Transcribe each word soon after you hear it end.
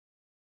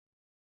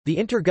The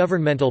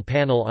Intergovernmental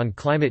Panel on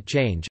Climate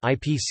Change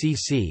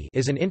 (IPCC)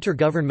 is an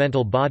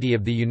intergovernmental body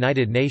of the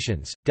United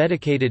Nations,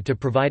 dedicated to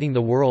providing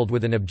the world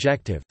with an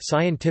objective,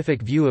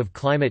 scientific view of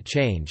climate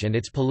change and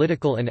its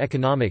political and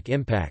economic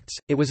impacts.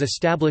 It was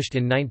established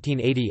in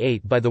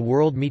 1988 by the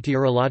World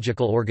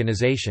Meteorological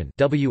Organization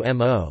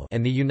 (WMO)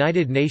 and the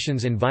United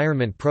Nations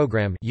Environment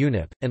Programme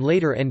 (UNEP), and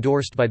later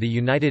endorsed by the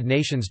United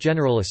Nations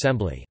General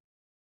Assembly.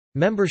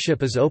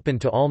 Membership is open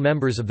to all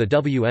members of the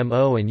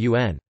WMO and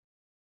UN.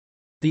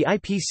 The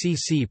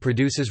IPCC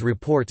produces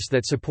reports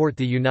that support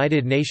the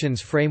United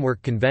Nations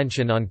Framework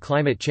Convention on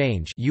Climate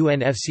Change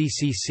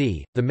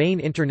 (UNFCCC), the main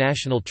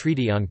international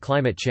treaty on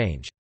climate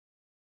change.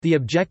 The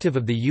objective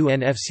of the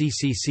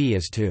UNFCCC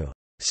is to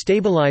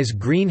stabilize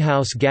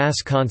greenhouse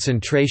gas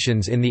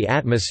concentrations in the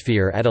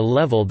atmosphere at a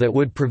level that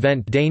would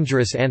prevent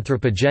dangerous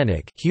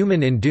anthropogenic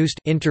human-induced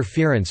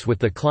interference with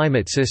the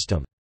climate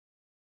system.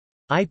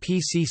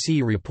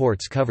 IPCC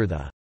reports cover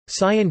the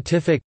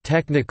scientific,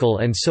 technical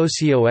and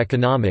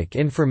socio-economic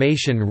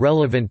information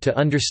relevant to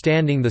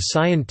understanding the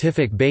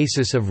scientific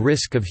basis of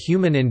risk of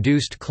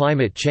human-induced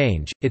climate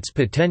change, its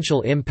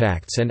potential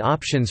impacts and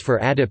options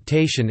for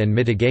adaptation and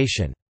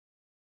mitigation.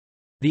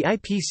 The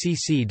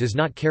IPCC does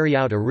not carry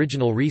out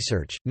original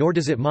research, nor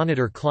does it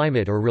monitor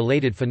climate or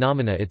related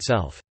phenomena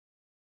itself.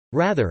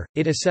 Rather,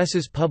 it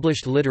assesses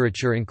published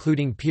literature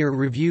including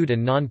peer-reviewed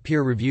and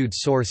non-peer-reviewed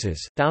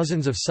sources.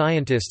 Thousands of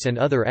scientists and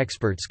other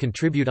experts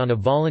contribute on a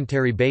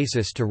voluntary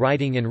basis to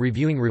writing and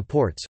reviewing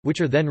reports,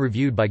 which are then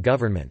reviewed by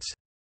governments.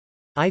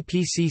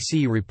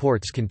 IPCC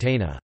reports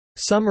contain a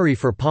summary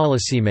for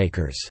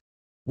policymakers,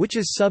 which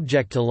is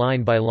subject to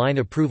line-by-line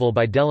approval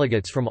by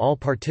delegates from all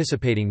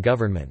participating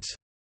governments.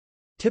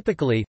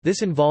 Typically,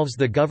 this involves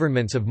the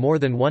governments of more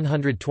than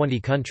 120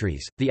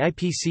 countries. The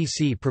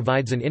IPCC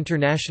provides an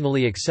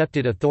internationally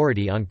accepted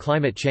authority on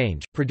climate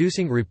change,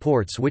 producing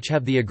reports which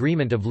have the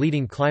agreement of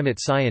leading climate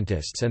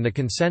scientists and the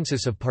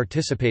consensus of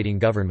participating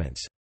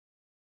governments.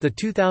 The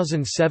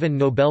 2007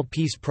 Nobel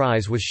Peace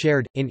Prize was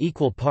shared, in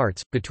equal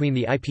parts, between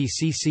the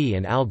IPCC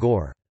and Al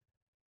Gore.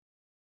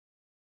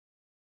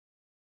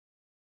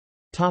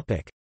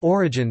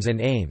 Origins and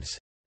aims.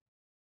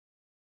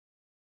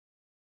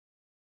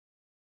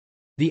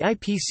 The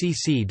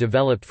IPCC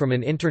developed from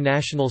an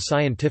international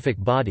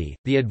scientific body,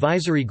 the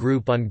Advisory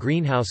Group on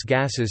Greenhouse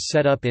Gases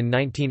set up in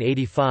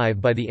 1985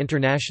 by the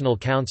International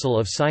Council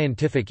of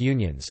Scientific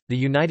Unions, the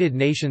United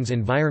Nations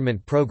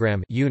Environment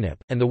Programme (UNEP),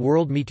 and the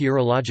World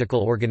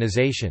Meteorological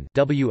Organization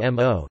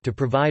 (WMO) to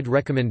provide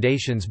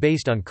recommendations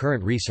based on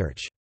current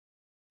research.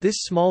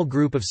 This small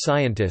group of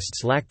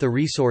scientists lacked the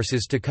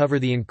resources to cover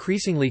the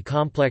increasingly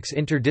complex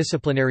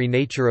interdisciplinary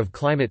nature of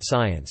climate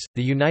science.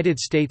 The United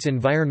States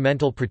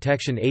Environmental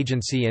Protection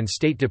Agency and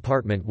State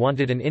Department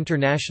wanted an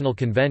international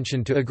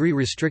convention to agree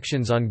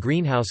restrictions on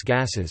greenhouse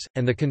gases,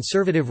 and the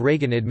conservative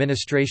Reagan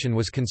administration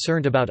was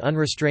concerned about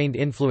unrestrained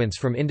influence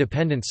from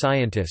independent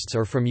scientists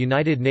or from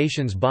United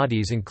Nations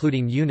bodies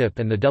including UNEP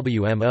and the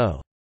WMO.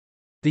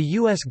 The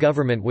U.S.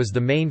 government was the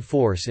main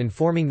force in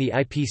forming the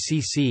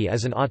IPCC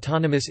as an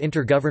autonomous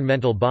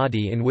intergovernmental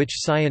body in which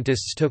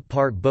scientists took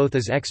part both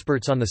as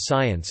experts on the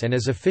science and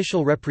as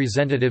official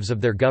representatives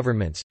of their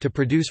governments, to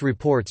produce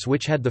reports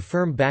which had the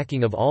firm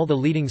backing of all the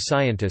leading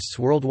scientists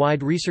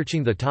worldwide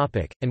researching the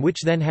topic, and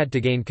which then had to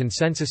gain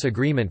consensus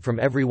agreement from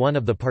every one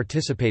of the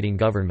participating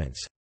governments.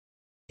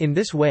 In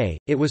this way,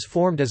 it was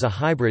formed as a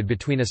hybrid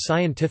between a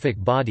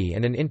scientific body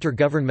and an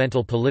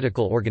intergovernmental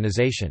political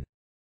organization.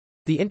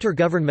 The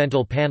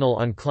Intergovernmental Panel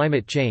on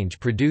Climate Change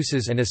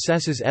produces and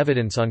assesses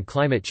evidence on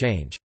climate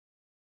change.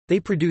 They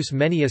produce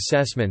many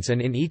assessments,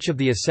 and in each of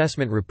the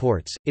assessment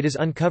reports, it is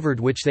uncovered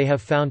which they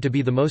have found to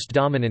be the most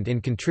dominant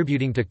in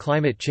contributing to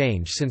climate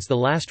change since the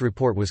last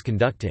report was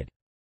conducted.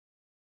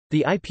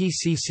 The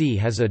IPCC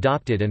has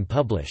adopted and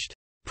published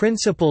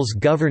Principles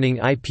Governing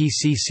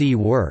IPCC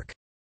Work,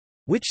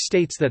 which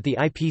states that the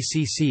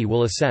IPCC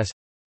will assess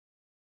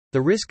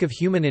the risk of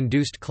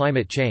human-induced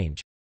climate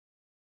change,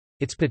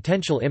 its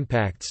potential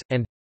impacts,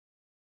 and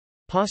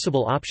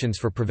possible options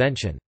for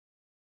prevention.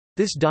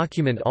 This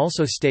document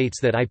also states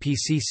that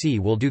IPCC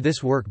will do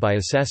this work by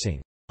assessing,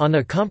 on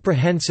a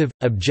comprehensive,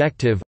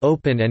 objective,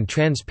 open and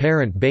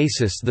transparent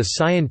basis the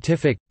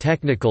scientific,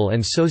 technical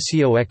and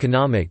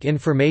socio-economic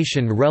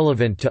information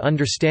relevant to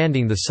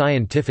understanding the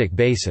scientific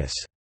basis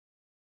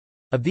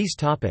of these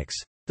topics.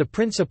 The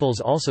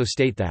principles also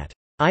state that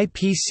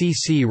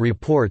IPCC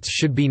reports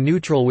should be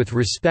neutral with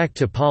respect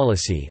to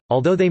policy,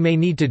 although they may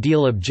need to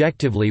deal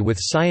objectively with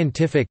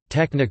scientific,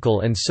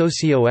 technical and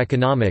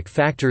socio-economic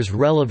factors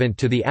relevant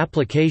to the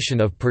application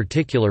of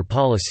particular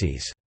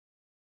policies.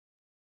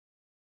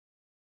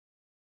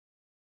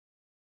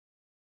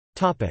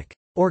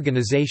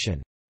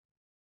 Organization.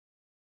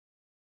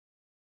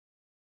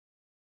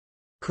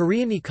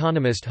 Korean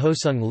economist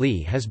Ho-Sung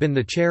Lee has been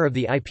the chair of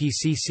the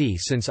IPCC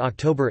since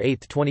October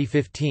 8,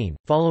 2015,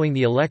 following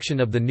the election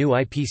of the new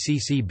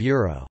IPCC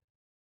Bureau.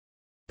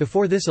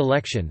 Before this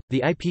election,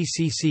 the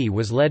IPCC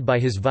was led by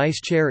his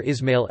vice-chair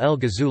Ismail El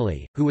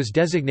Ghazouli, who was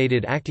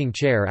designated acting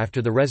chair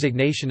after the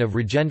resignation of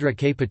Rajendra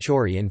K.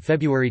 Pachauri in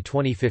February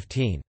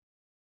 2015.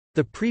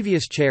 The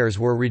previous chairs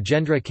were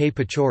Rajendra K.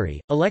 Pachauri,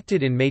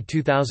 elected in May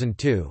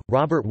 2002,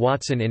 Robert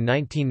Watson in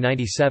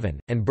 1997,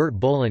 and Bert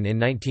Bolen in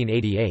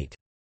 1988.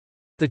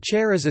 The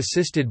chair is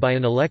assisted by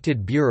an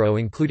elected bureau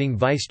including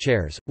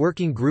vice-chairs,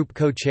 working group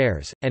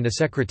co-chairs, and a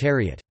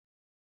secretariat.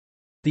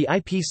 The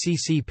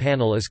IPCC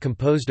panel is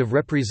composed of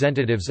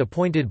representatives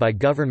appointed by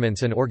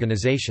governments and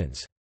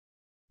organizations.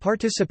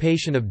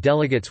 Participation of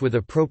delegates with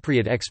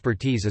appropriate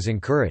expertise is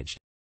encouraged.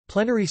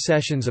 Plenary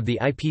sessions of the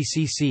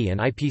IPCC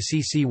and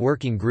IPCC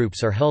working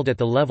groups are held at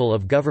the level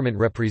of government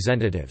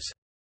representatives.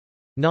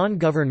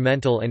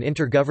 Non-governmental and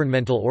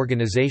intergovernmental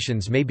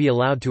organizations may be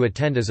allowed to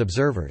attend as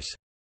observers.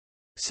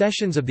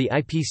 Sessions of the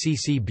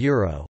IPCC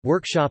Bureau,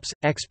 workshops,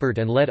 expert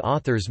and lead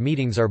authors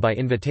meetings are by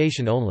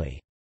invitation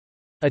only.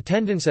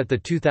 Attendance at the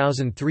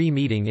 2003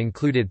 meeting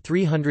included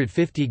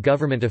 350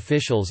 government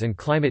officials and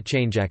climate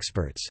change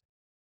experts.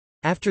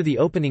 After the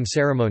opening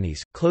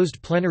ceremonies,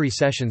 closed plenary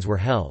sessions were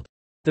held.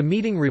 The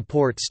meeting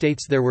report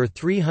states there were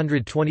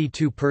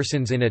 322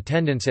 persons in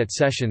attendance at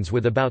sessions,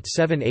 with about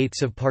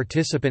 7/8 of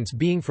participants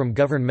being from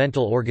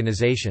governmental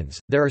organizations.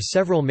 There are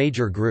several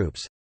major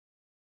groups.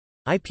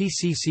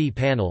 IPCC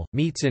panel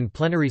meets in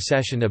plenary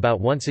session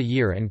about once a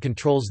year and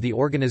controls the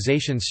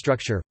organization's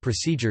structure,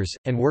 procedures,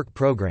 and work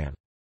program.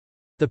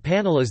 The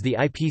panel is the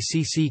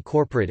IPCC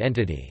corporate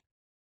entity.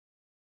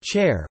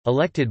 Chair,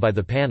 elected by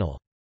the panel.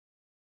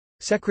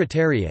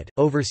 Secretariat,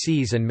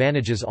 oversees and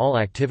manages all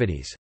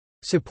activities.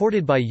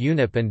 Supported by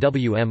UNEP and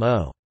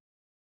WMO.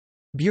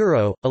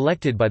 Bureau,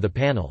 elected by the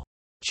panel.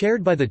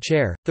 Chaired by the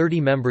chair.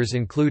 30 members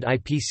include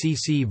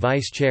IPCC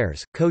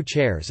vice-chairs,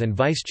 co-chairs and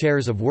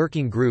vice-chairs of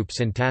working groups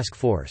and task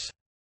force.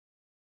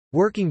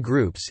 Working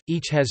groups,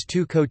 each has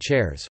 2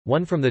 co-chairs,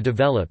 one from the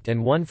developed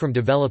and one from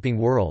developing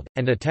world,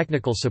 and a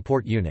technical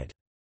support unit.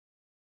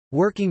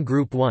 Working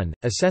Group 1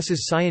 assesses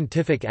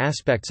scientific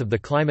aspects of the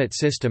climate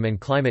system and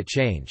climate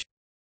change.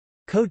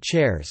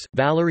 Co-chairs,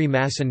 Valerie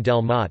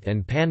Masson-Delmotte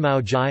and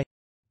Panmao Jai.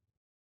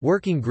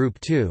 Working Group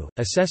 2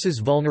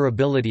 assesses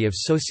vulnerability of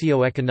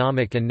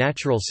socio-economic and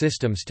natural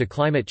systems to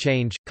climate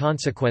change,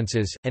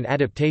 consequences, and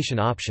adaptation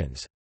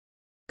options.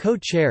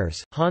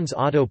 Co-chairs, Hans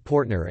Otto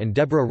Portner and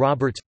Deborah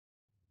Roberts.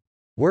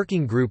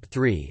 Working Group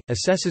 3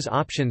 assesses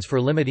options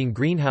for limiting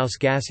greenhouse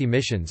gas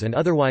emissions and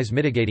otherwise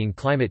mitigating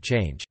climate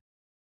change.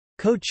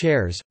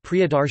 Co-chairs,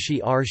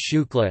 Priyadarshi R.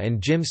 Shukla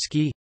and Jim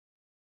Ski.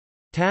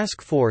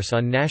 Task Force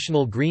on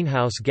National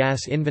Greenhouse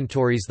Gas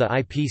Inventories. The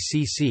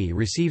IPCC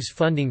receives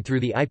funding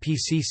through the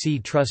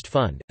IPCC Trust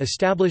Fund,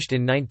 established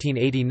in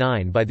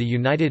 1989 by the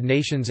United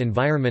Nations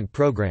Environment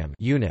Programme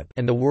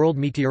and the World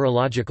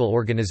Meteorological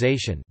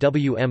Organization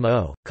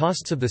 (WMO).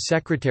 Costs of the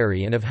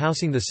Secretary and of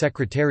housing the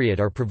Secretariat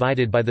are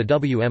provided by the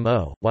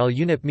WMO, while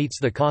UNEP meets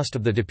the cost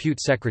of the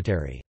Depute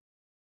Secretary.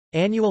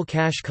 Annual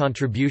cash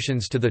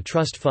contributions to the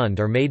Trust Fund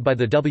are made by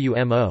the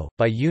WMO,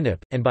 by UNEP,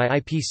 and by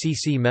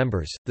IPCC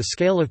members. The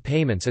scale of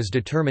payments is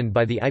determined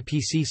by the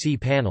IPCC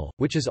panel,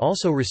 which is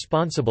also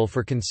responsible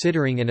for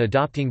considering and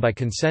adopting by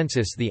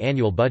consensus the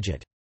annual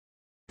budget.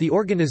 The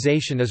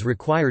organization is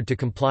required to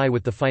comply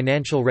with the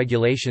financial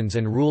regulations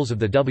and rules of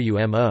the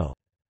WMO.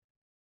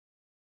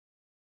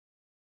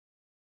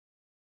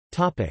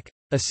 Topic: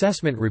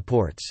 Assessment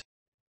reports.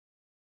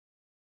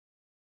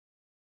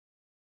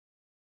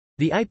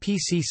 The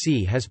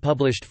IPCC has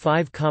published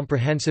 5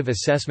 comprehensive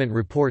assessment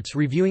reports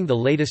reviewing the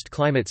latest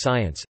climate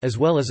science, as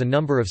well as a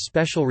number of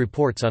special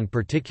reports on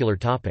particular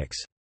topics.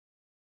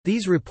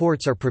 These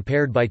reports are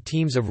prepared by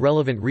teams of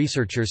relevant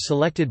researchers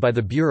selected by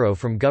the Bureau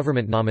from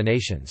government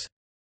nominations.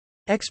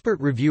 Expert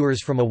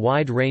reviewers from a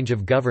wide range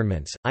of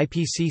governments,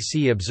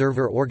 IPCC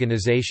observer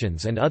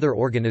organizations and other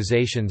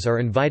organizations are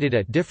invited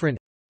at different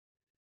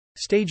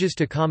stages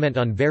to comment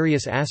on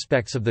various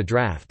aspects of the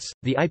drafts.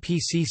 The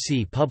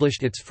IPCC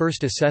published its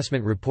first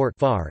assessment report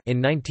in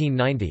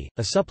 1990,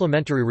 a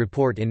supplementary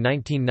report in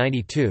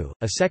 1992,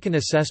 a second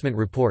assessment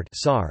report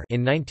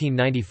in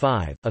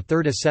 1995, a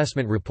third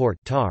assessment report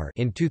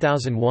in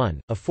 2001,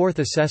 a fourth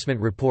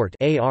assessment report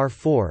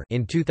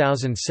in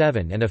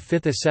 2007 and a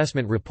fifth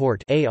assessment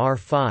report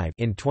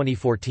in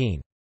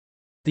 2014.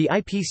 The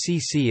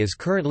IPCC is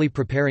currently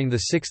preparing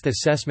the sixth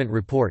assessment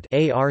report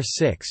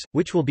AR6,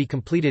 which will be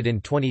completed in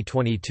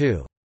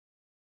 2022.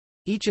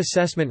 Each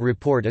assessment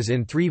report is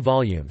in 3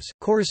 volumes,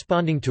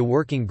 corresponding to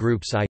working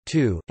groups I,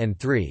 II,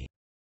 and III.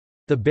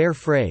 The bare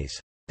phrase,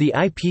 "the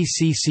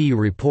IPCC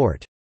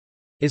report,"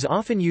 is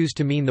often used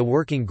to mean the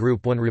Working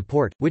Group 1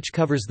 report, which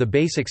covers the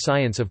basic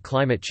science of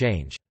climate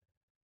change.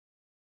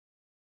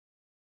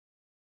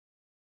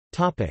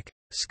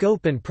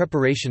 Scope and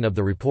preparation of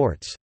the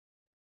reports.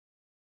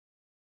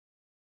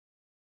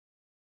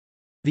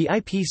 The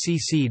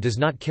IPCC does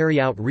not carry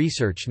out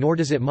research nor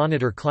does it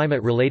monitor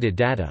climate-related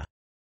data.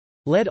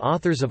 Lead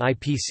authors of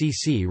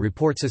IPCC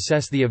reports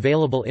assess the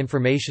available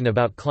information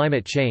about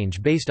climate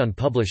change based on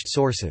published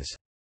sources.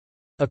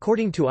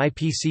 According to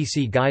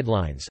IPCC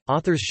guidelines,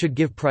 authors should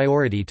give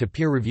priority to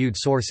peer-reviewed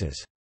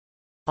sources.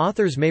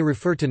 Authors may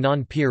refer to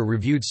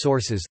non-peer-reviewed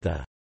sources,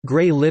 the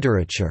gray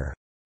literature,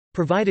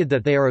 provided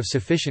that they are of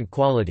sufficient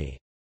quality.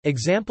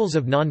 Examples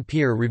of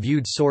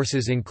non-peer-reviewed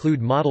sources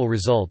include model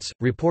results,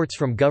 reports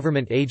from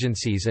government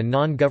agencies and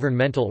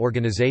non-governmental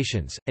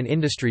organizations, and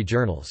industry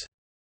journals.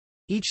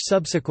 Each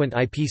subsequent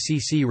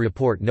IPCC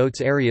report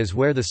notes areas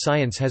where the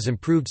science has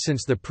improved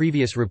since the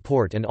previous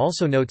report and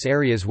also notes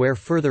areas where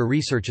further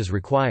research is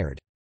required.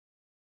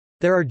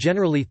 There are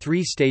generally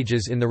 3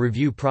 stages in the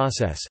review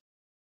process.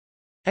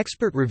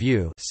 Expert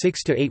review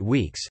 6 to 8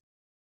 weeks.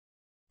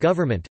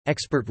 Government,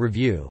 expert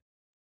review.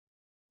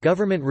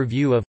 Government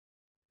review of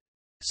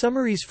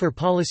summaries for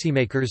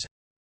policymakers.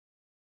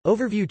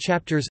 Overview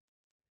chapters.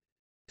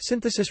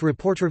 Synthesis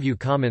report. Review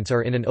comments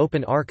are in an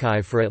open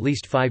archive for at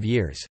least 5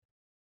 years.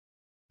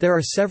 There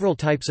are several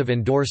types of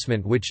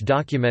endorsement which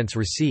documents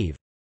receive.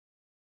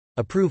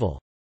 Approval.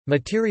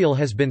 Material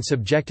has been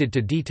subjected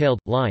to detailed,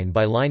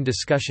 line-by-line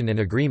discussion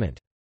and agreement.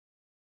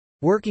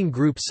 Working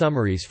group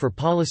summaries for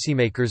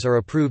policymakers are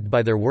approved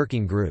by their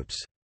working groups.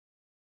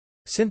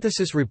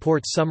 Synthesis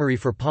report summary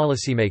for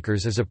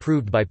policymakers is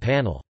approved by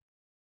panel.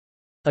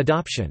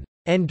 Adoption.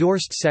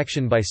 Endorsed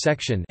section by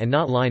section and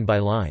not line by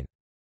line.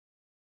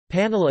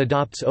 Panel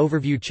adopts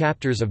overview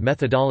chapters of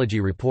methodology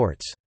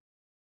reports.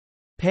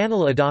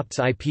 Panel adopts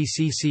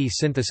IPCC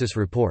synthesis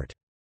report.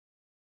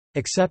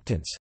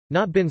 Acceptance.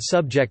 Not been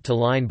subject to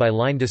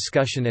line-by-line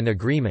discussion and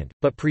agreement,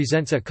 but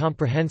presents a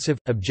comprehensive,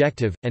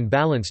 objective, and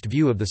balanced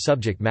view of the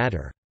subject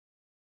matter.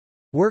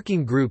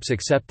 Working groups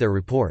accept their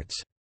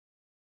reports.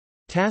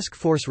 Task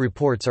force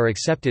reports are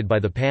accepted by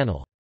the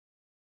panel.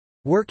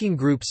 Working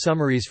group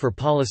summaries for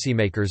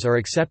policymakers are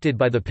accepted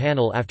by the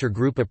panel after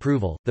group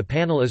approval. The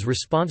panel is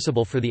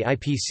responsible for the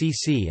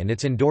IPCC and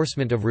its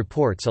endorsement of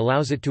reports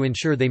allows it to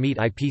ensure they meet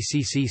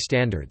IPCC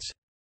standards.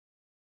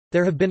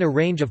 There have been a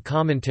range of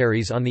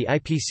commentaries on the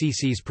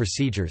IPCC's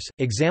procedures,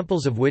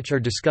 examples of which are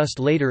discussed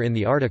later in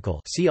the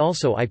article. See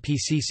also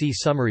IPCC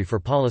summary for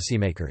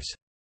policymakers.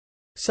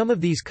 Some of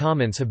these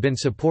comments have been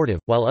supportive,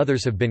 while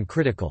others have been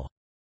critical.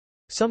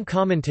 Some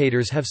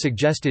commentators have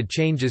suggested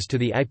changes to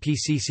the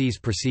IPCC's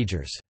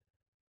procedures.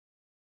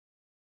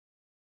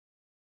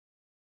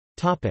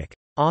 Topic: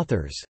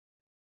 Authors.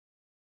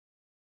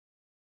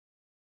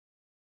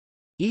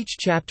 Each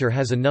chapter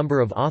has a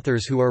number of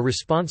authors who are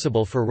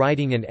responsible for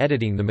writing and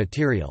editing the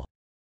material.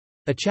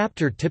 A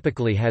chapter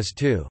typically has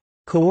 2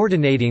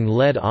 coordinating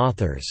lead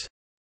authors,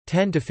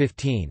 10 to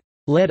 15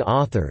 lead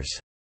authors,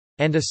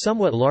 and a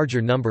somewhat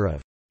larger number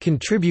of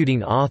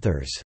contributing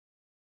authors.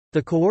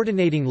 The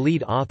coordinating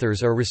lead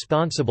authors are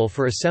responsible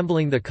for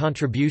assembling the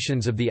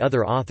contributions of the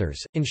other authors,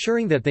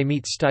 ensuring that they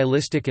meet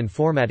stylistic and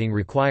formatting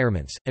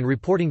requirements, and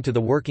reporting to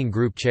the working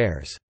group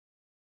chairs.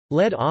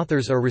 Lead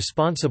authors are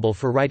responsible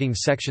for writing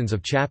sections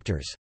of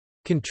chapters.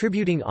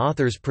 Contributing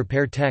authors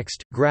prepare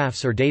text,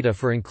 graphs or data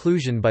for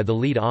inclusion by the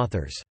lead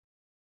authors.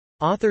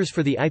 Authors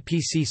for the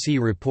IPCC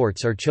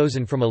reports are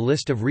chosen from a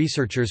list of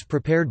researchers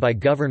prepared by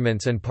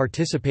governments and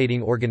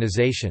participating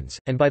organizations,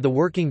 and by the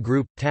Working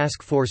Group,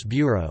 Task Force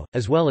Bureau,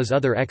 as well as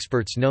other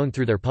experts known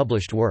through their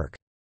published work.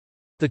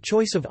 The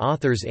choice of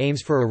authors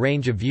aims for a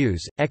range of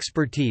views,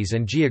 expertise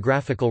and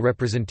geographical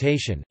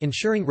representation,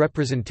 ensuring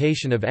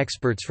representation of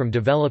experts from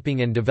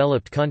developing and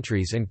developed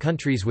countries and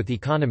countries with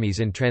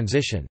economies in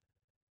transition.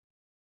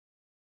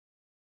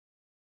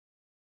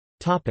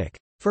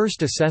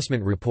 First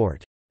assessment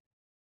report.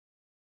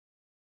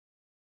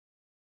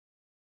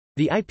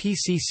 The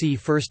IPCC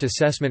First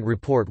Assessment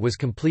Report was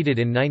completed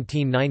in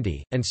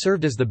 1990, and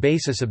served as the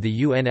basis of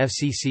the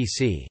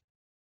UNFCCC.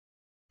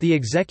 The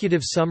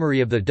Executive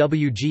Summary of the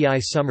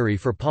WGI Summary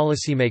for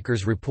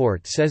Policymakers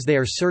report says they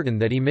are certain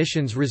that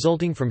emissions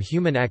resulting from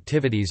human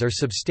activities are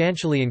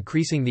substantially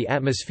increasing the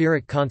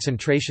atmospheric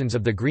concentrations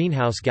of the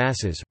greenhouse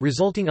gases,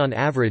 resulting on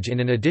average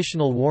in an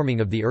additional warming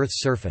of the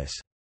Earth's surface.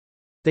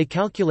 They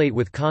calculate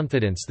with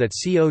confidence that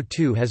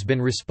CO2 has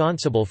been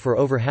responsible for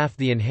over half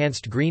the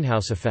enhanced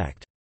greenhouse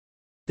effect.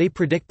 They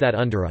predict that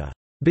under a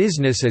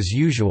business as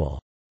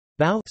usual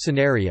BAU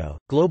scenario,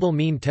 global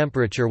mean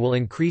temperature will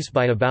increase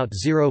by about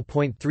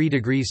 0.3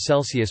 degrees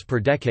Celsius per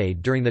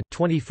decade during the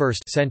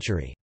 21st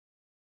century.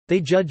 They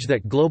judge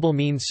that global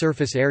mean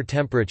surface air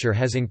temperature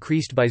has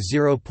increased by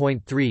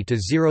 0.3 to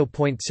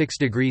 0.6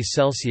 degrees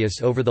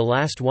Celsius over the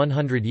last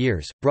 100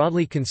 years,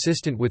 broadly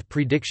consistent with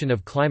prediction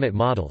of climate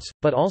models,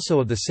 but also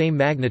of the same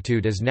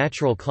magnitude as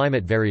natural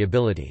climate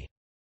variability.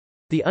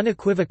 The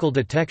unequivocal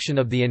detection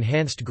of the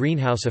enhanced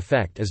greenhouse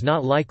effect is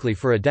not likely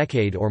for a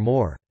decade or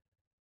more.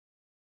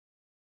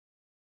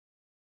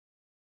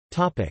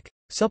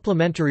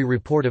 Supplementary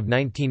report of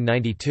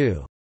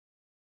 1992.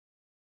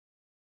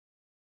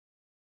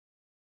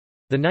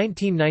 The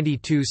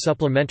 1992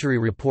 supplementary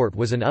report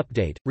was an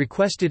update,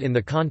 requested in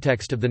the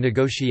context of the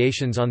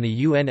negotiations on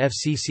the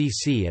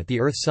UNFCCC at the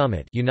Earth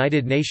Summit,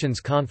 United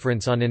Nations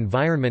Conference on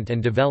Environment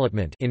and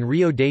Development, in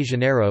Rio de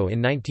Janeiro in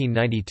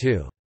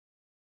 1992.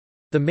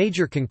 The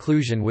major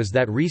conclusion was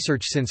that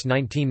research since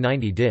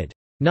 1990 did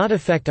not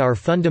affect our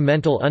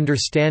fundamental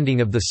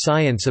understanding of the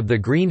science of the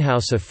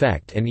greenhouse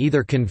effect and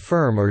either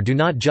confirm or do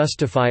not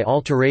justify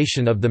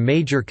alteration of the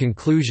major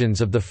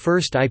conclusions of the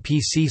first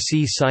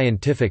IPCC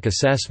scientific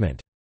assessment."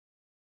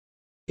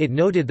 It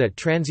noted that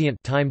transient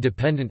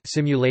time-dependent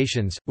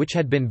simulations, which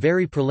had been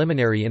very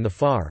preliminary in the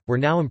FAR, were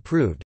now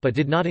improved, but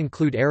did not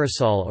include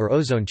aerosol or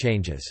ozone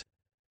changes.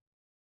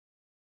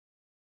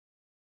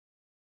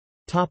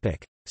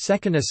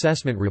 Second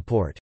assessment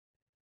report.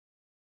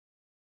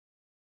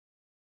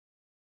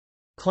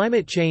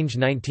 Climate Change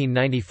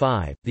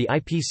 1995, the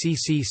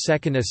IPCC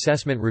Second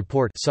Assessment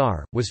Report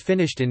 (SAR), was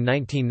finished in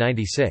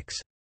 1996.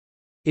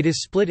 It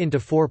is split into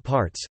 4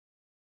 parts.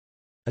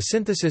 A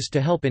synthesis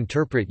to help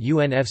interpret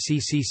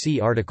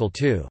UNFCCC Article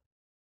 2.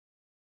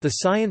 The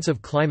Science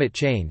of Climate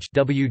Change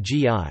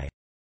 (WGI).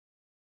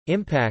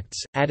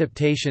 Impacts,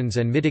 Adaptations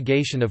and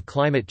Mitigation of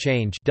Climate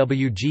Change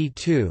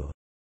 (WG2).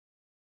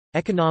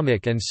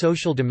 Economic and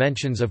Social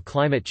Dimensions of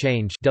Climate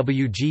Change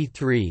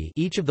 (WG3).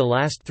 Each of the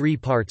last 3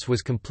 parts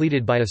was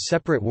completed by a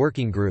separate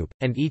working group,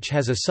 and each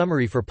has a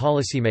summary for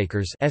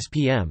policymakers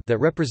 (SPM) that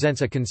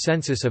represents a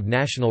consensus of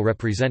national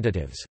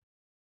representatives.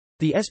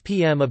 The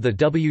SPM of the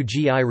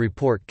WGI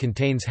report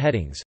contains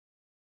headings: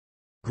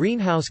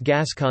 Greenhouse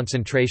gas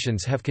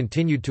concentrations have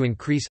continued to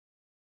increase.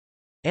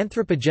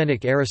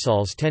 Anthropogenic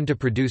aerosols tend to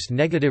produce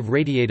negative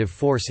radiative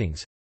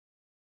forcings.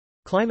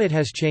 Climate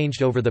has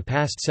changed over the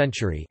past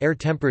century. Air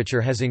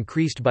temperature has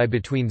increased by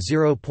between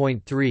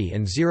 0.3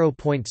 and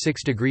 0.6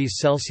 degrees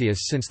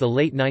Celsius since the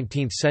late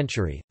 19th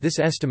century. This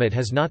estimate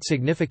has not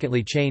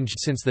significantly changed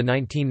since the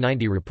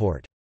 1990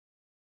 report.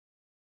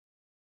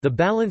 The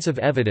balance of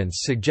evidence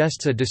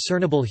suggests a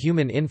discernible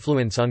human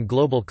influence on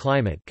global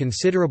climate,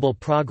 considerable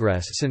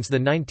progress since the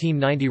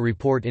 1990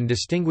 report in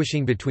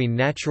distinguishing between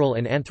natural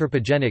and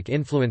anthropogenic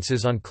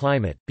influences on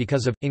climate,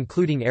 because of,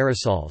 including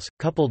aerosols,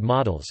 coupled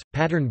models,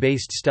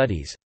 pattern-based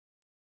studies.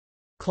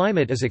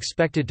 Climate is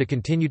expected to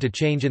continue to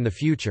change in the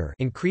future.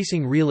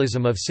 Increasing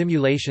realism of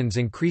simulations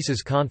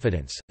increases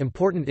confidence.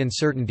 Important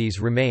uncertainties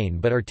remain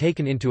but are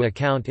taken into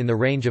account in the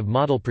range of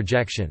model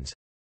projections.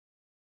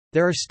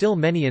 There are still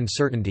many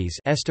uncertainties: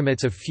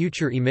 estimates of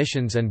future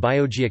emissions and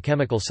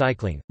biogeochemical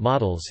cycling,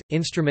 models,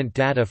 instrument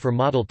data for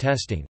model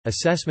testing,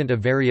 assessment of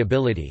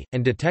variability,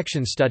 and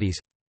detection studies.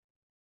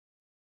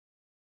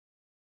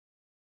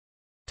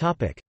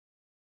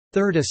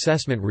 Third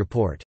Assessment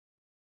Report.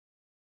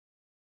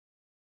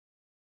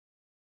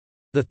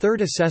 The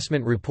Third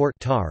Assessment Report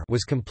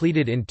was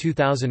completed in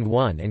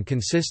 2001 and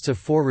consists of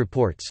 4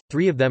 reports,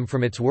 3 of them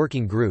from its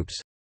working groups.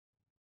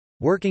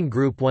 Working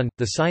Group 1 –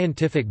 The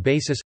Scientific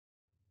Basis.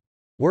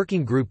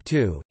 Working Group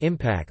 2 –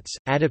 Impacts,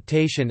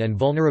 Adaptation and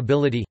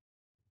Vulnerability.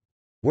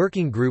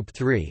 Working Group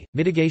 3 –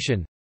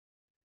 Mitigation.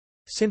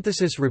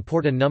 Synthesis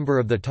report. A number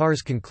of the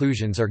TAR's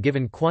conclusions are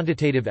given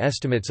quantitative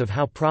estimates of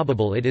how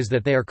probable it is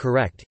that they are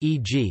correct,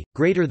 e.g.,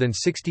 greater than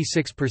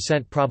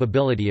 66%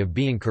 probability of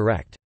being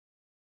correct.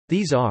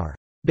 These are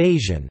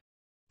Bayesian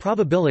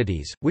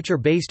probabilities, which are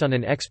based on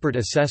an expert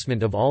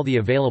assessment of all the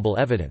available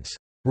evidence.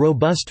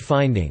 Robust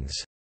findings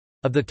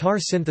of the TAR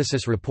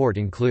synthesis report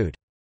include: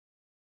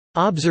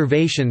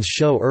 observations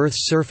show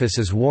Earth's surface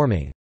is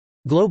warming.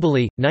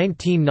 Globally,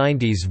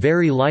 1990s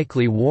very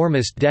likely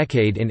warmest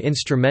decade in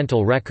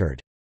instrumental record.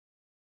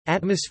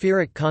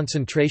 Atmospheric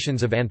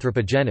concentrations of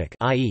anthropogenic,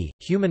 i.e.,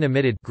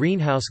 human-emitted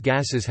greenhouse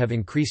gases have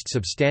increased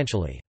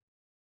substantially.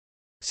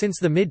 Since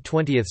the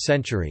mid-20th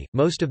century,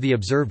 most of the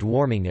observed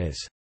warming is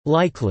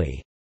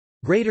likely,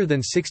 greater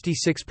than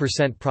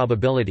 66%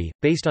 probability,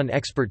 based on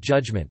expert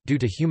judgment due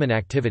to human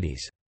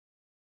activities.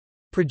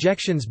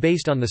 Projections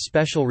based on the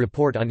Special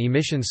Report on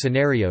Emissions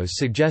scenarios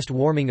suggest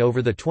warming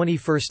over the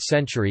 21st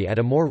century at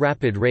a more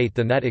rapid rate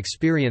than that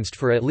experienced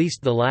for at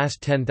least the last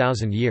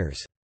 10,000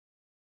 years.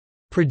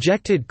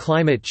 Projected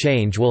climate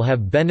change will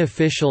have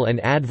beneficial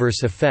and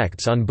adverse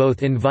effects on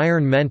both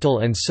environmental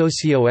and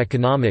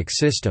socio-economic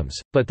systems,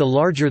 but the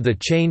larger the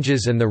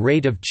changes and the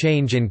rate of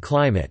change in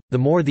climate, the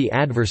more the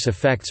adverse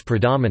effects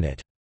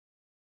predominate.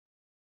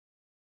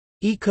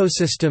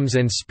 Ecosystems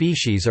and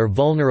species are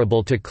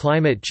vulnerable to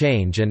climate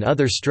change and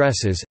other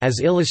stresses,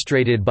 as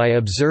illustrated by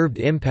observed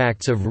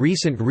impacts of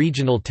recent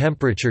regional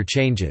temperature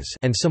changes,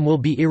 and some will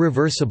be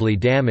irreversibly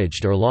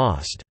damaged or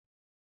lost.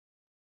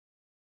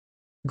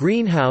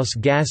 Greenhouse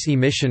gas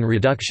emission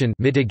reduction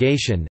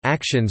mitigation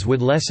actions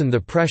would lessen the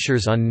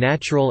pressures on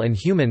natural and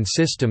human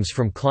systems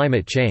from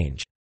climate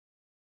change.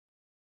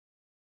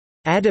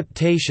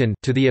 Adaptation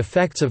to the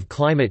effects of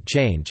climate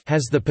change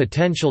has the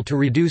potential to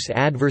reduce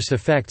adverse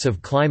effects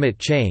of climate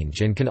change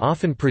and can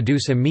often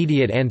produce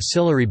immediate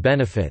ancillary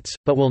benefits,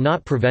 but will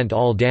not prevent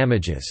all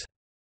damages.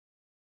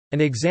 An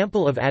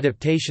example of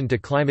adaptation to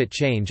climate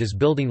change is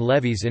building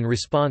levees in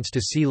response to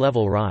sea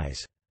level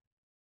rise.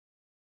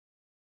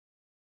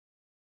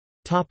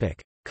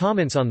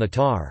 Comments on the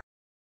TAR.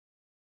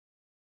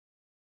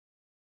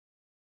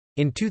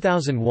 In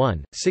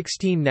 2001,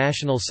 16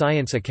 national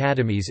science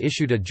academies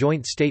issued a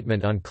joint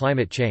statement on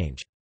climate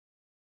change.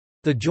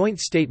 The joint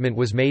statement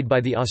was made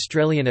by the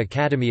Australian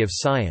Academy of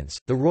Science,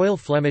 the Royal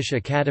Flemish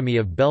Academy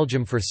of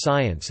Belgium for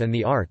Science and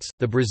the Arts,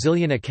 the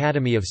Brazilian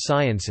Academy of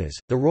Sciences,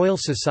 the Royal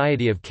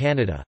Society of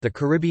Canada, the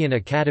Caribbean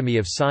Academy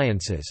of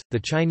Sciences, the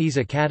Chinese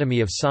Academy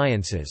of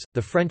Sciences,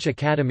 the French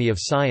Academy of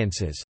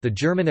Sciences, the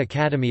German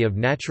Academy of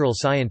Natural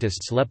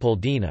Scientists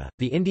Leopoldina,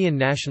 the Indian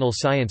National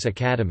Science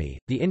Academy,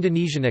 the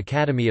Indonesian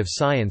Academy of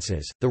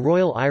Sciences, the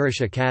Royal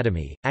Irish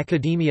Academy,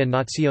 Accademia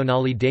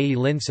Nazionale dei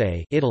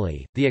Lincei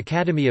Italy, the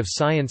Academy of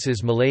Sciences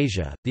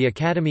Malaysia, the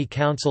Academy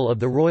Council of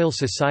the Royal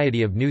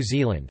Society of New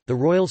Zealand, the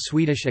Royal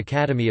Swedish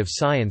Academy of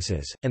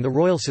Sciences, and the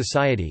Royal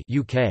Society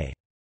UK.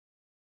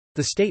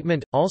 The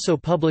statement, also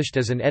published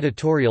as an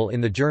editorial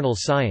in the journal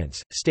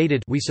Science,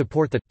 stated, "We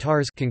support the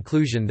TAR's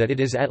conclusion that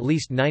it is at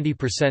least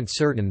 90%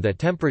 certain that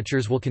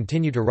temperatures will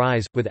continue to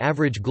rise, with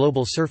average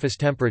global surface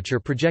temperature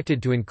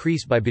projected to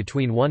increase by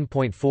between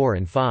 1.4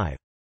 and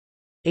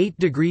 5.8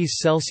 degrees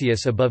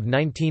Celsius above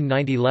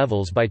 1990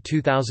 levels by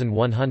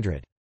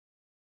 2100.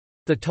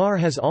 The TAR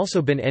has also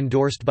been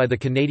endorsed by the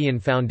Canadian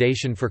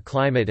Foundation for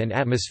Climate and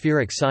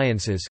Atmospheric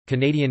Sciences,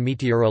 Canadian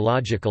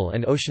Meteorological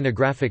and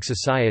Oceanographic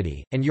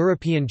Society, and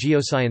European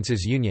Geosciences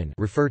Union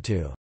refer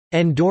to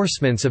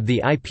endorsements of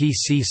the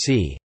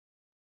IPCC.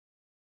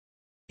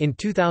 In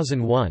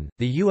 2001,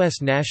 the U.S.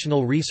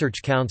 National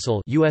Research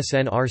Council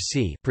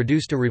 (USNRC)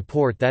 produced a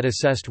report that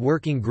assessed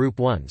Working Group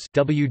 1's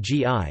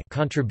 (WGI)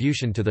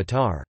 contribution to the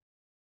TAR.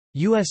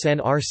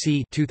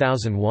 USNRC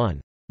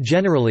 2001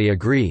 generally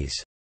agrees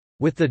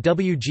with the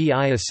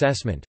WGI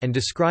assessment, and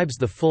describes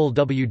the full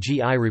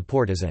WGI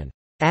report as an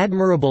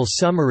admirable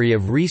summary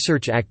of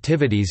research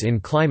activities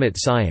in climate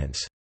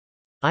science.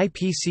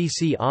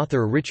 IPCC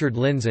author Richard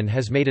Lindzen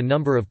has made a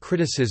number of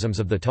criticisms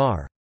of the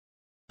TAR.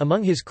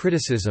 Among his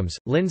criticisms,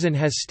 Lindzen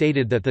has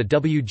stated that the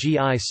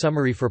WGI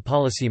Summary for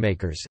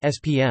Policymakers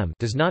 (SPM)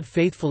 does not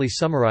faithfully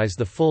summarize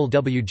the full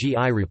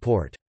WGI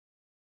report.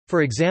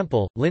 For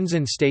example,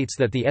 Lindzen states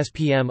that the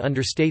SPM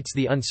understates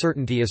the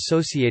uncertainty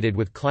associated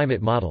with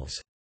climate models.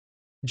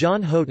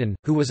 John Houghton,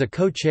 who was a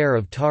co-chair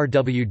of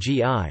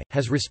TAR-WGI,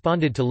 has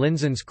responded to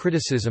Lindzen's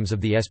criticisms of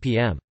the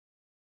SPM.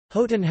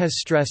 Houghton has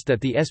stressed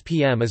that the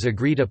SPM is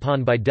agreed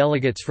upon by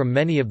delegates from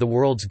many of the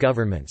world's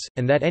governments,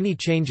 and that any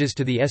changes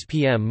to the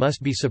SPM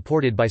must be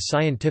supported by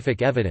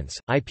scientific evidence.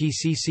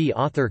 IPCC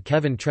author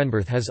Kevin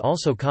Trenberth has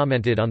also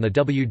commented on the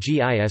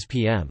WGI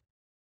SPM.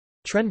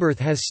 Trenberth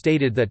has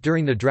stated that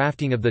during the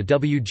drafting of the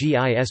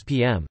WGI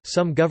SPM,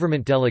 some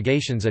government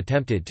delegations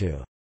attempted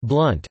to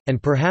blunt,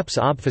 and perhaps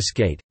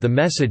obfuscate, the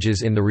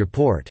messages in the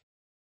report.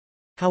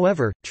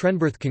 However,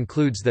 Trenberth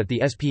concludes that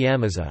the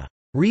SPM is a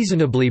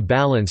reasonably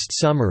balanced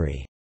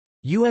summary.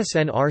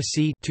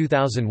 USNRC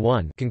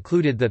 2001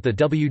 concluded that the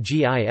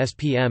WGI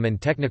SPM and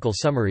technical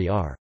summary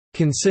are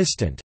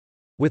consistent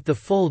with the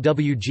full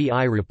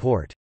WGI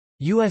report.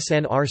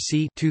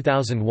 USNRC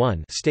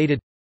 2001 stated,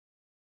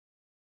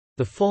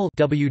 "The full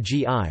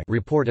WGI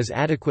report is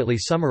adequately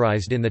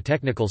summarized in the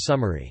technical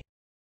summary.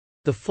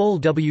 The full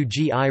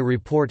WGI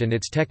report and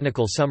its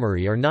technical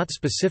summary are not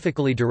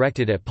specifically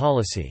directed at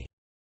policy.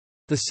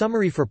 The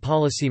summary for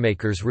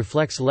policymakers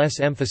reflects less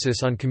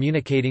emphasis on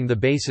communicating the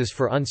basis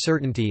for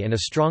uncertainty and a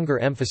stronger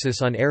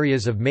emphasis on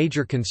areas of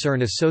major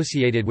concern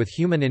associated with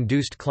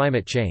human-induced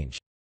climate change.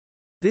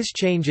 This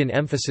change in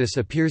emphasis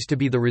appears to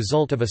be the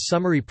result of a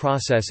summary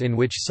process in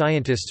which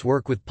scientists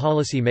work with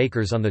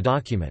policymakers on the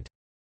document.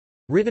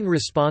 Written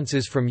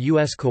responses from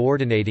U.S.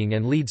 coordinating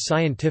and lead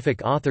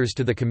scientific authors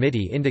to the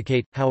committee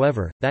indicate,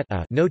 however, that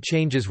no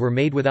changes were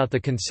made without the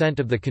consent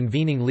of the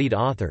convening lead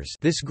authors.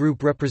 This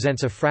group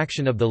represents a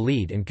fraction of the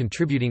lead and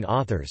contributing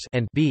authors,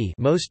 and b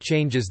most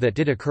changes that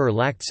did occur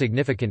lacked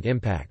significant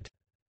impact."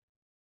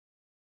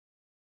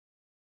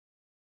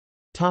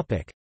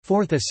 Topic: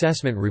 Fourth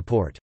Assessment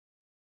Report.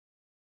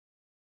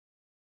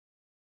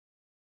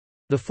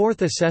 The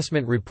Fourth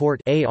Assessment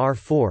Report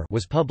 (AR4)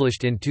 was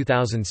published in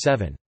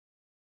 2007.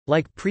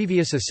 Like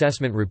previous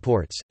assessment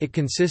reports, it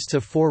consists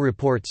of 4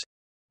 reports.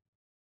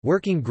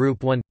 Working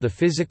Group 1 – The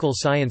Physical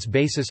Science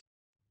Basis.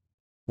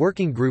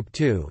 Working Group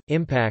 2 –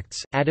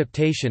 Impacts,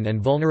 Adaptation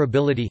and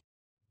Vulnerability.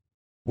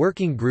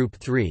 Working Group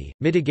 3 –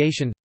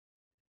 Mitigation.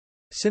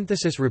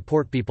 Synthesis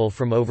report. People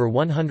from over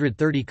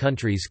 130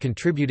 countries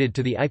contributed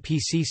to the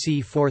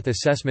IPCC Fourth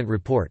Assessment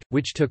Report,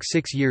 which took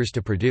 6 years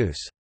to produce.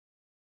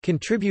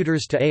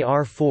 Contributors to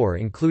AR4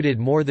 included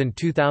more than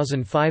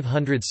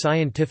 2,500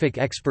 scientific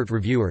expert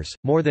reviewers,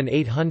 more than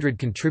 800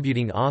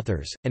 contributing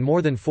authors, and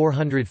more than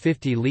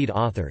 450 lead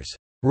authors.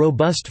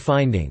 Robust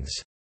findings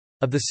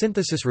of the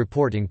synthesis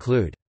report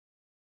include: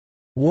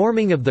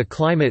 warming of the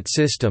climate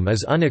system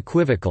is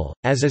unequivocal,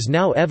 as is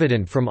now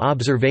evident from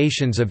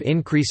observations of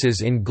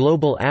increases in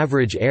global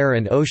average air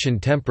and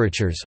ocean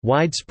temperatures,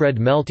 widespread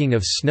melting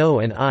of snow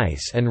and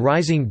ice, and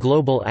rising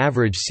global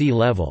average sea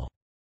level.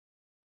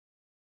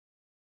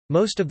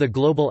 Most of the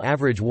global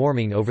average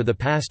warming over the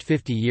past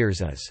 50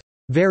 years is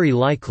very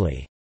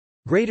likely,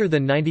 greater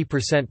than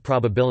 90%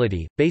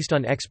 probability, based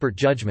on expert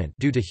judgment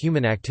due to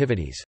human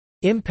activities.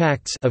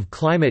 Impacts of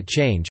climate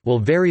change will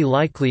very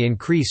likely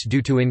increase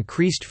due to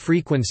increased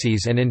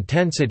frequencies and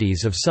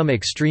intensities of some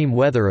extreme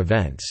weather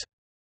events.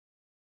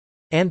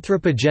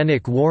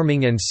 Anthropogenic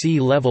warming and sea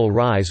level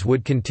rise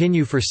would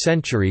continue for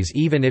centuries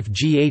even if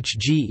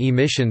GHG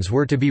emissions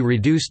were to be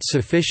reduced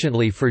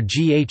sufficiently for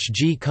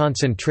GHG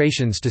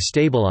concentrations to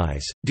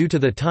stabilize, due to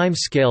the time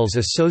scales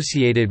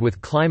associated with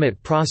climate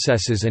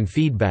processes and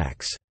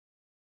feedbacks.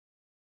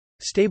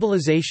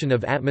 Stabilization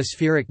of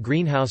atmospheric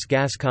greenhouse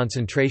gas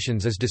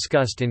concentrations is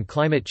discussed in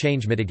climate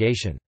change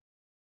mitigation.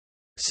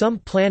 Some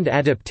planned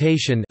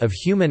adaptation of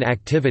human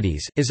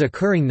activities is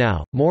occurring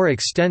now. More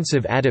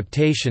extensive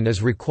adaptation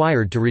is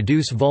required to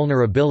reduce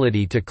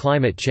vulnerability to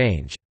climate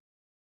change.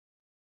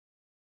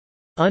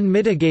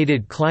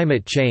 Unmitigated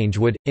climate change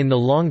would, in the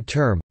long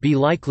term, be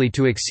likely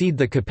to exceed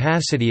the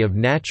capacity of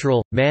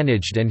natural,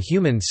 managed and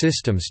human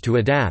systems to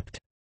adapt.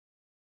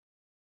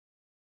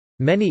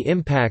 Many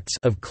impacts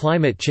of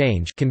climate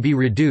change can be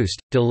reduced,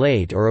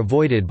 delayed or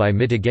avoided by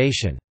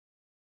mitigation.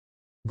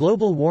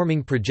 Global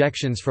warming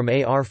projections from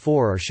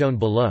AR4 are shown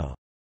below.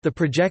 The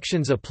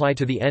projections apply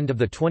to the end of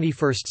the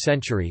 21st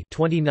century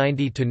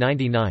 2090 to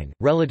 99,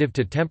 relative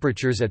to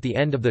temperatures at the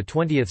end of the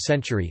 20th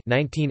century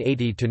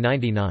 1980 to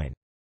 99.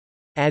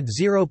 Add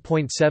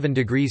 0.7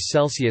 degrees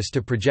Celsius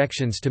to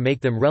projections to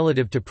make them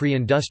relative to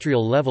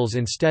pre-industrial levels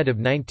instead of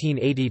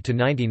 1980 to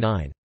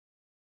 99.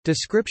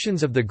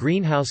 Descriptions of the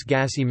greenhouse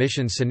gas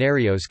emission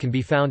scenarios can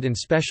be found in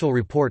Special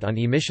Report on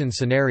Emission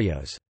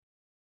Scenarios.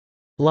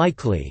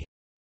 Likely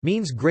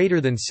means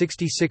greater than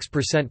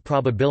 66%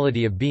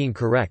 probability of being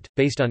correct,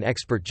 based on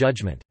expert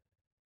judgment.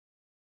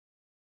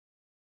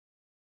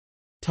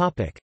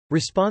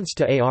 Response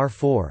to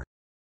AR4.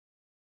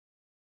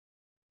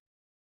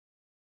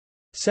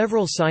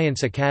 Several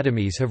science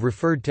academies have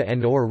referred to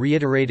and/or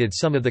reiterated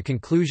some of the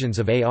conclusions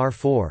of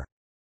AR4.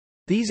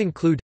 These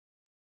include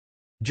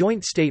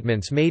joint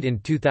statements made in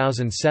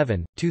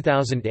 2007,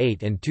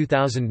 2008 and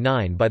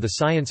 2009 by the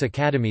Science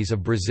Academies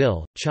of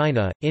Brazil,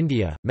 China,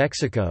 India,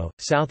 Mexico,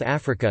 South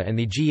Africa and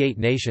the G8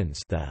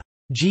 nations, the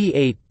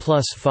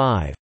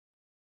G8+5.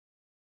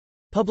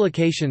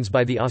 Publications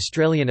by the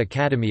Australian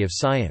Academy of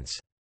Science.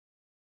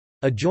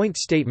 A joint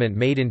statement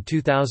made in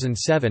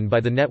 2007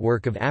 by the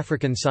Network of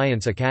African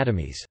Science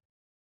Academies.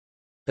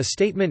 A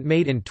statement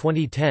made in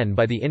 2010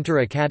 by the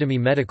Inter-Academy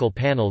Medical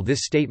Panel.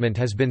 This statement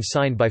has been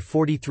signed by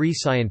 43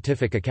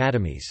 scientific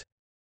academies.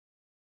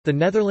 The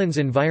Netherlands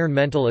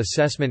Environmental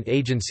Assessment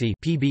Agency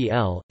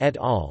 (PBL) et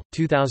al.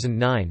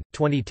 2009,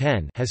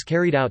 2010 has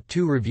carried out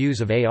 2 reviews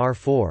of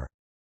AR4.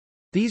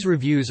 These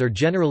reviews are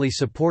generally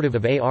supportive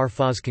of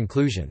AR4's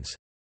conclusions.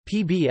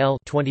 PBL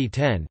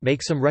 2010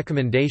 makes some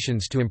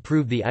recommendations to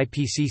improve the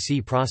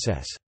IPCC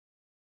process.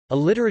 A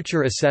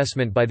literature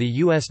assessment by the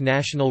U.S.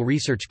 National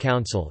Research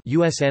Council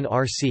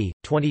 (USNRC)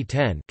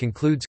 2010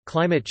 concludes,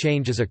 climate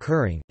change is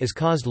occurring, is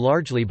caused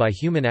largely by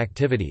human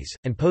activities,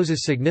 and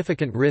poses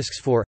significant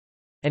risks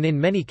for—and in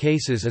many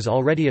cases is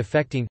already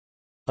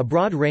affecting—a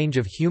broad range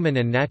of human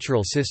and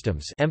natural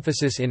systems,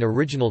 emphasis in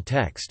original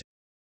text.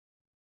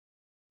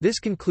 This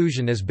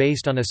conclusion is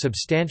based on a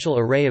substantial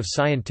array of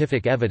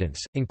scientific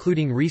evidence,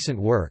 including recent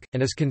work,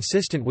 and is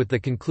consistent with the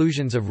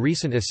conclusions of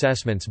recent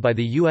assessments by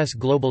the U.S.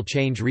 Global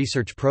Change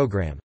Research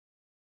Program.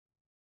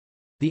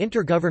 The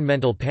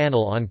Intergovernmental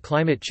Panel on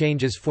Climate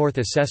Change's 4th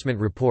Assessment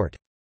Report,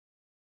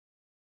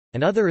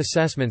 and other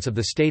assessments of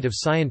the state of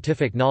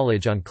scientific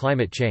knowledge on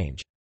climate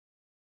change.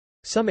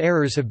 Some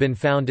errors have been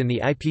found in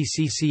the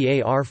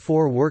IPCC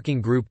AR4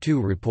 Working Group 2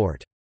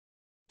 report.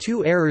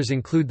 2 errors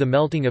include the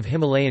melting of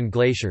Himalayan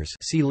glaciers,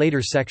 see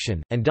later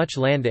section, and Dutch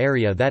land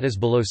area that is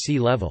below sea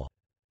level.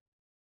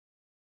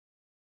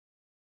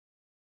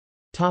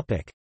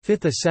 Topic: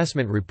 5th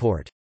Assessment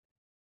Report.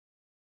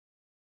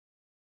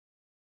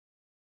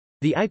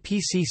 The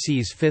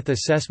IPCC's 5th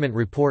Assessment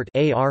Report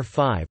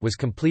 (AR5) was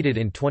completed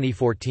in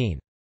 2014.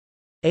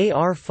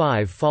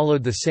 AR5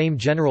 followed the same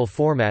general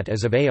format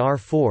as of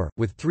AR4,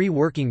 with 3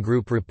 working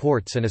group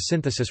reports and a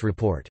synthesis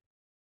report.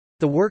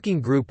 The Working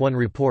Group 1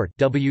 report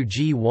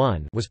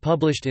 (WG1) was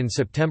published in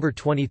September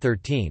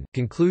 2013.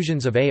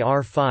 Conclusions of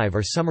AR5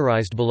 are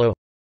summarized below.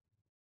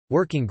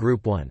 Working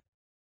Group 1.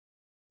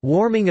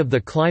 Warming of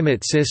the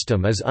climate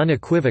system is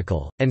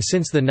unequivocal, and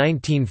since the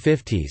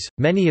 1950s,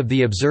 many of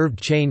the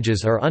observed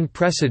changes are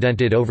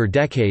unprecedented over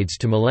decades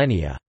to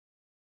millennia.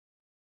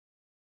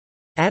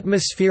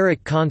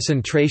 Atmospheric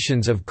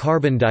concentrations of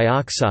carbon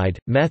dioxide,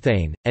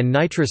 methane, and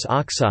nitrous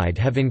oxide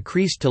have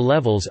increased to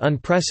levels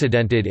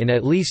unprecedented in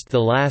at least the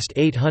last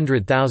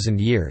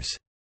 800,000 years.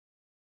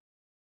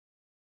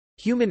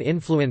 Human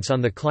influence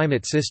on the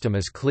climate system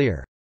is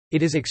clear.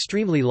 It is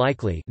extremely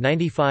likely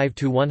 95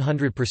 to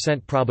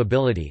 100%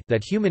 probability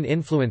that human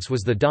influence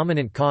was the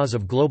dominant cause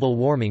of global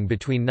warming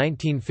between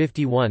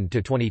 1951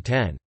 to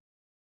 2010.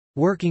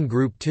 Working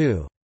Group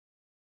 2.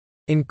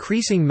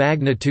 Increasing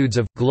magnitudes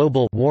of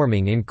global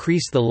warming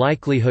increase the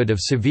likelihood of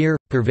severe,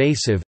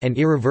 pervasive, and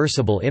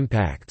irreversible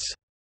impacts.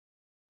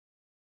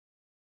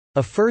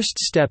 A first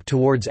step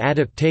towards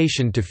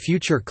adaptation to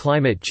future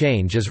climate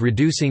change is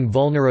reducing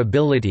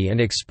vulnerability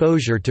and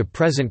exposure to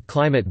present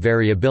climate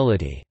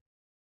variability.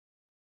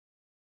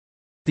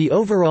 The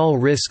overall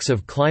risks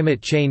of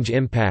climate change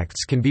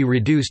impacts can be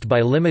reduced by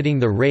limiting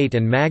the rate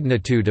and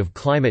magnitude of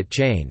climate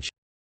change.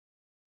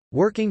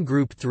 Working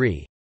Group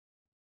 3.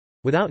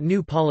 Without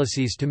new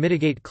policies to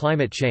mitigate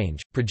climate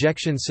change,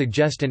 projections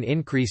suggest an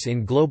increase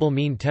in global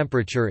mean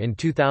temperature in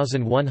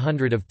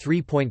 2100 of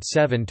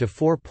 3.7 to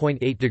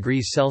 4.8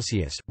 degrees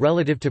Celsius,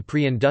 relative to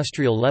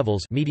pre-industrial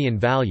levels median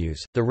values.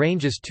 The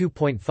range is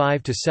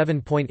 2.5 to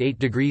 7.8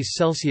 degrees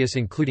Celsius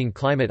including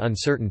climate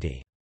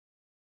uncertainty.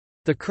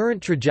 The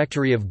current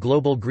trajectory of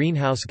global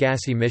greenhouse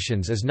gas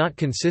emissions is not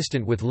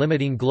consistent with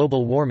limiting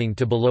global warming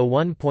to below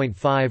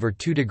 1.5 or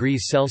 2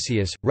 degrees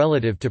Celsius,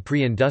 relative to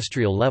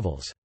pre-industrial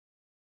levels.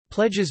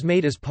 Pledges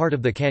made as part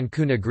of the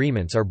Cancun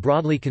agreements are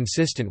broadly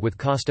consistent with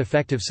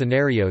cost-effective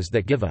scenarios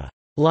that give a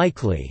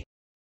likely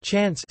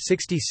chance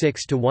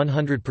 66 to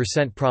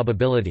 100%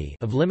 probability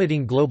of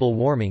limiting global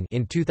warming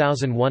in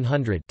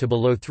 2100 to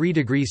below 3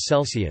 degrees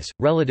Celsius,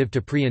 relative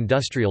to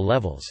pre-industrial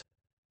levels.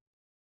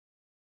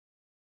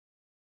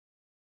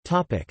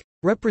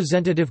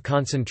 Representative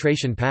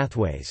concentration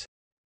pathways.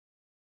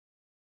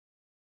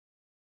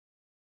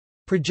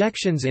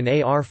 Projections in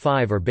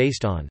AR5 are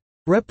based on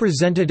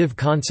representative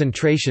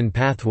concentration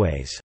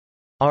pathways,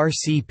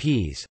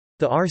 RCPs.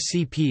 The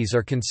RCPs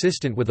are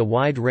consistent with a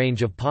wide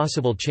range of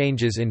possible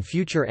changes in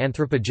future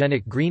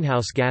anthropogenic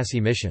greenhouse gas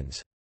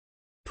emissions.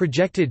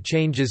 Projected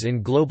changes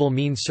in global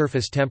mean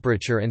surface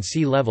temperature and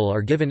sea level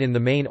are given in the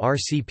main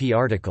RCP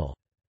article.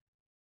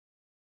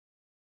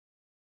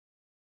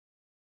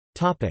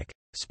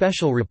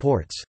 Special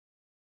reports.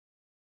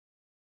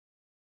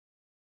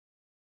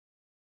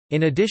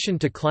 In addition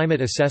to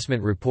climate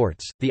assessment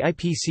reports, the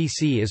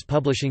IPCC is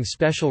publishing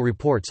special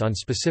reports on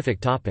specific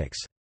topics.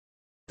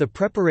 The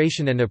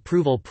preparation and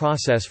approval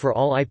process for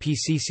all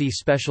IPCC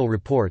special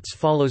reports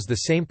follows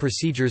the same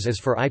procedures as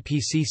for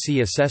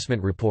IPCC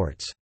assessment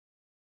reports.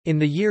 In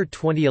the year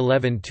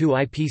 2011, 2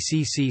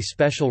 IPCC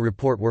special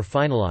reports were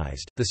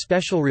finalized, the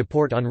Special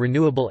Report on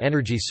Renewable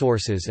Energy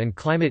Sources and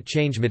Climate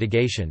Change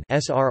Mitigation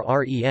and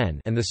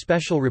the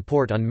Special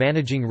Report on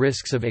Managing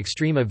Risks of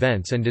Extreme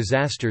Events and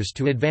Disasters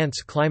to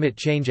Advance Climate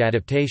Change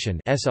Adaptation.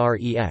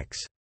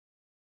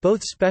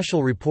 Both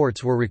special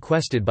reports were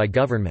requested by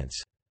governments.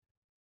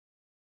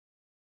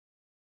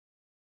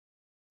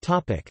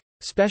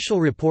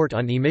 Special Report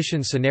on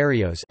Emission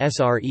Scenarios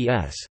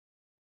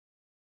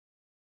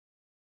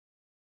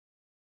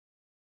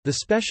The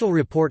Special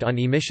Report on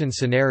Emission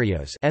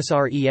Scenarios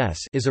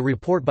is a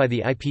report by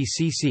the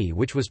IPCC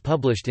which was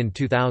published in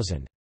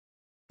 2000.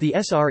 The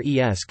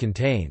SRES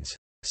contains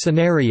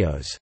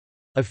scenarios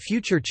of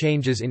future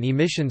changes in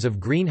emissions of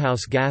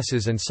greenhouse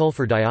gases and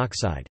sulfur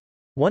dioxide.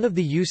 One of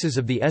the uses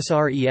of the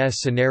SRES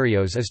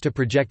scenarios is to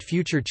project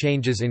future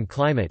changes in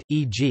climate,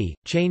 e.g.,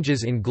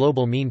 changes in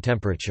global mean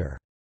temperature.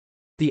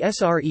 The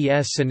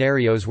SRES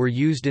scenarios were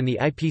used in the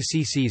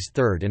IPCC's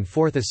third and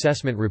fourth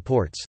assessment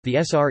reports. The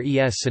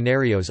SRES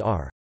scenarios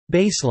are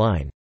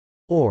baseline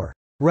or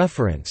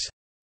reference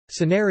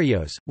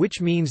scenarios, which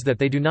means that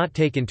they do not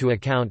take into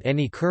account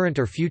any current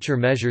or future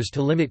measures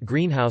to limit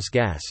greenhouse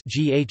gas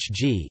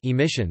 (GHG)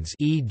 emissions,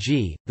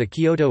 e.g., the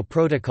Kyoto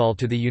Protocol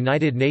to the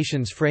United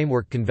Nations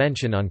Framework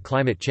Convention on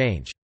Climate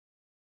Change.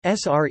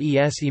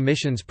 SRES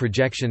emissions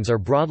projections are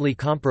broadly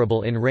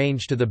comparable in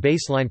range to the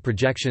baseline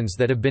projections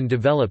that have been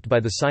developed by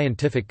the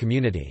scientific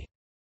community.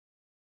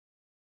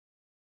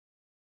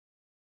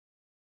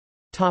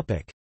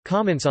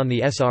 Comments on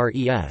the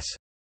SRES.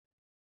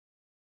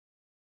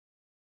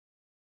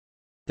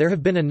 There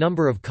have been a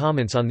number of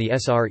comments on the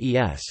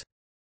SRES.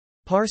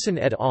 Parson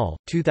et al.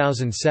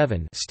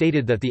 2007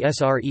 stated that the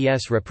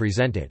SRES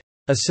represented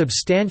a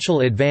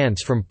substantial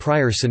advance from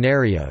prior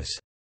scenarios.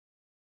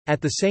 At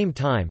the same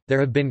time, there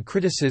have been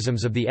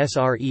criticisms of the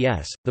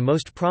SRES. The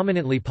most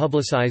prominently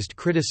publicized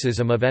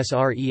criticism of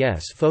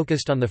SRES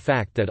focused on the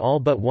fact that all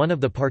but one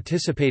of the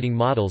participating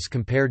models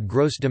compared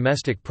gross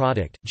domestic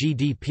product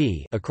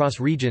 (GDP) across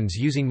regions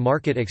using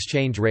market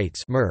exchange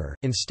rates (MER)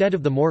 instead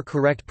of the more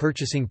correct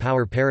purchasing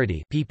power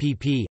parity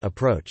 (PPP)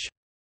 approach.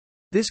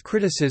 This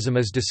criticism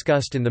is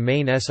discussed in the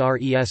main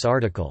SRES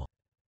article.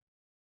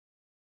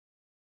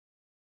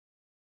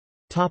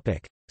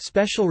 Topic: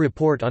 Special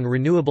Report on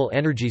Renewable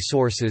Energy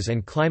Sources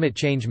and Climate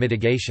Change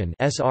Mitigation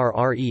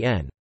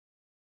 (SRREN).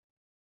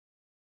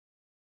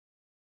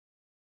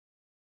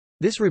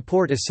 This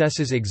report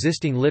assesses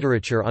existing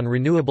literature on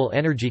renewable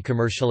energy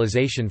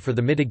commercialization for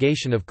the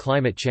mitigation of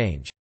climate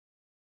change.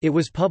 It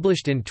was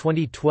published in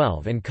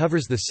 2012 and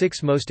covers the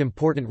 6 most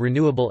important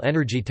renewable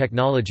energy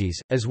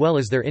technologies, as well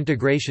as their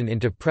integration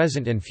into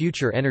present and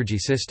future energy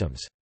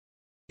systems.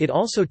 It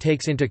also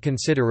takes into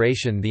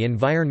consideration the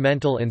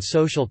environmental and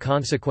social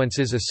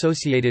consequences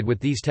associated with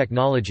these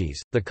technologies,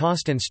 the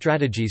cost and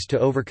strategies to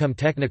overcome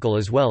technical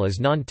as well as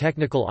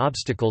non-technical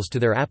obstacles to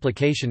their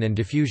application and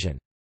diffusion.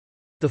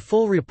 The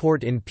full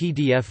report in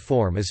PDF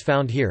form is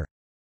found here.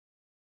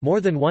 More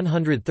than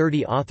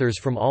 130 authors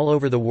from all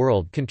over the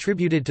world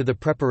contributed to the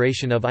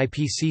preparation of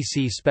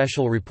IPCC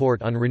Special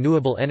Report on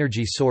Renewable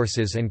Energy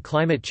Sources and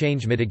Climate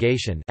Change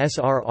Mitigation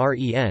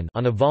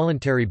on a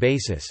voluntary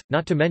basis,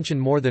 not to mention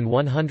more than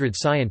 100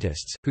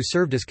 scientists, who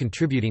served as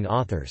contributing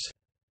authors.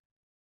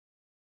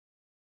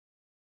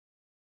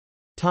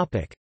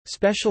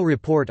 Special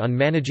Report on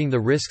Managing the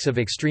Risks of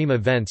Extreme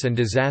Events and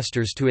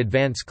Disasters to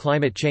Advance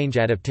Climate Change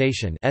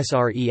Adaptation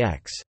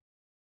 (SREX).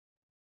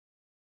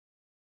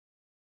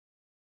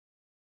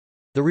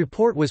 The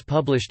report was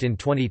published in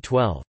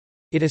 2012.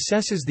 It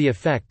assesses the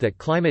effect that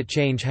climate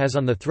change has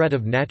on the threat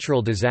of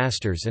natural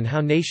disasters and how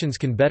nations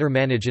can better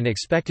manage an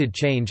expected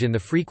change in the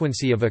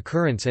frequency of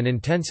occurrence and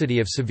intensity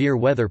of severe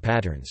weather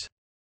patterns.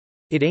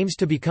 It aims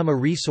to become a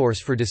resource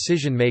for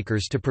decision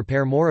makers to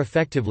prepare more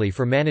effectively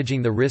for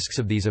managing the risks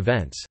of these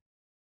events.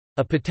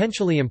 A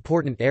potentially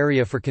important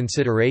area for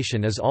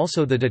consideration is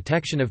also the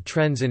detection of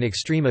trends in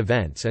extreme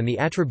events and the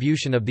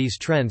attribution of these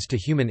trends to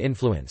human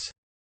influence.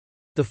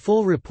 The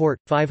full report,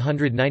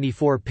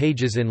 594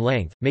 pages in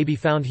length, may be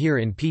found here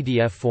in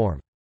PDF form.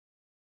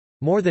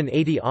 More than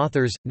 80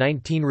 authors,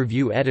 19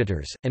 review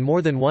editors, and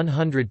more than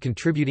 100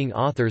 contributing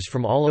authors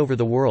from all over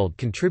the world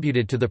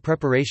contributed to the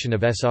preparation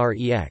of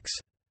SREX.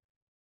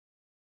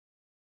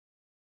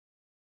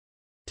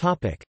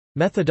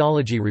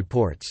 Methodology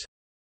reports.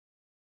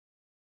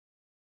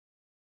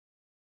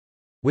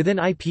 Within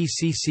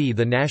IPCC,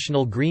 the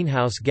National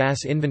Greenhouse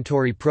Gas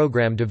Inventory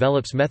Program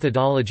develops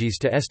methodologies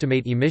to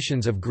estimate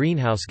emissions of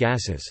greenhouse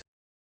gases.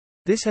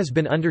 This has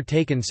been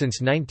undertaken since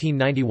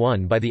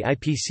 1991 by the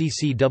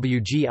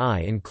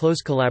IPCC-WGI in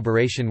close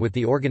collaboration with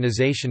the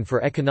Organization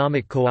for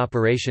Economic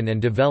Cooperation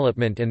and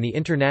Development and the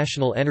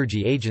International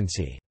Energy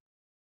Agency.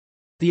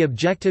 The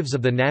objectives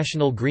of the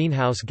National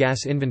Greenhouse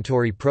Gas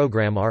Inventory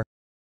Program are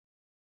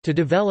to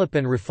develop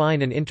and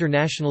refine an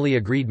internationally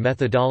agreed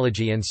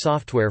methodology and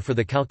software for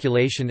the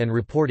calculation and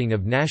reporting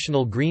of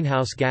national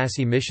greenhouse gas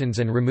emissions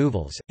and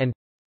removals, and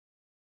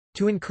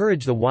to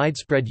encourage the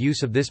widespread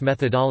use of this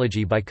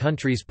methodology by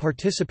countries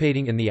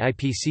participating in the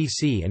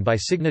IPCC and by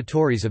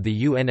signatories of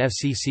the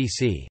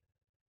UNFCCC.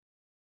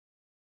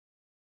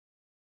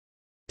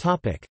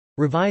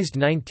 Revised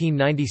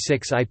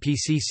 1996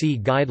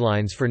 IPCC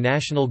Guidelines for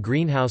National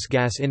Greenhouse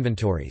Gas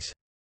Inventories.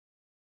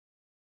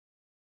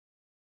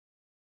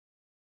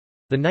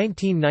 The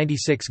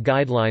 1996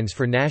 Guidelines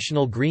for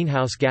National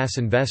Greenhouse Gas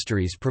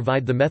Inventories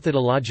provide the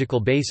methodological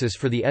basis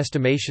for the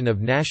estimation of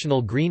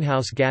national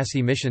greenhouse gas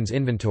emissions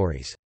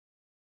inventories.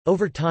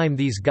 Over time,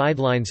 these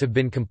guidelines have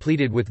been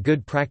completed with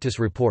good practice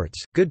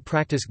reports, good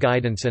practice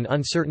guidance and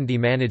uncertainty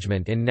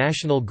management in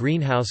national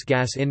greenhouse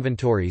gas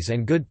inventories,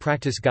 and good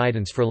practice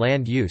guidance for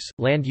land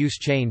use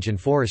change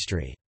and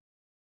forestry.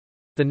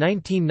 The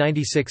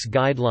 1996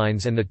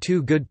 guidelines and the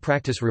two good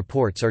practice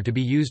reports are to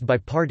be used by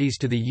parties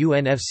to the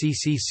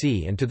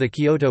UNFCCC and to the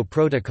Kyoto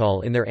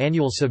Protocol in their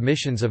annual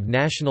submissions of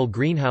national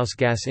greenhouse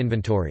gas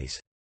inventories.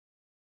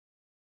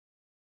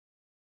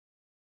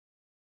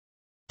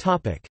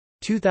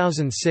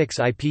 2006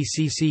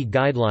 IPCC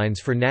Guidelines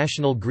for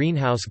National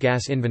Greenhouse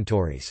Gas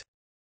Inventories.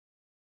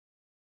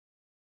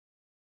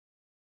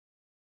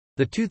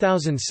 The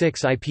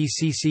 2006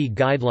 IPCC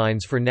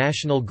Guidelines for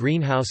National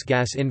Greenhouse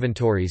Gas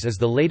Inventories is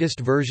the latest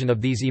version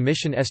of these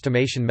emission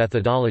estimation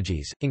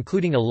methodologies,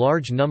 including a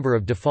large number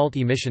of default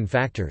emission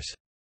factors.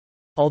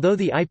 Although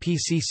the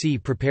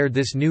IPCC prepared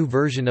this new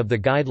version of the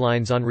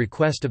guidelines on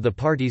request of the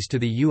parties to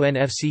the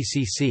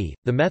UNFCCC,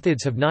 the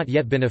methods have not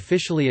yet been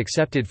officially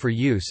accepted for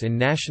use in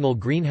national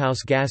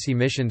greenhouse gas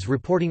emissions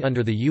reporting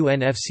under the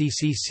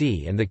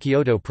UNFCCC and the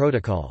Kyoto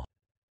Protocol.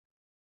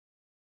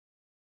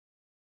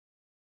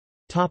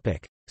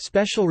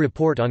 Special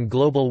Report on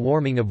Global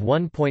Warming of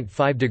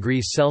 1.5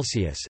 degrees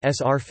Celsius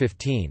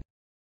 (SR15).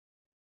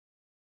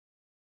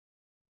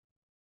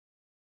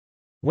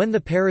 When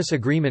the Paris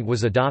Agreement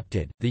was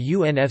adopted, the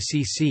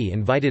UNFCCC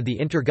invited the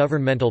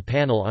Intergovernmental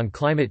Panel on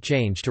Climate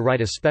Change to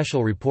write a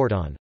special report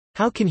on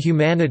how can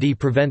humanity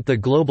prevent the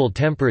global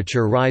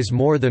temperature rise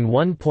more than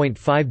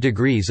 1.5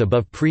 degrees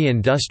above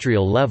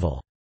pre-industrial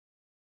level.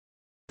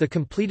 The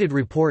completed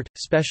report,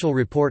 Special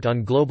Report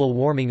on Global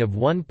Warming of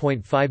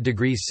 1.5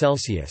 degrees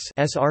Celsius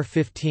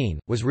 (SR15),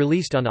 was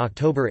released on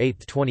October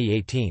 8,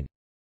 2018.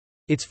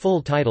 Its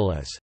full title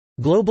is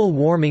Global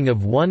Warming of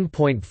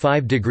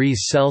 1.5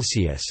 degrees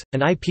Celsius,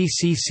 an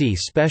IPCC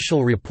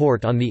Special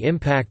Report on the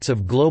Impacts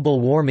of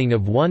Global Warming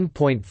of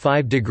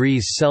 1.5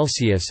 degrees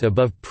Celsius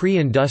above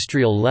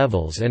Pre-Industrial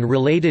Levels and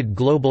Related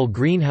Global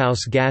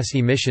Greenhouse Gas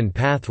Emission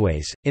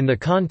Pathways, in the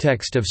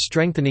context of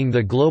strengthening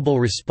the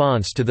global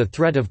response to the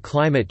threat of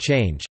climate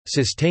change,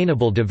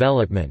 sustainable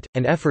development,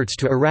 and efforts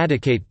to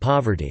eradicate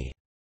poverty.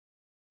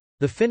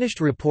 The finished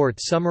report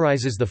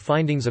summarizes the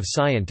findings of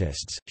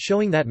scientists,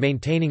 showing that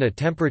maintaining a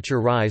temperature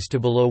rise to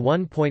below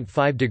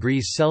 1.5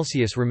 degrees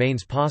Celsius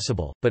remains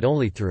possible, but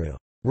only through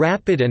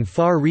rapid and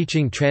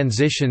far-reaching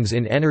transitions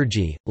in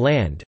energy,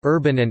 land,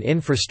 urban and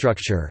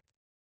infrastructure,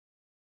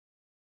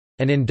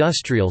 and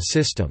industrial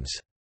systems.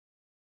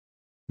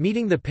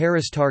 Meeting the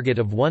Paris target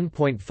of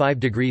 1.5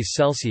 degrees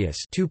Celsius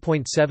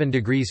 (2.7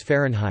 degrees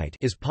Fahrenheit)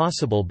 is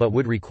possible but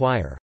would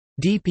require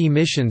deep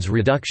emissions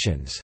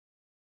reductions,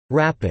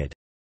 rapid,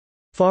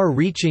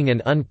 far-reaching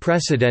and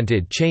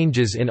unprecedented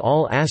changes in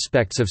all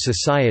aspects of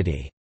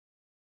society.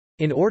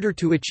 In order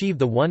to achieve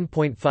the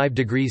 1.5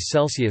 degrees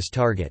Celsius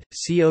target,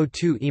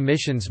 CO2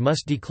 emissions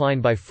must decline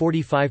by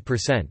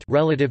 45%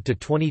 relative to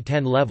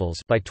 2010 levels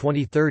by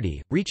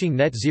 2030, reaching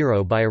net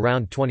zero by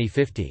around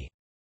 2050.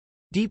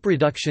 Deep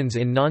reductions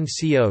in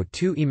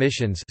non-CO2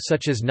 emissions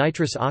such as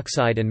nitrous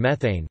oxide and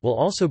methane will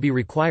also be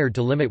required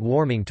to limit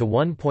warming to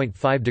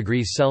 1.5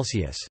 degrees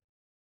Celsius.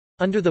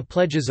 Under the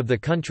pledges of the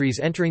countries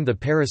entering the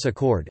Paris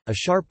Accord, a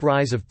sharp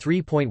rise of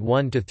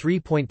 3.1 to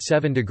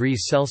 3.7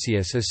 degrees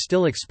Celsius is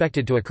still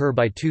expected to occur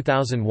by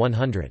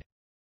 2100.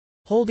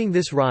 Holding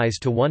this rise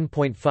to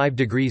 1.5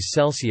 degrees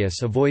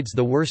Celsius avoids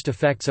the worst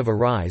effects of a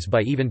rise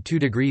by even 2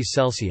 degrees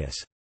Celsius.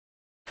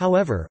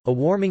 However, a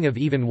warming of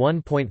even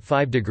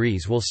 1.5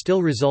 degrees will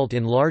still result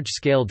in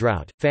large-scale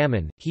drought,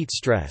 famine, heat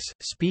stress,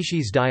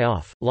 species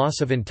die-off,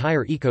 loss of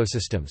entire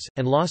ecosystems,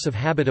 and loss of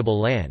habitable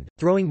land,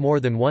 throwing more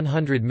than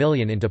 100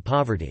 million into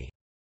poverty.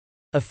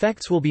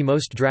 Effects will be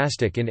most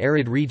drastic in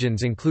arid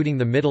regions including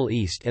the Middle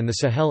East and the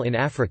Sahel in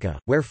Africa,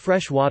 where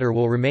fresh water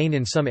will remain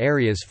in some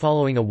areas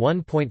following a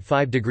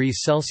 1.5 degrees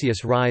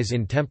Celsius rise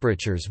in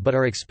temperatures but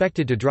are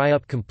expected to dry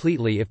up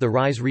completely if the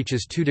rise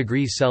reaches 2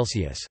 degrees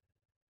Celsius.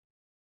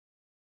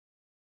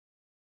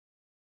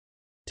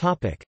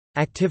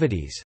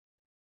 Activities.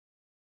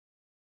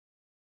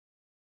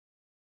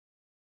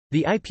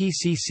 The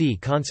IPCC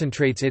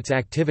concentrates its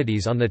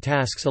activities on the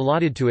tasks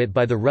allotted to it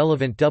by the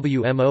relevant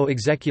WMO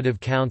Executive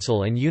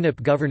Council and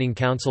UNEP Governing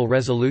Council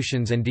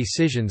resolutions and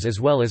decisions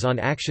as well as on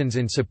actions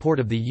in support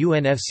of the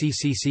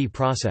UNFCCC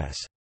process.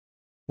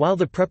 While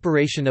the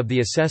preparation of the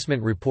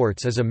assessment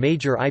reports is a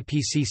major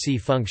IPCC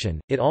function,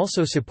 it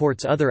also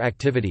supports other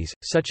activities,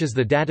 such as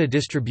the Data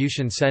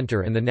Distribution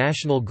Center and the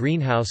National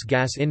Greenhouse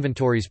Gas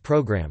Inventories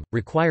Program,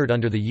 required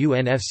under the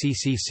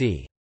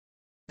UNFCCC.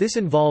 This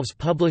involves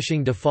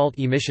publishing default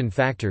emission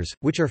factors,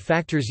 which are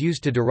factors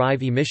used to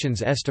derive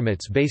emissions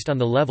estimates based on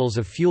the levels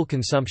of fuel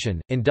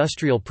consumption,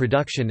 industrial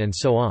production and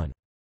so on.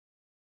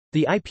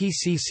 The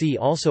IPCC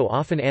also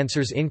often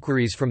answers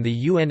inquiries from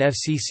the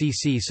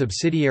UNFCCC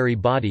subsidiary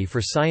body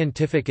for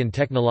scientific and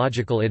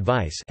technological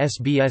advice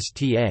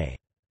 (SBSTA).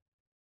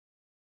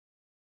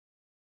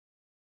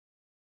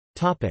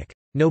 Topic: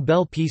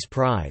 Nobel Peace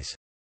Prize.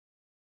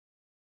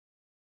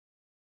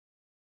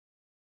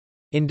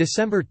 In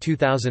December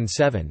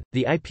 2007,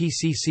 the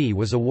IPCC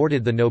was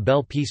awarded the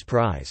Nobel Peace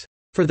Prize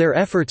for their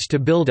efforts to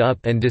build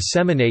up and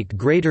disseminate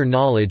greater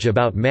knowledge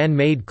about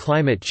man-made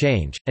climate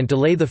change, and to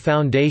lay the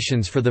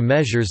foundations for the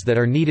measures that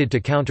are needed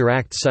to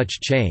counteract such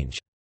change.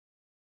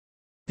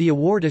 The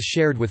award is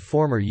shared with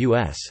former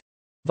U.S.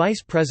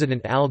 Vice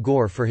President Al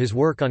Gore for his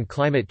work on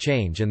climate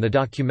change and the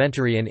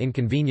documentary An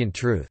Inconvenient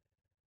Truth.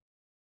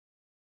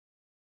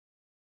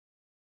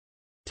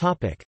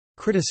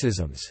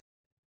 Criticisms.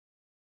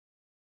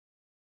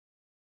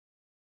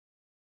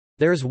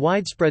 There is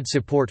widespread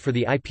support for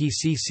the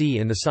IPCC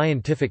in the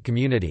scientific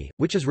community,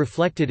 which is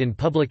reflected in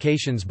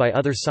publications by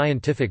other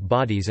scientific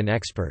bodies and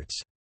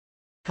experts.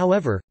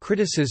 However,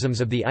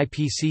 criticisms of the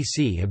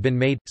IPCC have been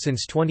made.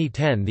 Since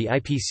 2010, the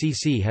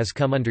IPCC has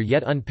come under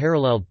yet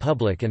unparalleled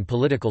public and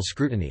political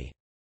scrutiny.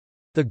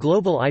 The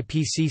global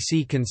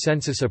IPCC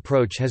consensus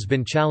approach has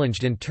been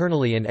challenged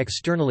internally and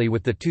externally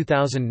with the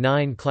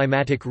 2009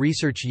 Climatic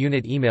Research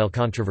Unit email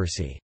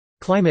controversy,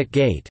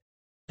 ClimateGate,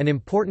 an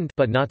important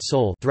but not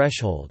sole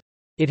threshold.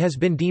 It has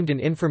been deemed an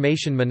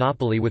information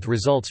monopoly with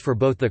results for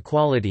both the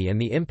quality and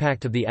the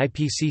impact of the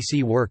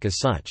IPCC work as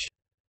such.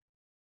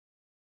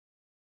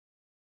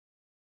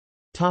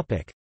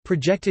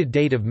 Projected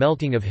date of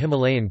melting of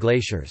Himalayan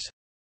glaciers.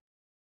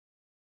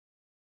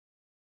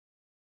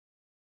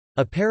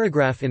 A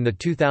paragraph in the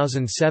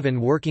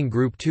 2007 Working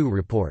Group 2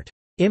 report,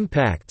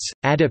 Impacts,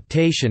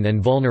 Adaptation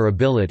and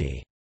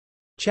Vulnerability,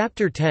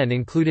 Chapter 10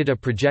 included a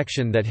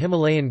projection that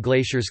Himalayan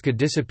glaciers could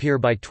disappear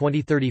by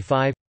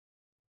 2035.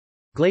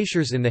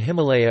 Glaciers in the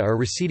Himalaya are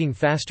receding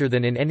faster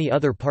than in any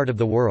other part of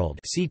the world,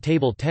 see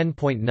Table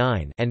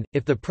 10.9, and,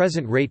 if the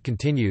present rate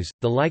continues,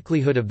 the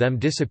likelihood of them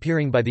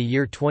disappearing by the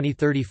year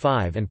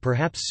 2035 and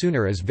perhaps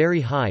sooner is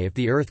very high if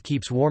the Earth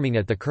keeps warming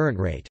at the current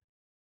rate.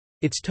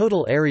 Its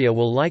total area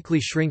will likely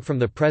shrink from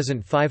the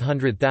present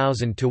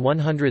 500,000 to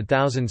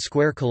 100,000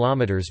 square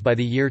kilometers by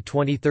the year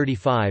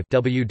 2035.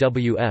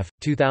 WWF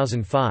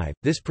 2005.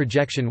 This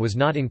projection was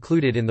not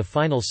included in the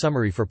final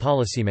summary for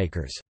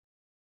policymakers.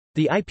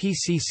 The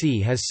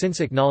IPCC has since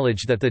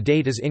acknowledged that the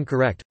date is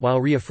incorrect,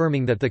 while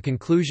reaffirming that the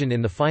conclusion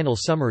in the final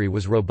summary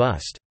was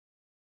robust.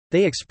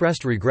 They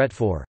expressed regret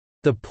for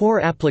the poor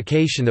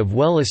application of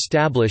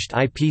well-established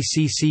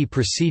IPCC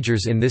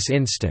procedures in this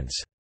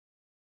instance.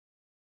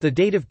 The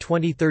date of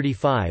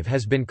 2035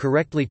 has been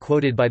correctly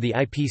quoted by the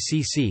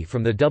IPCC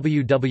from the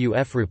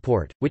WWF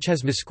report, which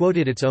has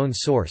misquoted its own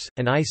source,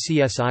 an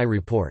ICSI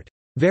report.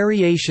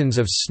 Variations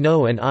of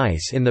snow and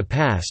ice in the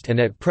past and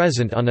at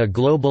present on a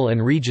global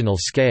and regional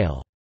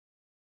scale.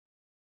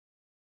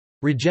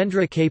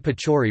 Rajendra K.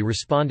 Pachauri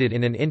responded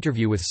in an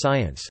interview with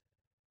Science.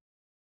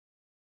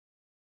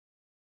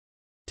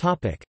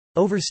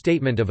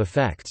 Overstatement of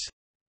effects.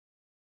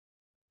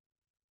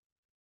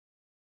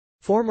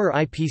 Former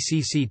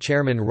IPCC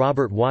Chairman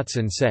Robert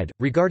Watson said,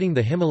 regarding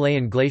the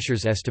Himalayan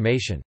glaciers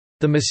estimation,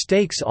 "The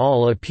mistakes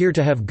all appear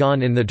to have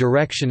gone in the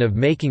direction of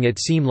making it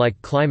seem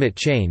like climate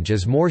change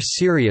is more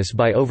serious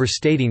by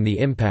overstating the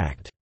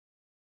impact.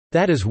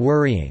 That is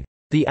worrying.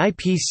 The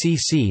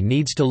IPCC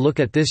needs to look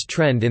at this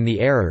trend in the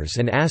errors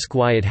and ask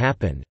why it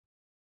happened."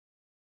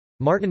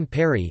 Martin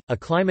Perry, a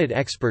climate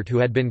expert who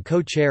had been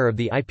co-chair of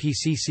the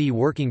IPCC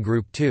Working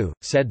Group 2,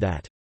 said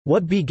that,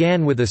 "What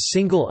began with a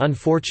single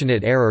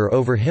unfortunate error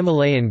over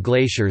Himalayan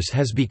glaciers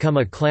has become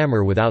a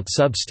clamor without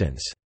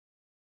substance."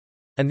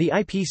 And the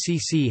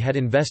IPCC had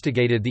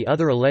investigated the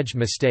other alleged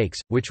mistakes,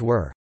 which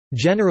were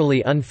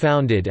generally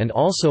unfounded and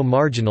also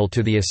marginal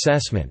to the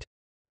assessment.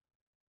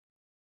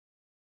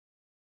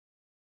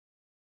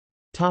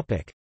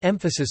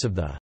 Emphasis of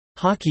the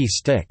hockey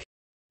stick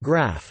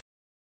graph.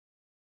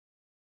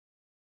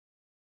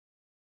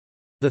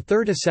 The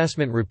third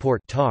assessment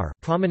report (TAR)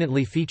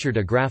 prominently featured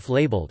a graph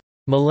labeled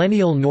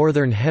Millennial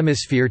Northern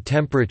Hemisphere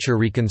Temperature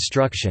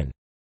Reconstruction,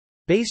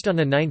 based on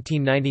a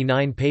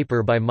 1999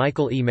 paper by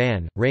Michael E.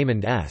 Mann,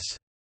 Raymond S.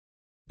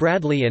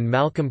 Bradley and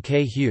Malcolm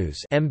K. Hughes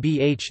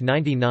MBH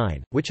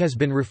 99, which has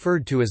been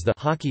referred to as the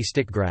hockey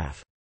stick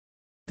graph.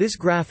 This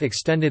graph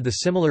extended the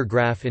similar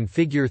graph in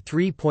Figure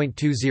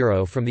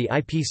 3.20 from the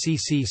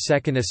IPCC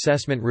Second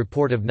Assessment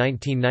Report of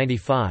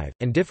 1995,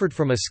 and differed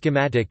from a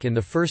schematic in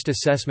the First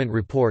Assessment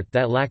Report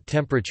that lacked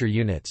temperature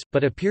units,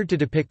 but appeared to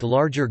depict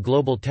larger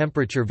global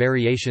temperature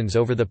variations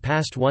over the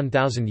past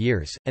 1,000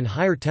 years, and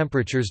higher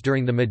temperatures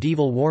during the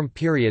medieval warm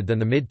period than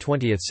the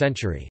mid-20th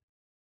century.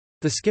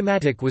 The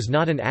schematic was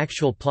not an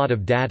actual plot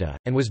of data,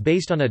 and was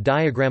based on a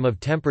diagram of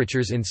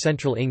temperatures in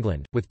central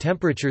England, with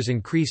temperatures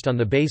increased on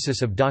the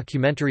basis of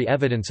documentary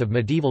evidence of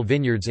medieval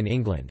vineyards in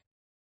England.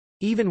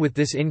 Even with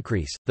this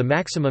increase, the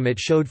maximum it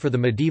showed for the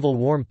medieval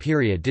warm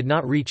period did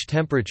not reach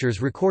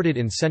temperatures recorded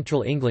in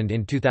central England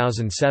in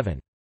 2007.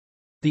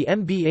 The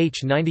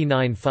MBH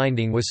 99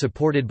 finding was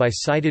supported by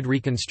cited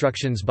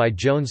reconstructions by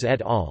Jones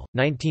et al.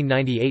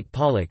 1998,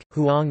 Pollock,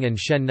 Huang and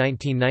Shen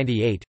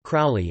 1998,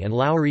 Crowley and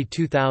Lowry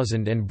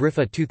 2000 and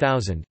Briffa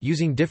 2000,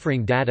 using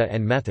differing data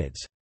and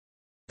methods.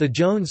 The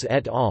Jones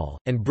et al.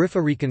 And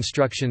Briffa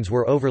reconstructions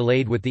were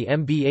overlaid with the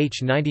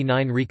MBH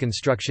 99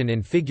 reconstruction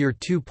in Figure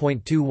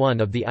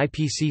 2.21 of the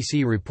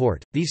IPCC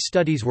report. These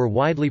studies were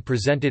widely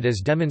presented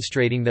as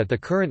demonstrating that the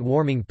current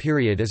warming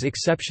period is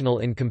exceptional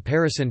in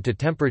comparison to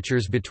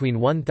temperatures between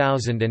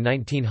 1000 and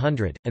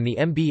 1900, and the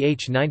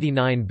MBH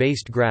 99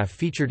 based graph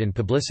featured in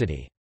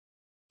publicity.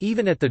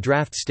 Even at the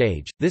draft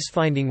stage, this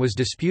finding was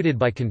disputed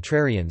by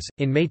contrarians.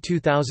 In May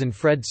 2000,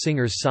 Fred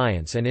Singer's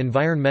Science and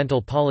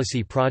Environmental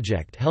Policy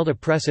Project held a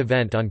press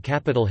event on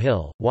Capitol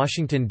Hill,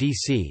 Washington,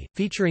 D.C.,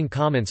 featuring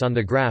comments on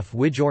the graph.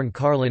 Wijorn,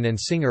 Carlin, and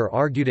Singer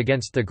argued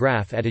against the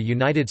graph at a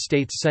United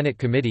States Senate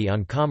Committee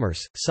on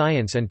Commerce,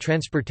 Science and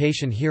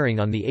Transportation hearing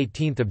on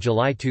 18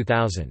 July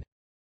 2000.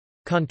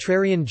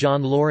 Contrarian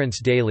John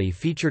Lawrence Daly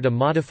featured a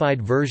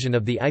modified version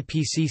of the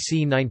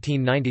IPCC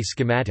 1990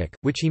 schematic,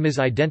 which he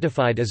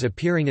misidentified as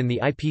appearing in the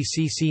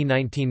IPCC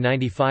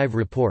 1995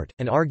 report,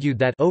 and argued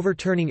that,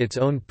 overturning its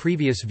own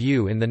previous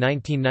view in the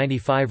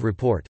 1995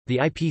 report, the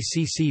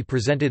IPCC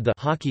presented the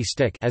hockey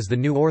stick as the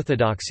new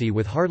orthodoxy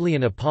with hardly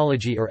an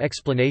apology or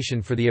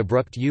explanation for the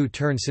abrupt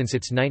U-turn since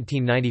its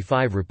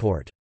 1995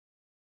 report.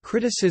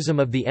 Criticism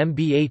of the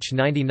MBH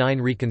 99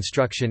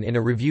 reconstruction in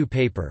a review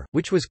paper,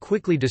 which was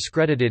quickly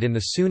discredited in the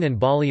Soon and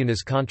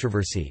Baliunas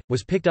controversy,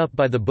 was picked up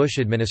by the Bush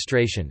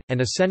administration, and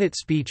a Senate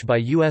speech by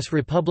U.S.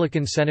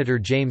 Republican Senator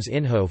James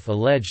Inhofe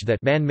alleged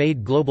that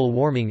man-made global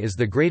warming is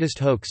the greatest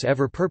hoax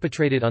ever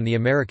perpetrated on the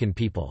American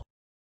people.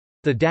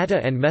 The data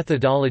and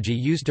methodology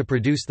used to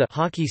produce the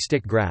hockey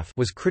stick graph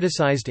was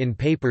criticized in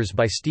papers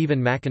by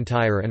Stephen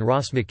McIntyre and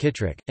Ross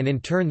McKittrick, and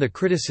in turn the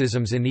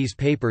criticisms in these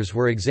papers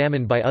were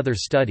examined by other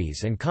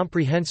studies and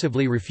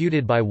comprehensively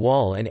refuted by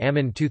Wall and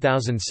Ammon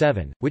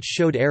 2007, which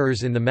showed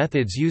errors in the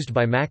methods used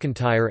by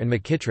McIntyre and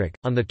McKittrick.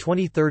 On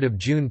 23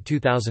 June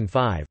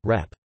 2005,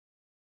 Rep.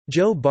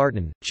 Joe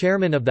Barton,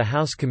 chairman of the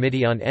House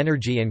Committee on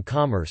Energy and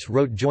Commerce,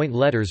 wrote joint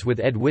letters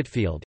with Ed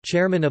Whitfield,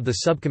 chairman of the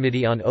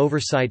Subcommittee on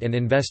Oversight and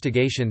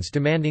Investigations,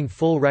 demanding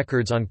full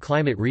records on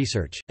climate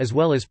research, as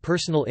well as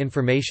personal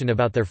information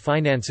about their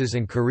finances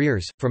and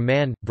careers, from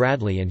Mann,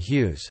 Bradley and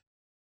Hughes.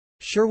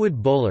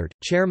 Sherwood Boehlert,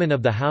 chairman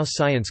of the House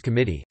Science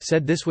Committee,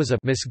 said this was a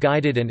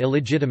misguided and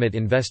illegitimate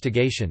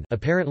investigation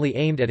apparently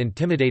aimed at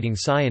intimidating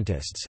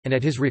scientists, and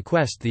at his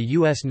request the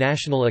U.S.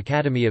 National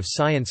Academy of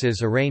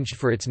Sciences arranged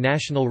for its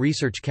National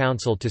Research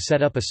Council to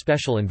set up a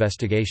special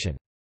investigation.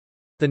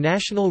 The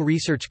National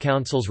Research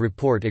Council's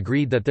report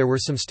agreed that there were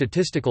some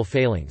statistical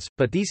failings,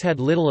 but these had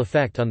little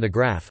effect on the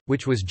graph,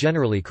 which was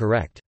generally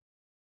correct.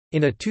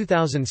 In a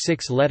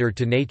 2006 letter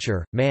to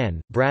Nature, Mann,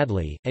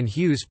 Bradley, and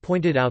Hughes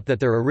pointed out that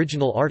their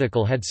original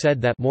article had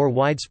said that more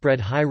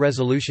widespread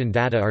high-resolution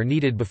data are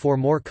needed before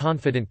more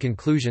confident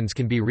conclusions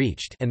can be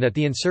reached, and that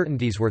the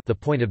uncertainties were the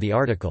point of the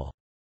article.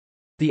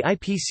 The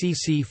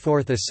IPCC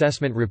Fourth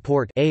Assessment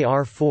Report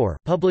 (AR4),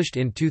 published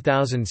in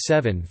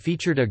 2007,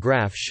 featured a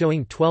graph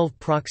showing 12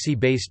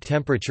 proxy-based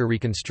temperature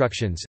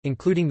reconstructions,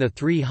 including the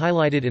 3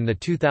 highlighted in the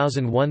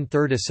 2001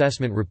 Third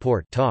Assessment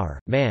Report (TAR),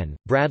 Mann,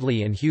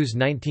 Bradley and Hughes.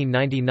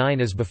 1999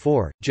 as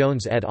before,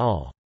 Jones et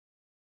al.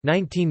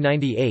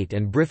 1998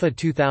 and Briffa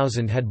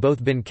 2000 had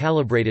both been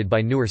calibrated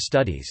by newer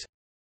studies.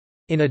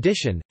 In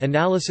addition,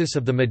 analysis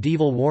of the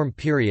medieval warm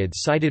period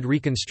cited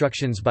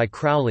reconstructions by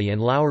Crowley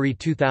and Lowry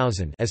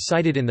 2000 as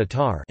cited in the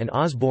TAR and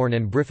Osborne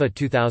and Briffa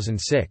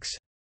 2006.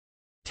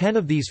 10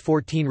 of these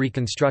 14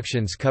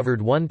 reconstructions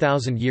covered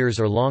 1,000 years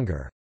or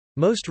longer.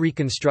 Most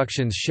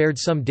reconstructions shared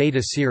some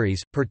data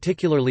series,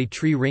 particularly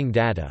tree ring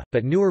data,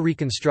 but newer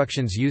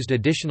reconstructions used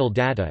additional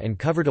data and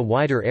covered a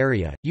wider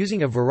area,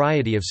 using a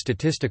variety of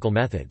statistical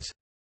methods.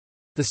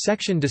 The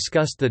section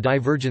discussed the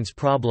divergence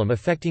problem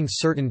affecting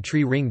certain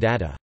tree ring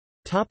data.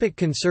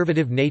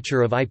 Conservative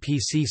nature of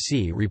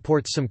IPCC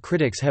reports. Some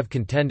critics have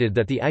contended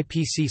that the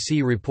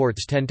IPCC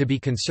reports tend to be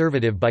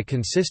conservative by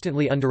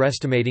consistently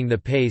underestimating the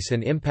pace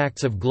and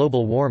impacts of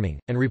global warming,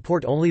 and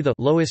report only the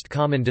lowest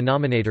common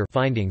denominator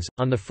findings.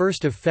 On 1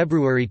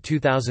 February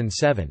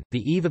 2007,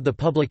 the eve of the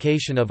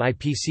publication of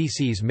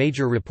IPCC's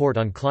major report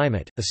on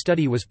climate, a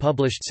study was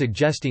published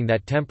suggesting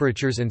that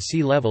temperatures and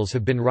sea levels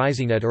have been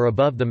rising at or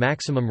above the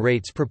maximum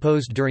rates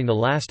proposed during the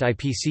last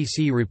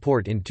IPCC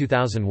report in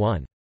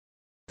 2001.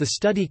 The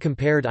study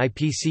compared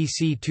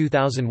IPCC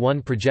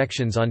 2001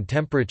 projections on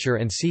temperature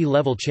and sea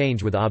level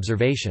change with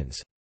observations.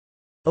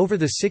 Over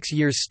the 6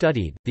 years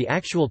studied, the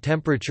actual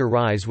temperature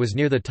rise was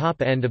near the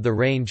top end of the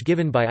range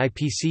given by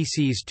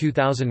IPCC's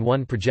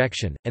 2001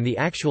 projection, and the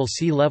actual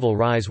sea level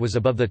rise was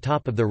above the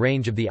top of the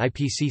range of the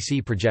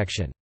IPCC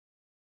projection.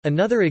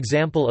 Another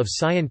example of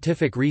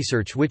scientific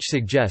research which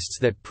suggests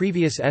that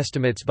previous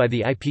estimates by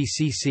the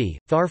IPCC,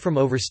 far from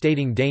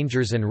overstating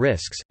dangers and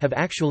risks, have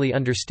actually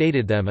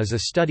understated them is a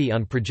study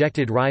on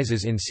projected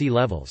rises in sea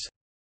levels.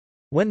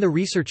 When the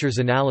researchers'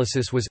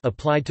 analysis was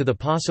applied to the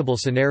possible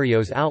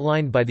scenarios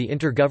outlined by the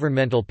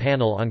Intergovernmental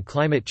Panel on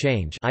Climate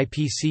Change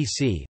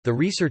 (IPCC), the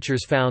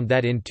researchers found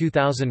that in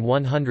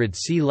 2100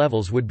 sea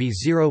levels would be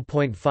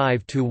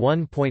 0.5 to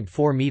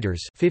 1.4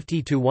 meters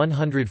 (50 to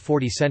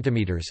 140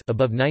 centimeters)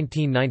 above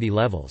 1990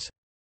 levels.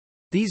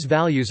 These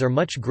values are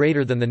much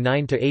greater than the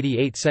 9 to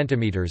 88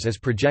 centimeters as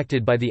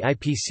projected by the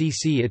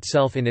IPCC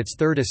itself in its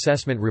third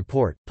assessment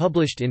report,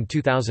 published in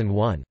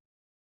 2001.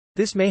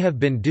 This may have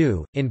been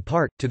due, in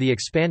part, to the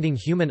expanding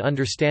human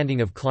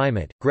understanding of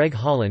climate. Greg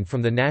Holland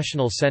from the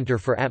National Center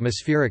for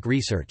Atmospheric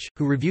Research,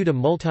 who reviewed a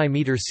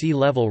multi-meter sea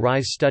level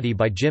rise study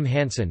by Jim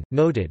Hansen,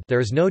 noted, "There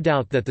is no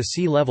doubt that the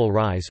sea level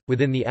rise,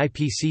 within the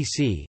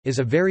IPCC, is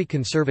a very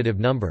conservative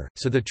number,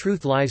 so the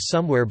truth lies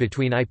somewhere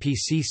between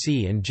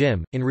IPCC and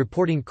Jim." In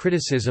reporting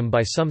criticism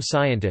by some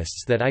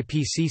scientists that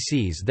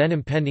IPCC's then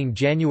impending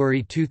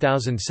January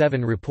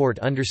 2007 report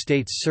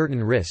understates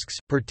certain risks,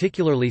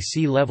 particularly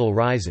sea level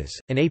rises,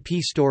 an AP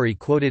story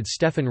quoted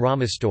Stefan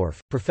Ramersdorf,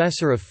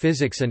 professor of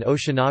physics and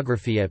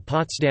oceanography at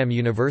Potsdam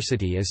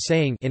University, as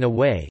saying, "In a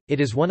way,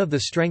 it is one of the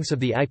strengths of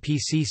the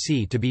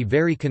IPCC to be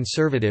very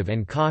conservative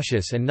and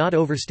cautious and not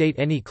overstate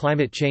any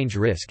climate change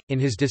risk." In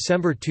his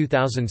December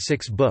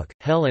 2006 book,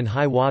 Hell and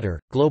High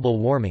Water, Global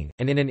Warming,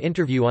 and in an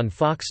interview on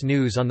Fox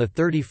News on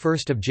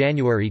 31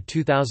 January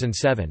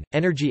 2007,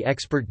 energy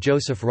expert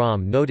Joseph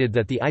Romm noted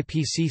that the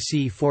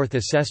IPCC Fourth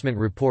Assessment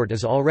Report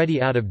is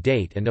already out of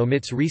date and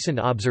omits recent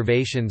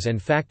observations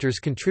and factors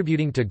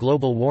contributing to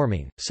global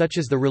warming, such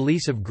as the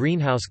release of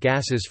greenhouse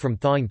gases from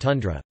thawing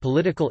tundra.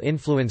 Political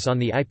influence on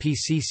the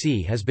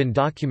IPCC has been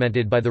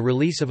documented by the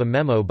release of a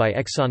memo by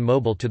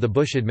ExxonMobil to the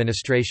Bush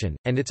administration,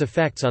 and its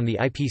effects on the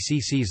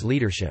IPCC's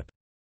leadership.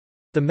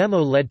 The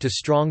memo led to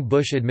strong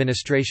Bush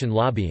administration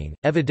lobbying,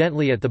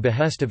 evidently at the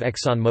behest of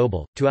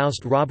ExxonMobil, to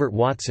oust Robert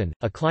Watson,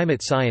 a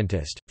climate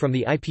scientist, from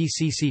the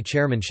IPCC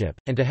chairmanship,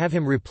 and to have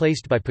him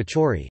replaced by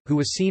Pachauri, who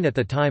was seen at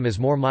the time as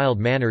more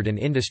mild-mannered and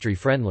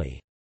industry-friendly.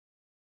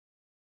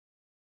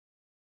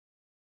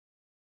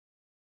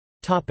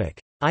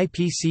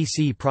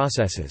 IPCC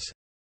processes.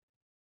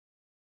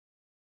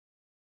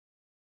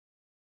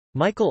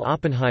 Michael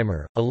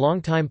Oppenheimer, a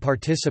longtime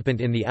participant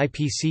in the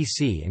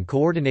IPCC and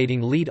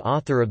coordinating lead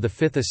author of the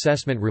Fifth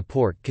Assessment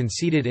Report,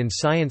 conceded in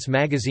Science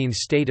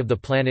magazine's State of the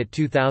Planet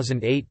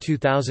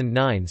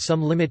 2008-2009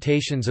 some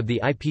limitations of the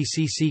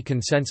IPCC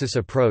consensus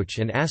approach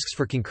and asks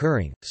for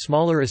concurring,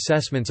 smaller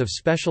assessments of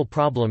special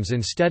problems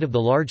instead of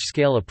the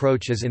large-scale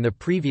approach as in the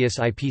previous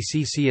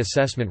IPCC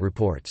assessment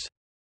reports.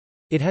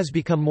 It has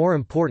become more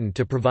important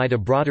to provide a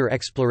broader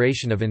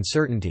exploration of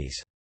uncertainties.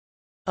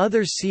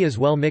 Others see as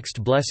well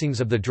mixed blessings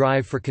of the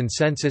drive for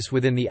consensus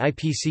within the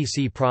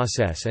IPCC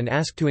process and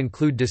ask to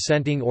include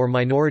dissenting or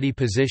minority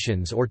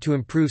positions or to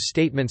improve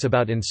statements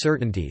about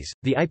uncertainties.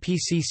 The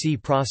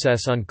IPCC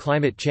process on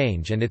climate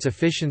change and its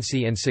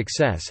efficiency and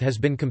success has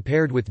been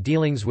compared with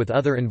dealings with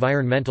other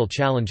environmental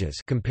challenges.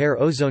 Compare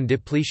ozone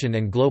depletion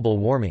and global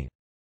warming.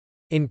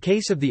 In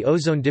case of the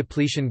ozone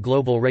depletion,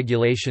 global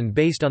regulation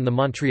based on the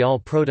Montreal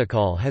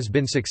Protocol has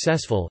been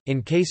successful.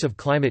 In case of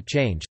climate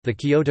change, the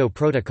Kyoto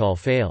Protocol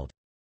failed.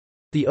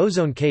 The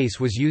ozone case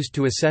was used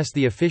to assess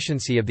the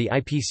efficiency of the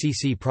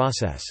IPCC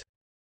process.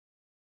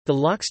 The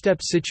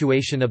lockstep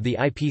situation of the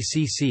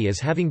IPCC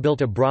is having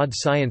built a broad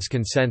science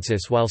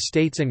consensus while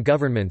states and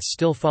governments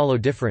still follow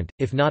different,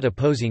 if not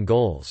opposing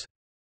goals.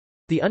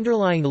 The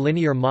underlying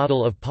linear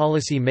model of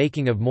policy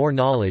making of more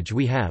knowledge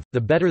we have,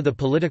 the better the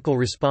political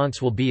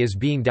response will be is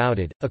being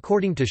doubted.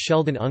 According to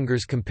Sheldon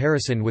Unger's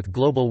comparison with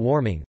global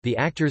warming, the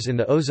actors in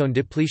the ozone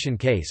depletion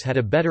case had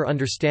a better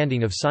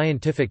understanding of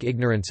scientific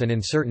ignorance and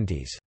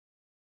uncertainties.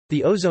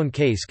 The ozone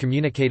case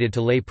communicated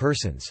to lay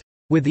persons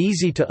with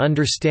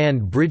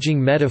easy-to-understand bridging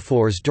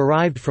metaphors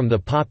derived from the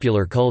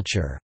popular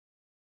culture,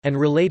 and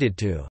related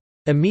to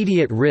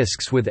immediate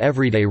risks with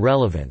everyday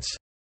relevance,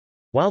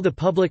 while the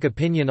public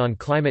opinion on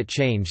climate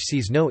change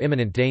sees no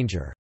imminent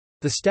danger.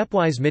 The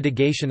stepwise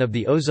mitigation of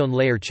the ozone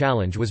layer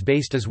challenge was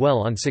based as well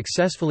on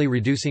successfully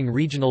reducing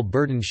regional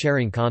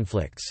burden-sharing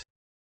conflicts.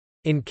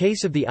 In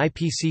case of the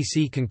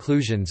IPCC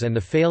conclusions and the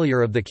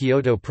failure of the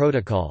Kyoto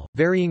Protocol,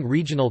 varying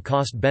regional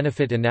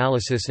cost-benefit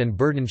analysis and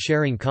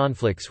burden-sharing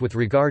conflicts with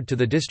regard to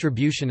the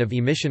distribution of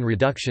emission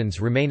reductions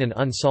remain an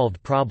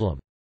unsolved problem.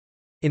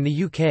 In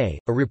the UK,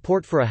 a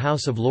report for a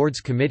House of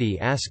Lords committee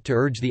asked to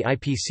urge the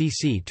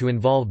IPCC to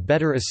involve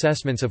better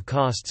assessments of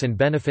costs and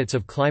benefits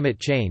of climate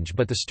change,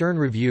 but the Stern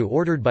Review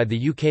ordered by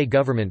the UK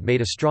government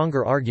made a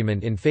stronger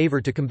argument in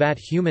favour to combat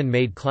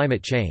human-made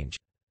climate change.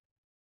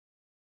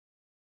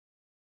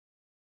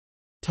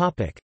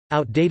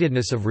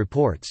 Outdatedness of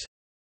reports.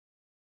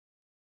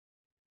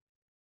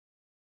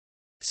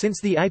 Since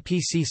the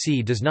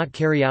IPCC does not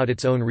carry out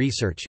its own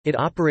research, it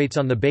operates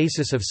on the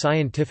basis of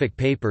scientific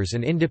papers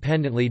and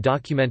independently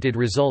documented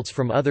results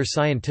from other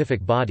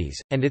scientific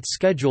bodies, and its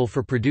schedule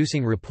for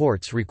producing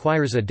reports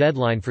requires a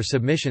deadline for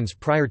submissions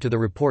prior to the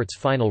report's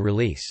final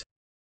release.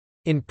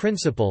 In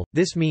principle,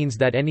 this means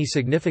that any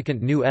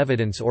significant new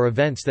evidence or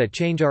events that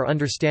change our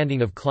understanding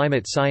of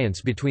climate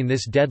science between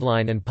this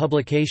deadline and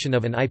publication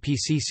of an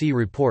IPCC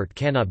report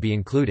cannot be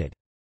included.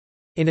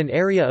 In an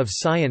area of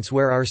science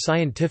where our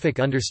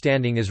scientific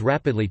understanding is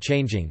rapidly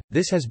changing,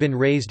 this has been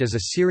raised as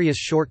a serious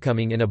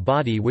shortcoming in a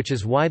body which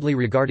is widely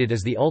regarded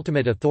as the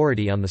ultimate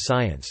authority on the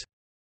science.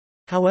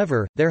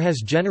 However, there has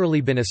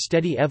generally been a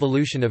steady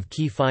evolution of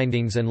key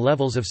findings and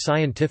levels of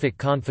scientific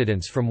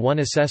confidence from one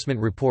assessment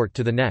report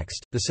to the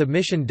next. The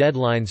submission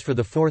deadlines for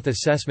the fourth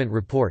assessment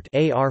report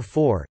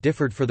 (AR4)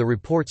 differed for the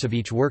reports of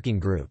each working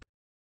group.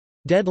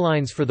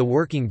 Deadlines for the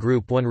Working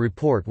Group 1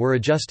 report were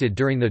adjusted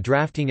during the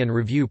drafting and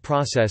review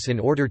process in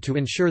order to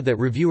ensure that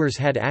reviewers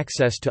had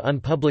access to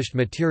unpublished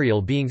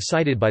material being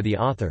cited by the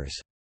authors.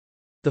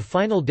 The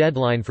final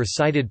deadline for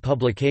cited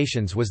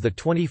publications was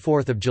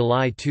 24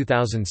 July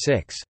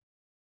 2006.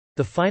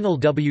 The final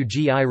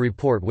WGI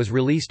report was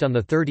released on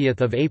 30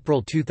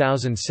 April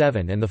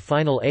 2007 and the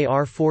final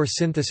AR4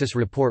 synthesis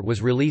report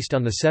was released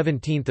on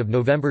 17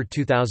 November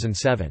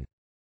 2007.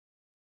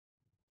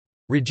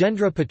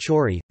 Rajendra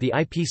Pachauri, the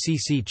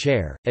IPCC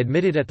chair,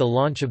 admitted at the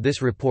launch of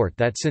this report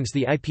that since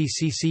the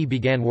IPCC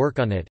began work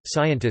on it,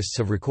 scientists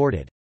have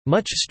recorded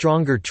much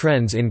stronger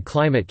trends in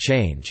climate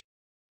change,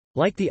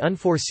 like the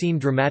unforeseen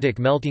dramatic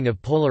melting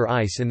of polar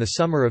ice in the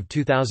summer of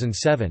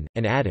 2007,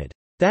 and added,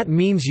 "That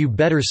means you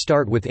better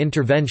start with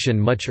intervention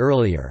much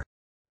earlier."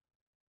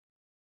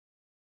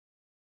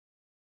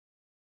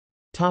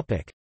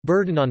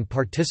 Burden on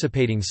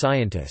participating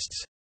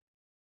scientists.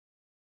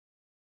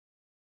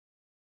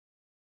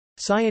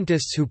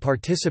 Scientists who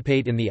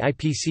participate in the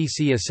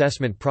IPCC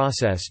assessment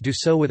process do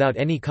so without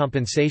any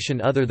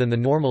compensation other than the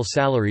normal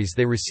salaries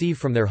they receive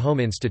from their home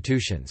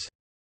institutions.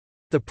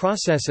 The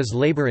process is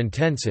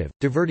labor-intensive,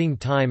 diverting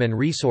time and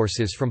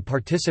resources from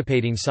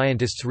participating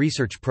scientists'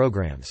 research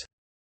programs.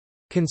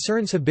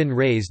 Concerns have been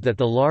raised that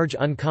the large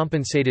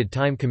uncompensated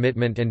time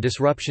commitment and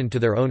disruption to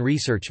their own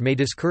research may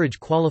discourage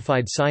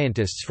qualified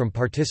scientists from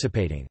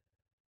participating.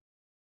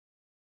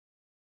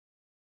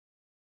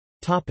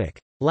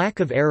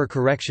 Lack of error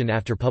correction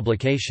after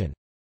publication.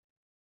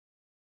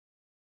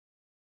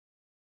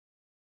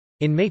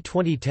 In May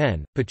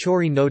 2010,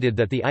 Pachauri noted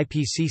that the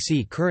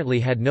IPCC currently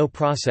had no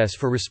process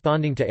for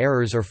responding to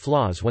errors or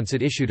flaws once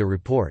it issued a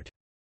report.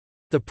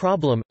 The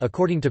problem,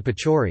 according to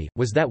Pachauri,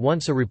 was that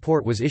once a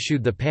report was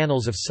issued, the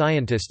panels of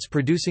scientists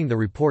producing the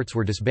reports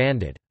were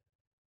disbanded.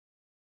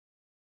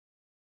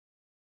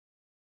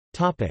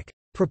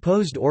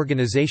 Proposed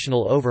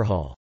organizational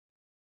overhaul.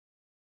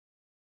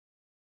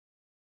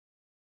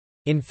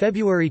 In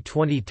February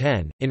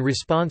 2010, in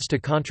response to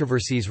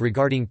controversies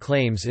regarding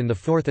claims in the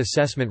fourth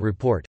assessment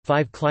report,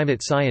 5 climate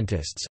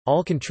scientists,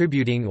 all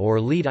contributing or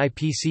lead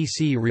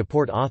IPCC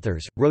report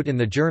authors, wrote in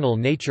the journal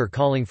Nature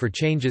calling for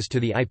changes to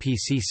the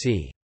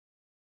IPCC.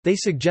 They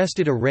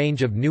suggested a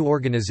range of new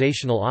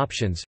organizational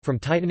options, from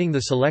tightening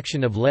the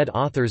selection of lead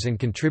authors and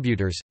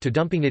contributors, to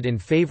dumping it in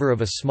favor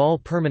of a small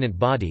permanent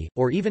body,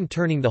 or even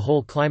turning the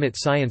whole climate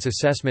science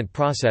assessment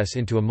process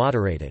into a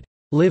moderated,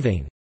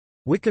 living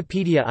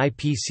Wikipedia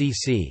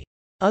IPCC.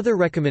 Other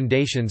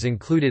recommendations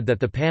included that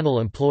the panel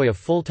employ a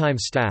full-time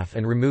staff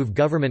and remove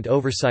government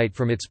oversight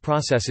from its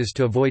processes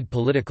to avoid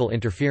political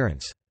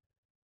interference.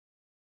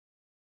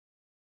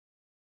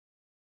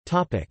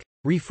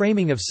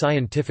 Reframing of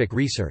scientific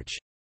research.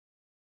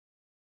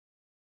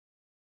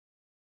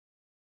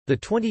 The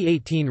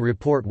 2018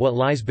 report What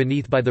Lies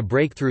Beneath by the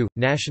Breakthrough,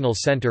 National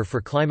Center for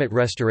Climate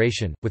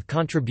Restoration, with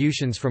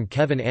contributions from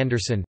Kevin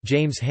Anderson,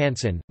 James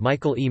Hansen,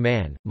 Michael E.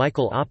 Mann,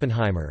 Michael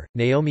Oppenheimer,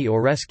 Naomi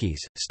Oreskes,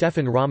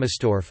 Stefan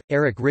Ramistorff,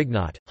 Eric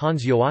Rignot,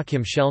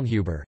 Hans-Joachim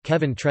Schellenhuber,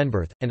 Kevin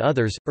Trenberth, and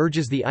others,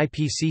 urges the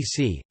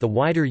IPCC, the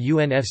wider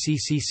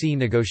UNFCCC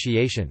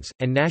negotiations,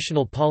 and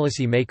national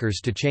policy makers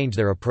to change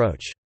their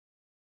approach.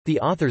 The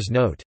authors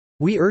note,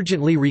 "We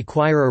urgently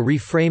require a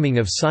reframing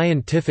of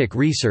scientific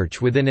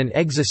research within an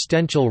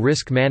existential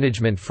risk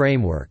management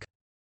framework."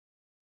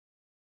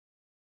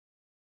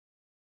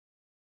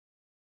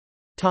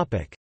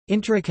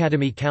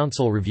 Interacademy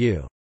Council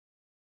review.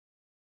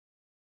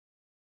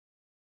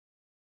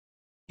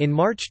 In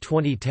March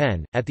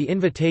 2010, at the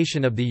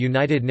invitation of the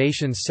United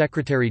Nations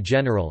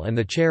Secretary-General and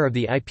the chair of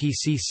the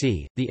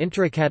IPCC, the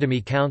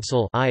Interacademy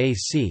Council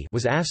 (IAC)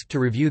 was asked to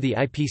review the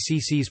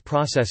IPCC's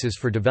processes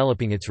for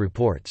developing its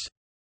reports.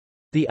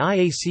 The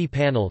IAC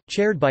panel,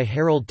 chaired by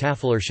Harold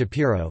Taffler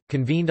Shapiro,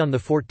 convened on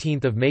 14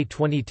 May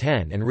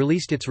 2010 and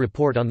released its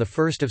report on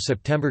 1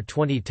 September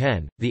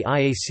 2010. The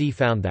IAC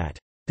found that,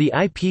 "The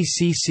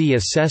IPCC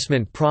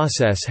assessment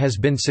process has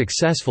been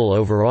successful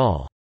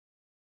overall."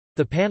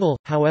 The panel,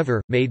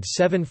 however, made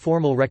 7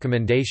 formal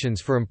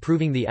recommendations for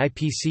improving the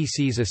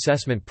IPCC's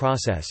assessment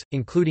process,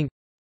 including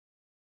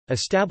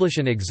establish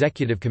an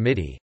executive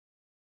committee,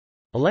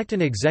 elect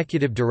an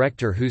executive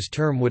director whose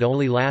term would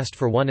only last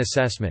for one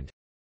assessment,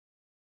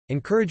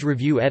 encourage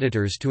review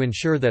editors to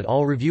ensure that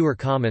all reviewer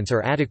comments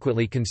are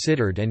adequately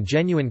considered and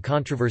genuine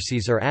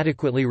controversies are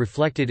adequately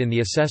reflected in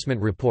the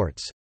assessment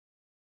reports.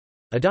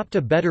 Adopt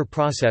a better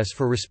process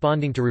for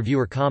responding to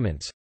reviewer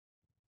comments.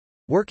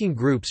 Working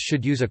groups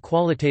should use a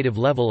qualitative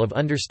level of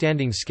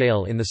understanding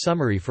scale in the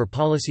summary for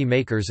policy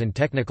makers and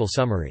technical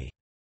summary.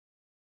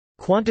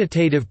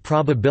 Quantitative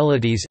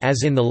probabilities,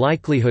 as in the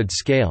likelihood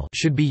scale,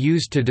 should be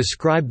used to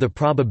describe the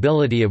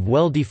probability of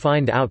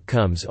well-defined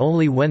outcomes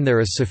only when there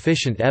is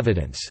sufficient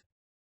evidence.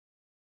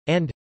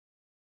 And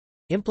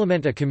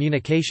implement a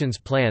communications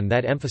plan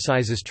that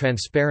emphasizes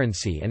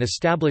transparency and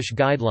establish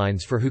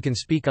guidelines for who can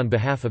speak on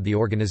behalf of the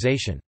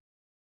organization.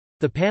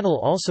 The panel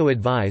also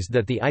advised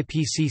that the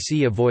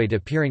IPCC avoid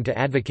appearing to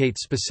advocate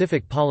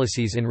specific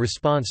policies in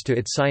response to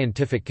its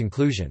scientific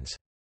conclusions.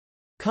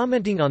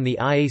 Commenting on the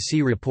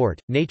IAC report,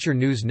 Nature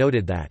News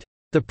noted that,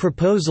 "The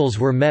proposals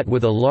were met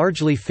with a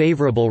largely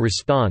favorable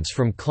response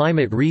from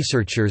climate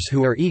researchers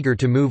who are eager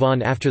to move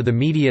on after the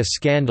media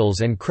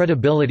scandals and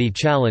credibility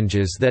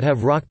challenges that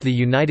have rocked the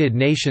United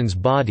Nations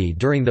body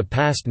during the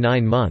past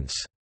 9 months."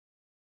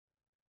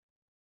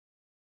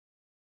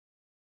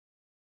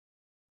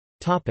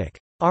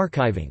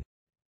 Archiving.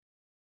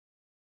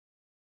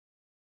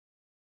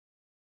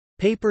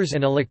 Papers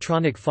and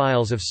electronic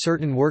files of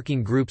certain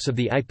working groups of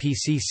the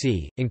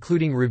IPCC,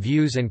 including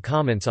reviews and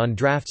comments on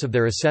drafts of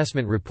their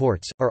assessment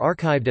reports, are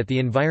archived at the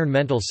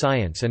Environmental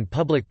Science and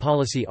Public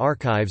Policy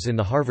Archives in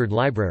the Harvard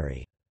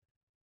Library.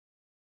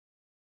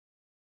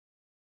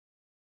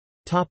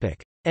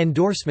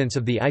 Endorsements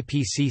of the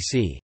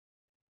IPCC.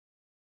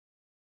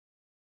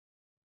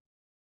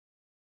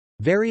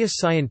 Various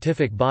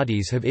scientific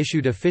bodies have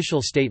issued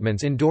official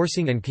statements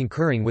endorsing and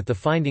concurring with the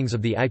findings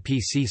of the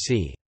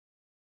IPCC.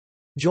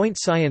 Joint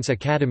Science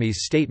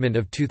Academy's statement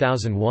of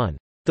 2001,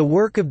 "The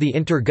work of the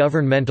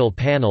Intergovernmental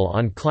Panel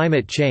on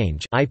Climate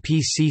Change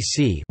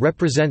 (IPCC)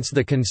 represents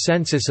the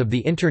consensus of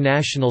the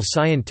international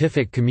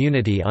scientific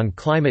community on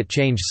climate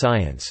change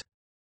science.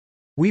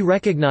 We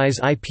recognize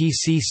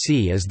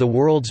IPCC as the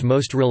world's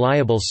most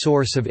reliable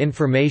source of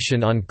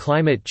information on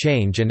climate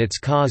change and its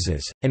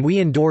causes, and we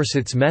endorse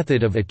its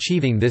method of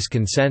achieving this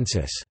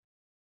consensus."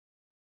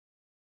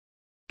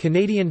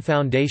 Canadian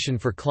Foundation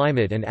for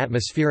Climate and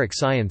Atmospheric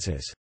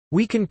Sciences.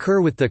 "We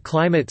concur with the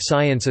climate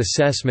science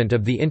assessment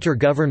of the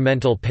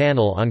Intergovernmental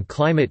Panel on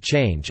Climate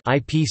Change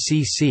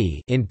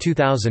 (IPCC) in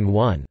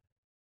 2001.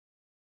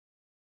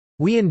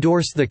 We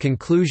endorse the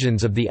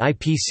conclusions of the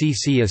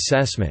IPCC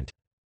assessment."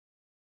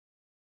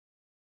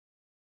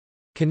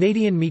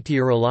 Canadian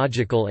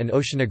Meteorological and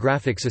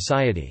Oceanographic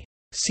Society.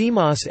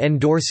 CMOS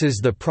endorses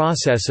the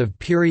process of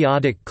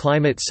periodic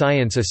climate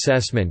science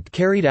assessment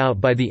carried out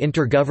by the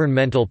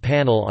Intergovernmental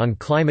Panel on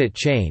Climate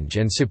Change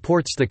and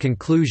supports the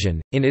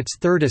conclusion, in its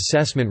third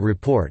assessment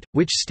report,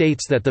 which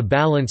states that the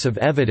balance of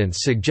evidence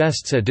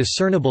suggests a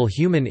discernible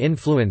human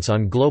influence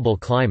on global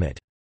climate.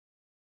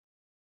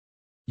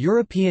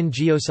 European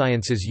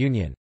Geosciences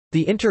Union.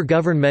 The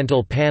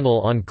Intergovernmental Panel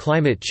on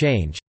Climate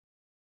Change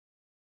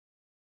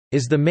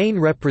is the main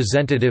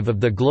representative of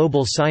the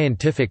global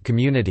scientific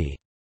community.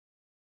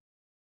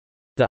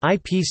 The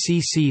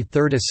IPCC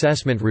Third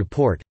Assessment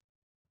Report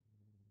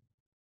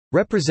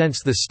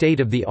represents the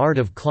state-of-the-art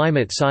of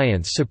climate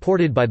science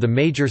supported by the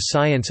major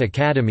science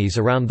academies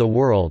around the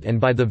world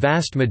and by the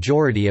vast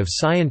majority of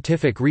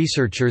scientific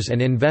researchers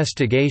and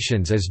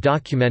investigations as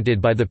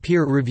documented by the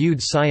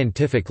peer-reviewed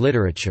scientific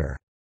literature.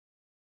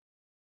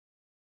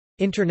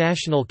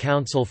 International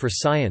Council for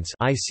Science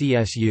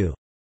 (ICSU).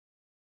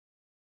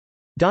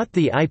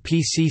 The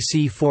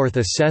IPCC Fourth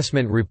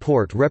Assessment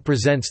Report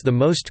represents the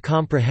most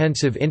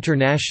comprehensive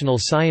international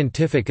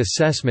scientific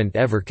assessment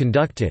ever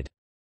conducted.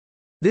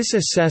 This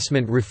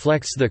assessment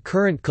reflects the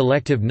current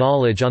collective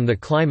knowledge on the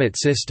climate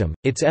system,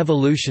 its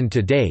evolution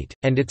to date,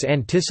 and its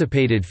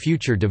anticipated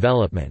future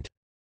development.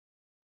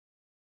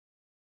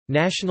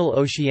 National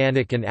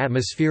Oceanic and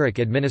Atmospheric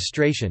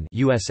Administration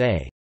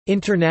USA.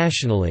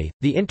 Internationally,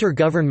 the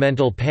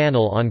Intergovernmental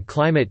Panel on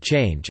Climate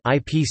Change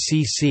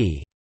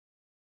 (IPCC)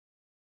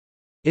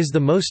 is the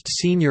most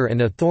senior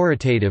and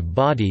authoritative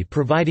body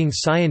providing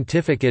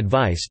scientific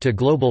advice to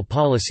global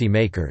policy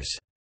makers.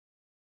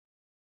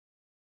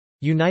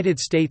 United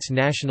States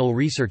National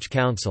Research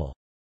Council.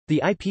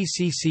 The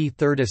IPCC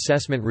Third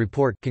Assessment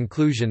Report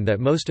conclusion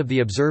that most of the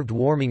observed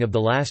warming of the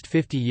last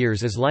 50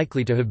 years is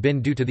likely to have been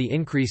due to the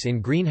increase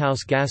in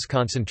greenhouse gas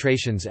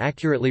concentrations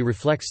accurately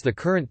reflects the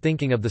current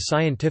thinking of the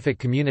scientific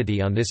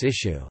community on this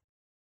issue.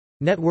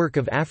 Network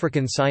of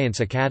African Science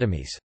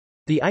Academies.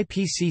 The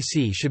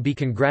IPCC should be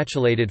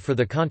congratulated for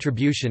the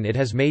contribution it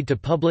has made to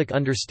public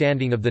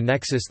understanding of the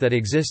nexus that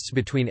exists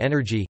between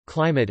energy,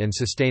 climate and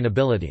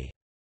sustainability.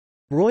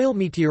 Royal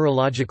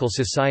Meteorological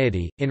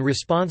Society, in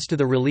response to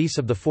the release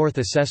of the Fourth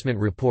Assessment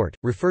Report,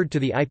 referred to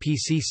the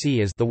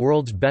IPCC as the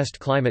world's best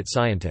climate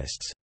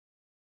scientists.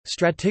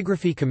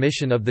 Stratigraphy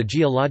Commission of the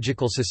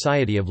Geological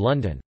Society of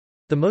London.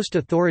 The most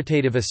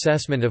authoritative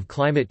assessment of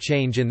climate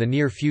change in the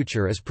near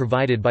future is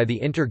provided by the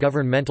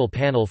Intergovernmental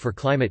Panel for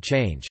Climate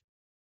Change.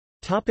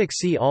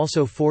 See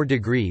also 4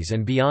 degrees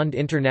and beyond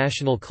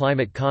International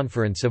Climate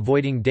Conference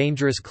Avoiding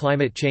Dangerous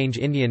Climate Change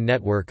Indian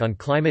Network on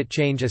Climate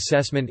Change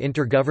Assessment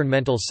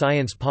Intergovernmental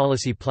Science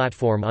Policy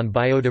Platform on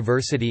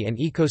Biodiversity and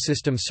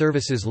Ecosystem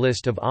Services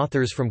List of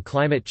authors from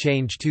Climate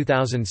Change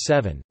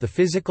 2007, The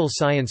Physical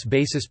Science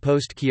Basis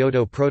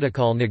Post-Kyoto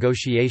Protocol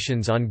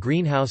Negotiations on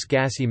Greenhouse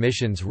Gas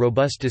Emissions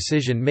Robust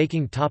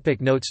Decision-Making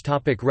Notes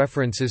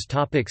References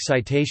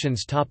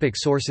Citations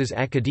Sources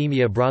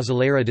Academia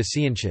Brasileira de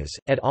Ciências,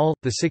 et al.,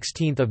 16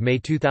 May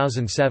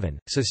 2007,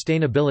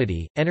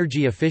 Sustainability,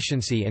 Energy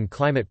Efficiency and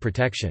Climate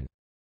Protection.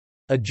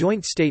 A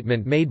joint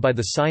statement made by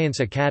the science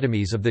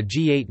academies of the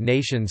G8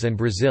 nations and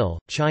Brazil,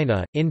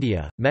 China,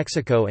 India,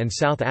 Mexico and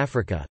South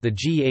Africa, the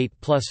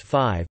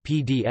G8+5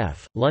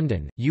 PDF,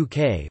 London,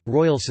 UK,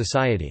 Royal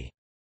Society.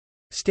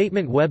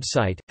 Statement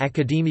website,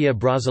 Academia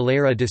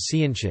Brasileira de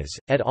Ciências,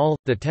 et al.,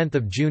 10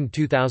 June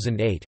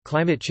 2008,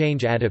 Climate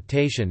Change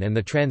Adaptation and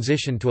the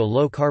Transition to a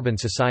Low-Carbon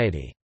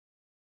Society.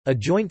 A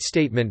joint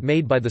statement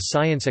made by the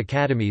science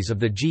academies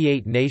of the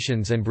G8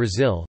 nations and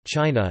Brazil,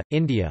 China,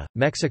 India,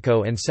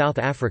 Mexico and South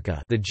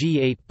Africa, the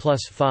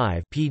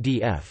G8+5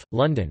 PDF,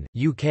 London,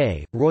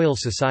 UK, Royal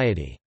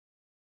Society.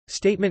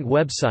 Statement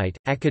website,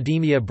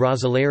 Academia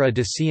Brasileira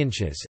de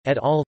Ciências, et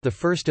al.,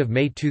 1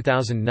 May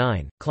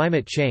 2009,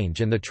 Climate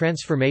Change and the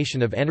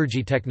Transformation of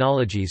Energy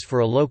Technologies for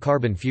a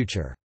Low-Carbon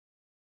Future.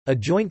 A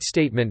joint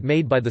statement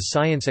made by the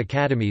science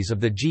academies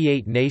of the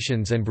G8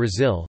 nations and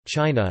Brazil,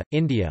 China,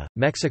 India,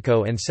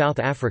 Mexico and South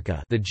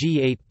Africa, the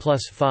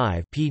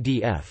G8+5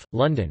 PDF,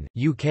 London,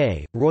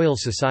 UK, Royal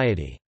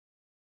Society.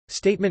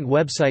 Statement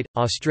website,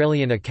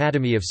 Australian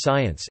Academy of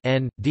Science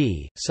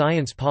N.D.,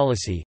 Science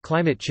Policy,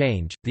 Climate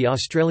Change, the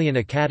Australian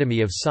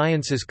Academy of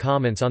Sciences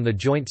comments on the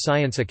Joint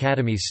Science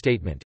Academies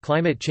Statement,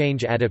 Climate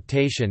Change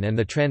Adaptation and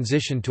the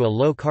Transition to a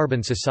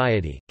Low-Carbon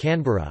Society,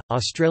 Canberra,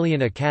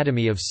 Australian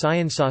Academy of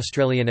Science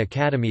Australian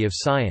Academy of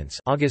Science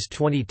August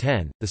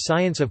 2010, The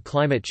Science of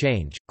Climate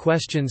Change,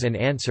 Questions and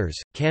Answers,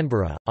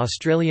 Canberra,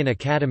 Australian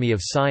Academy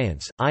of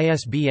Science,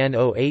 ISBN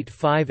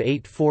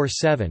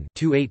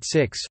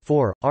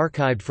 085847-286-4,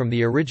 archived from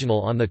the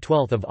original on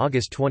 12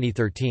 August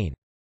 2013.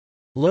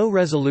 Low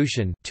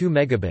resolution 2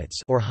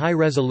 megabits or high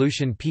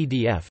resolution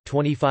PDF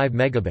 25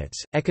 megabits.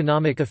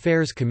 Economic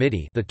Affairs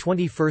Committee, the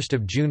 21st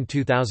of June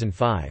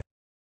 2005.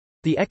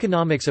 The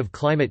Economics of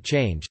Climate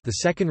Change, the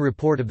second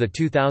report of the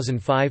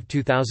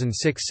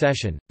 2005-2006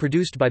 session,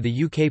 produced by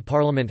the UK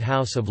Parliament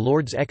House of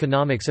Lords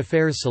Economics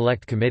Affairs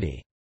Select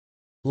Committee.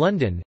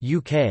 London,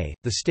 UK,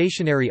 The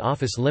Stationery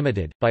Office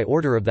Limited, by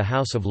order of the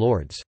House of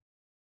Lords.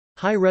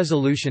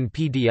 High-resolution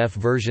PDF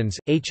versions,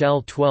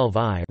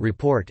 HL12I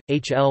report,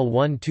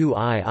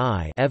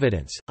 HL12II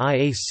evidence,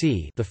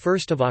 IAC, the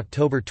 1st of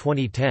October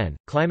 2010,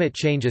 climate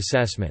change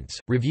assessments,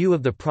 review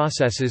of the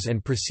processes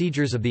and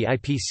procedures of the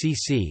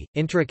IPCC,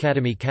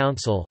 Interacademy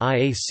Council,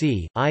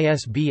 IAC,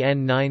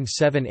 ISBN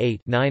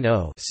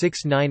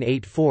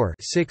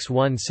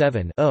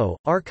 978-90-6984-617-0,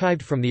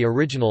 archived from the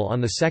original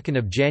on the 2nd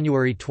of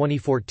January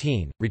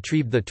 2014,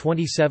 retrieved the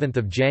 27th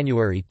of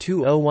January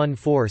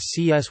 2014,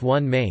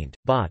 CS1 maint,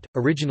 bot.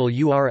 Original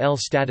URL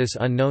status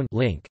unknown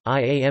link,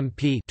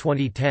 IAMP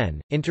 2010,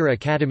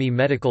 Inter-Academy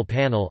Medical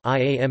Panel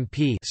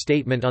IAMP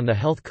Statement on the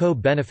Health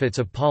Co-Benefits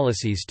of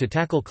Policies to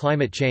Tackle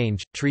Climate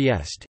Change,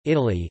 Trieste,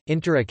 Italy,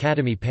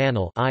 Inter-Academy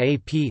Panel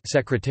IAP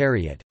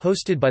Secretariat,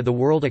 hosted by the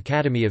World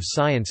Academy of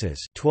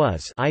Sciences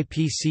TWAS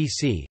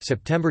IPCC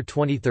September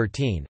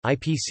 2013,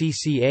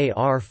 IPCC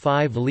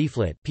AR5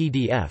 leaflet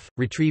PDF,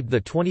 retrieved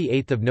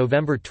 28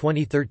 November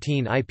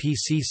 2013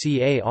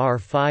 IPCC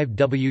AR5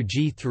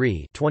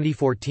 WG3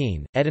 2014,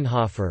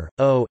 Edenhofer,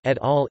 O., et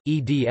al.,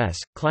 eds.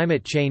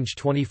 Climate Change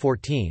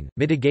 2014,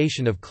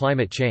 Mitigation of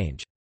Climate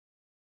Change.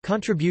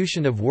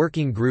 Contribution of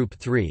Working Group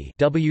 3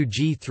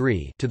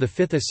 WG3 to the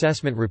Fifth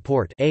Assessment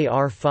Report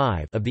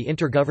AR5 of the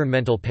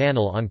Intergovernmental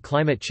Panel on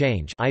Climate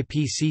Change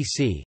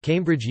IPCC,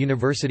 Cambridge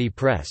University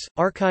Press,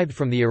 archived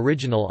from the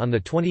original on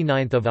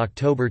 29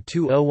 October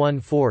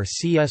 2014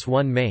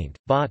 CS1 maint,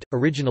 bot.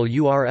 Original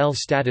URL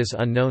status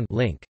unknown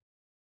link.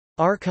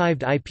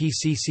 Archived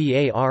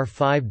IPCC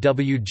AR5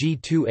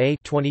 WG2A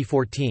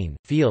 2014,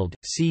 Field,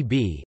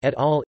 C.B., et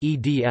al.,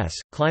 eds.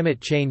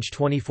 Climate Change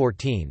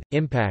 2014,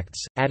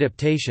 Impacts,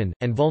 Adaptation,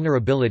 and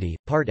Vulnerability,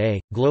 Part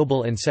A,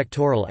 Global and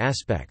Sectoral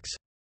Aspects.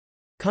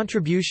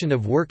 Contribution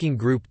of Working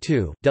Group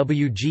 2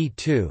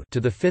 WG2 to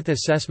the Fifth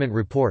Assessment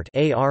Report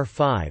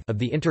AR5 of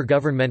the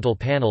Intergovernmental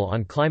Panel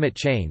on Climate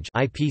Change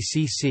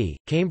IPCC,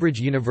 Cambridge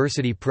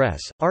University Press,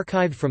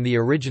 archived from the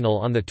original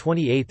on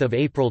 28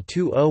 April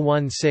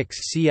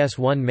 2016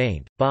 CS1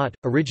 maint, bot.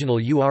 Original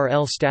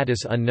URL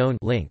status unknown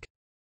link.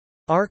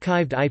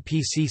 Archived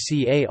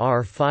IPCC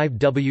AR5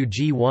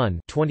 WG1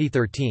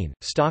 2013,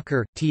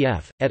 Stalker,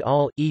 T.F., et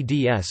al.,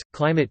 eds.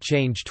 Climate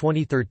Change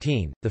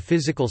 2013, The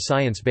Physical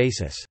Science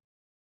Basis.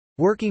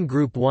 Working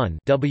Group 1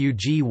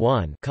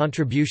 WG1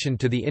 Contribution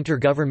to the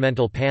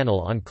Intergovernmental Panel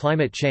on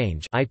Climate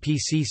Change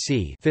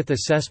IPCC Fifth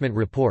Assessment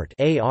Report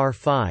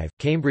AR5,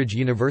 Cambridge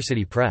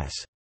University Press.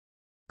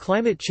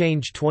 Climate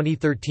Change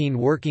 2013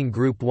 Working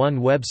Group 1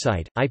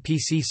 website,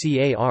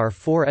 IPCC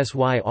AR4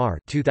 SYR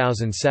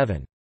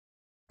 2007.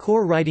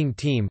 Core Writing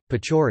Team,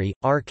 Pachori,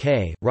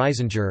 R.K.,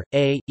 Reisinger,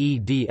 A.,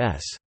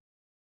 eds.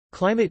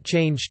 Climate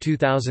Change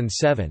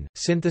 2007,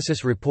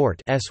 Synthesis Report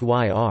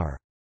SYR.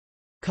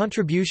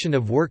 Contribution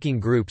of Working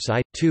Groups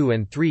I, II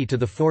and III to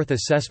the Fourth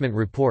Assessment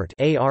Report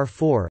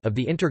AR4 of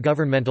the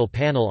Intergovernmental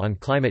Panel on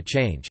Climate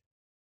Change.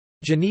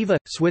 Geneva,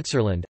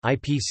 Switzerland,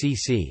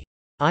 IPCC.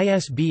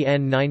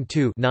 ISBN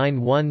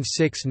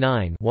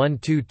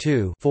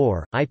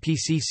 92-9169-122-4,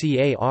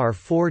 IPCC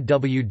AR4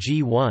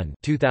 WG1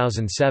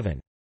 2007.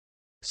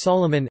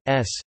 Solomon,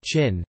 S.,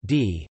 Chin,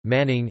 D.,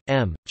 Manning,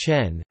 M.,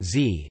 Chen,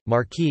 Z.,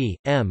 Marquis,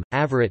 M.,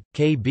 Averett,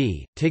 K.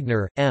 B.,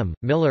 Tigner, M.,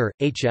 Miller,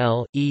 H.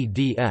 L.,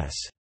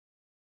 eds.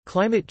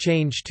 Climate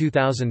Change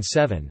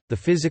 2007, The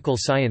Physical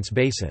Science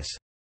Basis.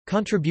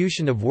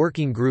 Contribution of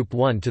Working Group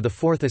 1 to the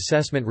Fourth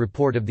Assessment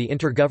Report of the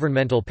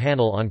Intergovernmental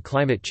Panel on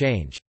Climate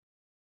Change.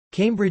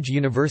 Cambridge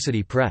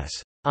University Press.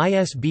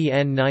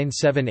 ISBN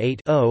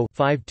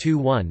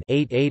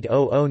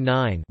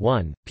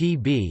 978-0-521-88009-1,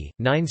 pb.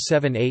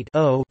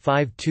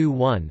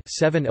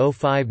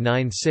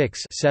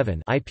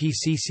 978-0-521-70596-7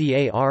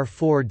 IPCC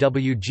AR4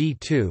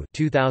 WG2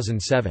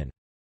 2007.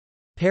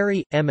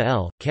 Perry, M.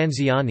 L.,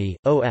 Canziani,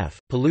 O. F.,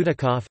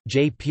 Palutikoff,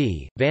 J.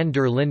 P., van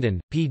der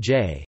Linden, P.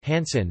 J.,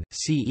 Hansen,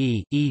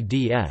 C. E.,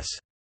 eds.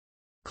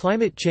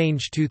 Climate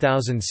Change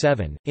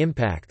 2007,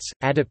 Impacts,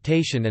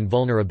 Adaptation and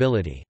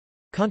Vulnerability.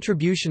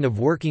 Contribution of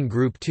Working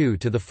Group 2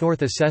 to the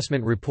Fourth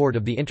Assessment Report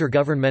of the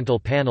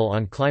Intergovernmental Panel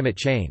on Climate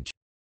Change.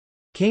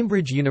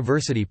 Cambridge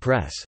University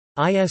Press.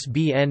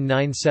 ISBN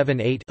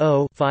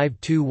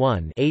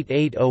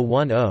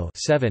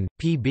 978-0-521-88010-7,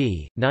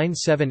 pb.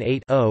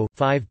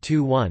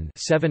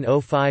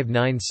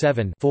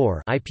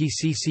 978-0-521-70597-4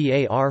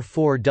 IPCC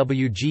AR4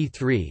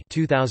 WG3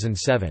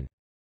 2007.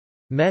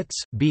 Metz,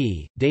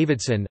 B.,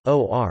 Davidson,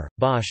 O. R.,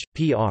 Bosch,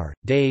 P. R.,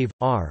 Dave,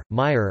 R.,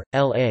 Meyer,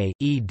 L. A.,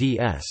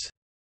 eds.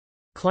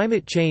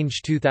 Climate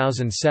Change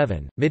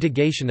 2007,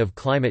 Mitigation of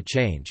Climate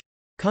Change.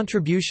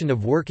 Contribution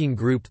of Working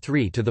Group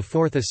 3 to the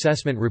Fourth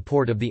Assessment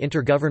Report of the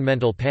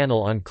Intergovernmental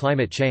Panel on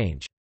Climate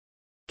Change.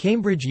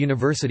 Cambridge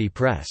University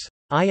Press.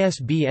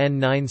 ISBN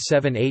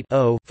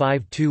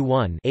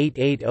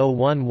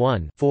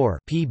 978-0-521-88011-4,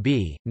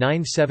 pb.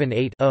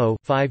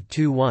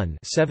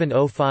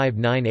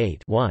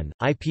 978-0-521-70598-1,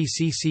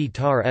 IPCC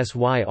TAR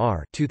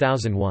SYR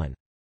 2001.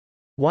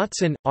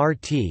 Watson, R.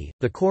 T.,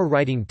 The Core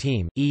Writing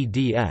Team,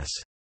 eds.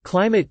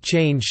 Climate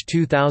Change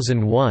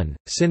 2001,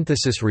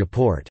 Synthesis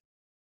Report.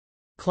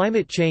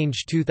 Climate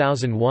Change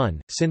 2001,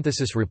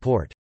 Synthesis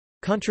Report.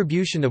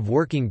 Contribution of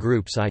Working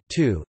Groups I,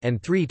 II, and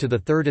III to the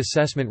Third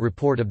Assessment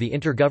Report of the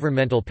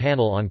Intergovernmental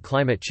Panel on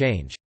Climate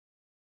Change.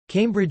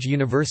 Cambridge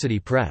University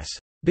Press.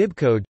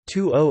 Bibcode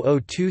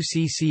 2002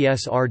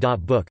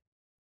 CCSR.book.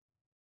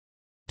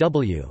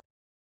 W.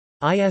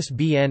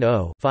 ISBN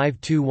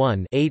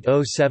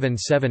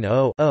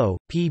 0-521-80770-0,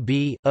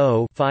 PB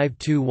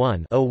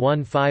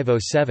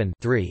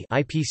 0-521-01507-3,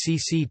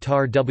 IPCC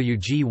TAR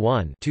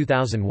WG1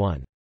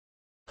 2001.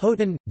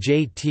 Houghton,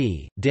 J.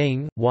 T.,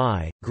 Ding,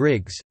 Y.,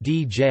 Griggs,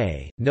 D.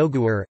 J.,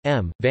 Noguer,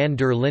 M., van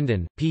der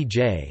Linden, P.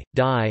 J.,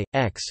 Dye,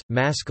 X.,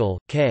 Maskell,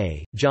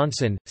 K.,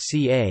 Johnson,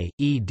 C. A.,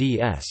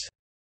 eds.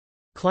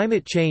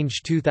 Climate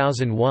Change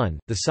 2001,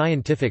 The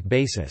Scientific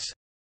Basis.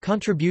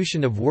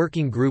 Contribution of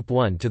Working Group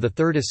 1 to the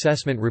Third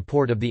Assessment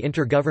Report of the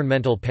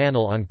Intergovernmental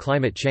Panel on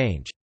Climate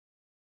Change.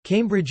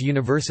 Cambridge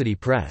University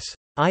Press.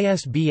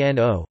 ISBN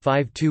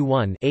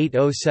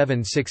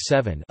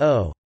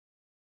 0-521-80767-0.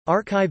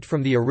 Archived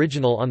from the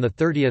original on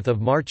 30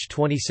 March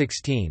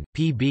 2016,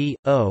 pb.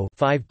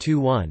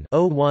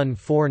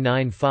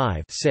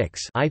 0-521-01495-6,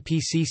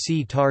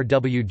 IPCC TAR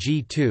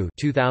WG2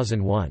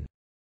 2001.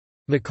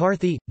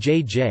 McCarthy,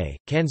 J. J.,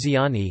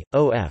 Canziani,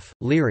 O. F.,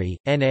 Leary,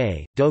 N.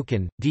 A.,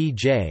 Doken, D.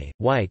 J.,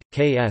 White,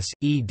 K. S.,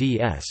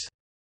 eds.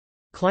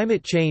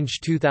 Climate Change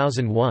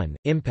 2001,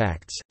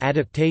 Impacts,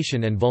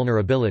 Adaptation and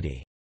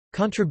Vulnerability.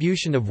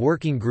 Contribution of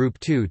Working Group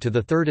 2 to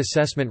the Third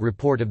Assessment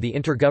Report of the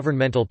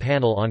Intergovernmental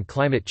Panel on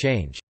Climate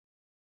Change.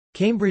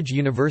 Cambridge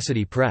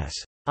University Press.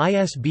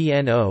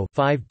 ISBN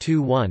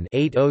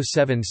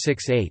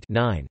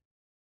 0-521-80768-9.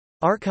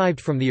 Archived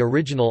from the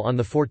original on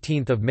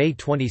 14 May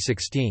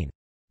 2016.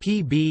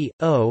 PB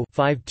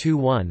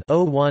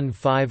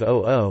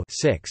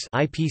 0-521-01500-6,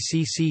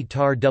 IPCC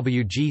TAR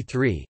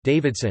WG3,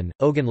 Davidson,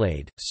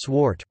 Ogunlade,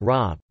 Swart,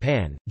 Rob,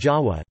 Pan,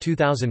 Jawa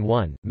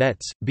 2001,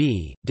 Metz,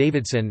 B.,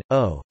 Davidson,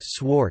 O.,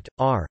 Swart,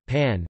 R.,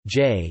 Pan,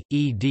 J.,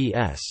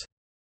 eds.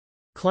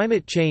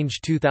 Climate Change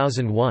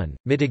 2001,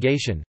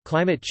 Mitigation,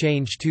 Climate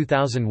Change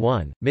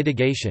 2001,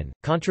 Mitigation,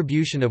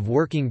 Contribution of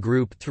Working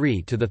Group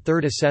 3 to the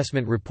Third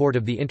Assessment Report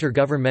of the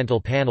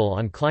Intergovernmental Panel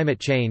on Climate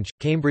Change,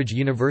 Cambridge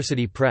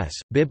University Press,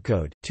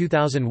 Bibcode,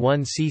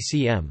 2001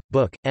 CCM,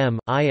 Book, M,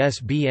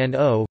 ISBN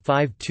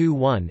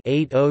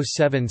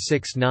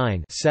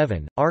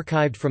 0-521-80769-7,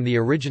 archived from the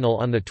original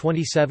on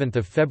 27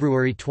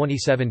 February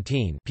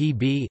 2017,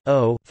 PB,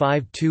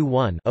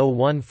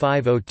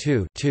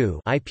 0-521-01502-2,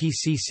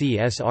 IPCC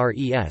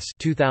SRE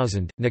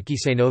 2000,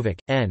 Nikisenovic,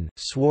 N.,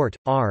 Swart,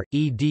 R.,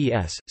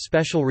 eds.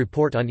 Special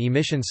Report on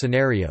Emission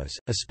Scenarios,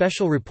 a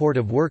special report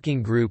of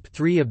Working Group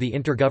 3 of the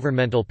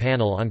Intergovernmental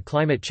Panel on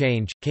Climate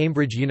Change,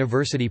 Cambridge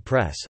University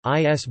Press,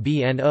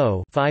 ISBN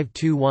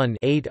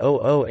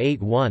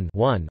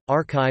 0-521-80081-1,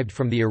 archived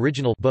from the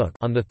original book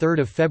on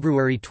 3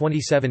 February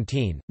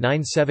 2017,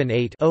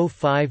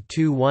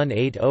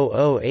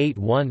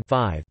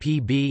 978-0-521-80081-5,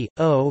 PB,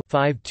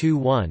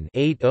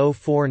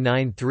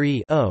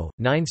 0-521-80493-0,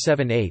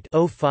 978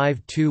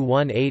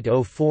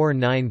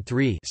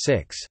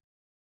 0-521-80493-6.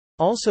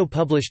 Also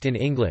published in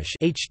English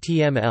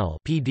HTML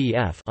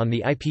PDF on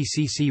the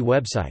IPCC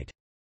website.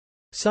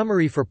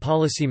 Summary for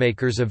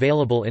policymakers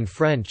available in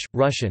French,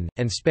 Russian,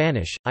 and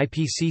Spanish,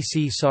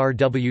 IPCC SAR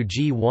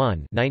WG1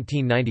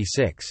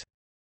 1996.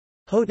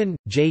 Houghton,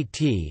 J.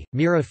 T.,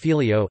 Mira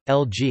Filio,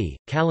 L. G.,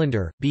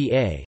 Callender, B.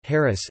 A.,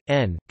 Harris,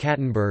 N.,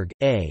 Kattenberg,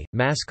 A.,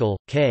 Maskell,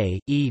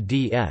 K.,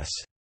 eds.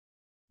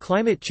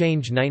 Climate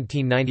Change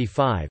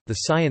 1995, The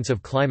Science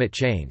of Climate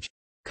Change.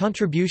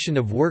 Contribution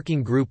of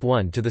Working Group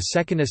 1 to the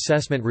Second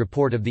Assessment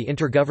Report of the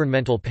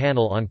Intergovernmental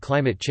Panel on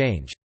Climate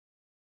Change.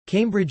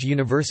 Cambridge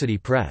University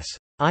Press.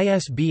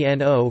 ISBN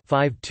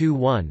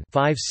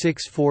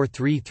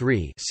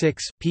 0-521-56433-6,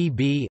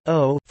 PB,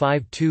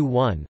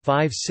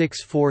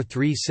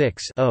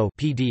 0-521-56436-0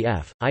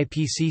 PDF,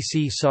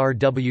 IPCC SAR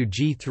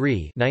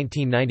WG3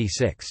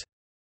 1996.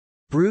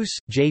 Bruce,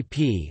 J.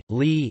 P.,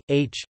 Lee,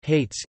 H.,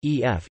 Hates,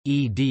 E. F.,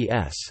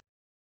 eds.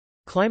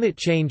 Climate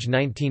Change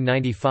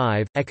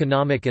 1995,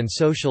 Economic and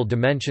Social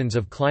Dimensions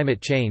of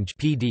Climate Change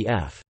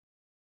PDF.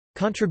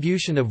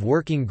 Contribution of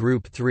Working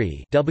Group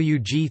 3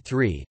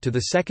 WG3 to the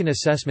Second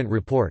Assessment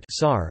Report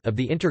of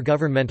the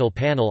Intergovernmental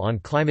Panel on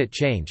Climate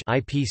Change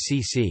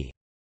IPCC.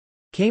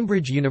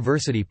 Cambridge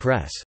University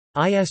Press.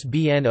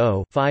 ISBN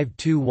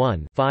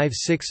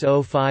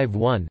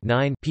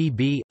 0-521-56051-9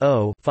 PB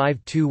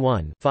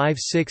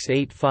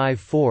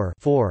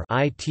 0-521-56854-4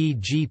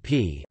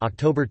 ITGP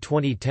October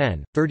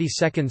 2010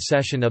 32nd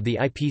session of the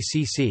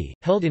IPCC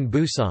held in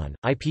Busan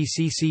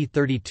IPCC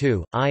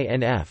 32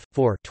 INF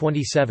 4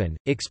 27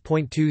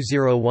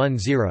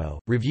 X.2010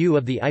 Review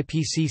of the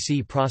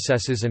IPCC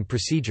processes and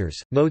procedures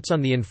Notes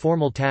on the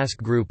Informal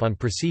Task Group on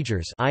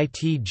Procedures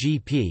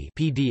ITGP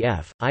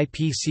PDF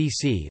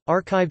IPCC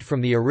archived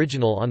from the original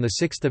original on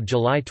 6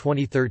 July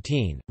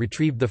 2013,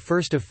 retrieved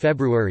 1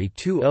 February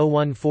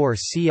 2014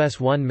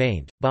 CS1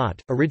 maint,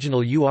 bot,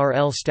 original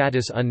URL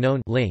status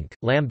unknown link,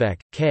 Lambeck,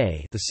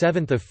 K.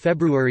 7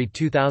 February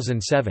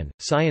 2007,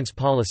 Science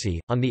Policy,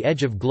 On the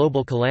Edge of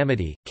Global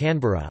Calamity,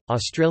 Canberra,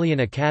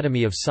 Australian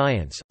Academy of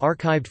Science,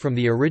 archived from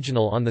the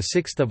original on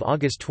 6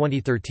 August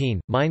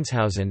 2013,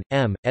 Meinshausen,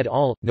 M., et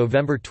al.,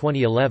 November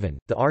 2011,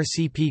 The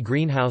RCP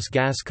Greenhouse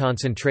Gas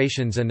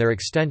Concentrations and Their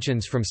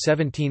Extensions from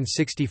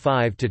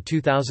 1765 to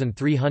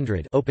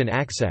 2300 Open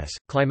Access,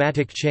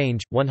 Climatic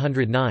Change,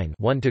 109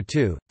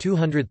 1–2,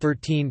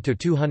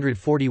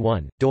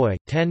 213–241, doi,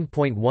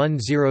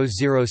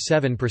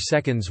 10.1007 per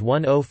seconds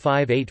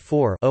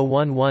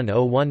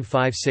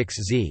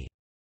 10584-01101156Z.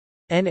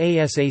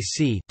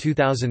 NASAC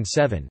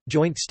 2007,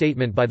 Joint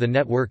Statement by the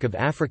Network of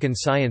African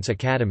Science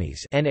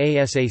Academies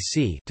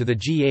NASAC to the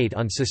G8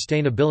 on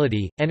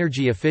Sustainability,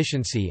 Energy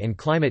Efficiency and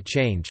Climate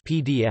Change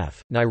PDF,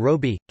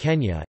 Nairobi,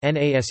 Kenya,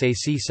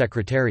 NASAC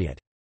Secretariat.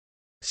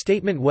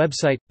 Statement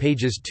website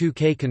pages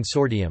 2K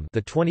Consortium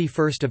the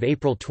 21st of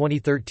April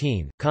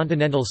 2013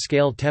 Continental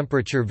scale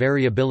temperature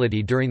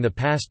variability during the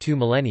past 2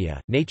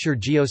 millennia Nature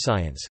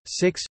Geoscience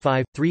 6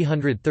 5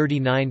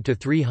 339 to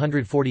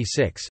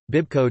 346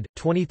 bibcode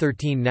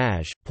 2013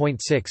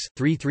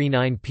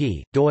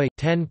 Nash.6.339p doi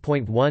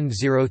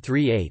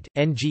 10.1038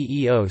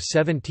 NGEO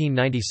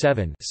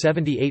 1797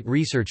 78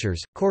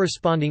 researchers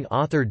corresponding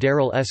author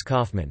Darrell S.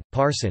 Kaufman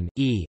Parson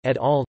E et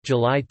al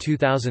July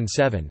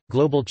 2007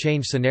 Global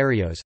Change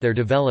Scenarios Their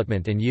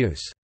Development and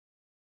Use.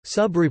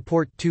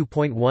 Sub-Report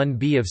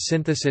 2.1b of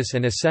Synthesis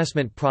and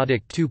Assessment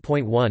Product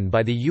 2.1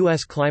 by the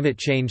U.S. Climate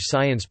Change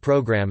Science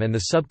Program and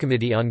the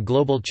Subcommittee on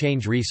Global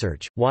Change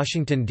Research,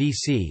 Washington,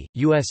 D.C.,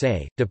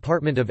 USA,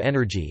 Department of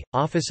Energy,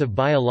 Office of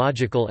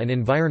Biological and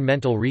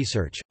Environmental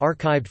Research,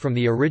 archived from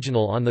the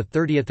original on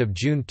 30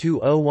 June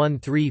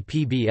 2013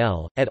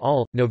 PBL, et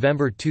al.,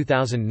 November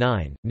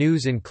 2009,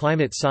 News in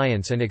Climate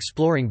Science and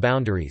Exploring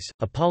Boundaries,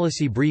 a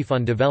policy brief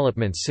on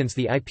developments since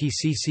the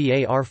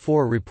IPCC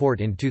AR4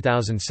 report in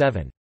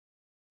 2007.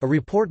 A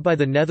report by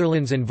the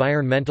Netherlands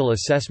Environmental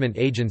Assessment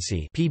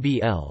Agency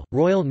 (PBL),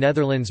 Royal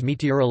Netherlands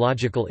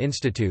Meteorological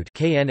Institute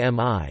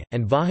 (KNMI),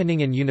 and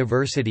Wageningen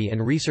University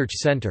and Research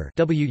Centre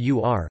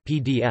 (WUR)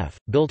 PDF,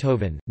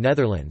 Bilthoven,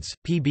 Netherlands,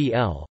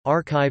 PBL,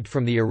 archived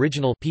from the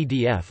original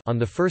PDF on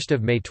 1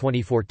 May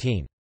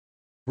 2014.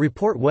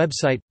 Report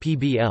website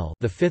PBL,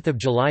 the 5th of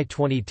July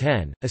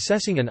 2010,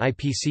 assessing an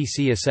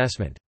IPCC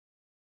assessment.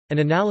 An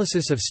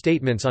analysis of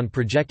statements on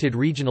projected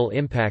regional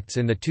impacts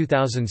in the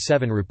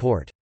 2007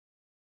 report.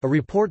 A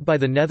report by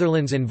the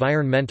Netherlands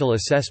Environmental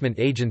Assessment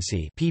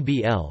Agency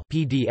 (PBL)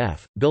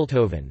 PDF,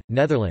 Bilthoven,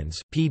 Netherlands,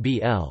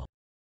 PBL.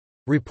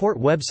 Report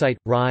website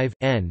Rive,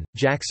 N,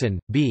 Jackson,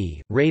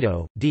 B,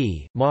 Rado,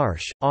 D,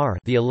 Marsh, R.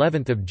 The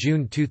 11th of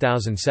June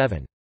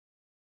 2007.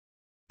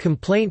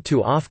 Complaint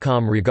to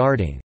Ofcom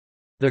regarding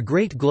the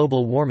Great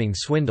Global Warming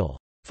Swindle.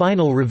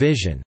 Final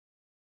revision.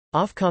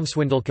 Ofcom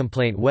swindle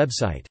complaint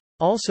website.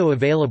 Also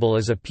available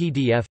as a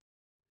PDF.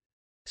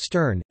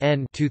 Stern,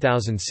 N.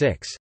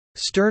 2006.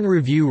 Stern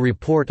Review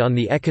Report on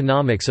the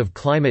Economics of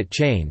Climate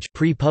Change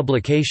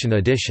pre-publication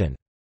edition.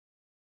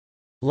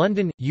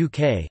 London,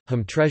 UK,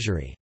 Home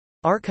Treasury.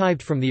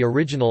 Archived from the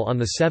original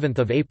on 7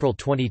 April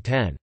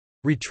 2010.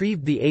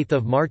 Retrieved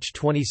 8 March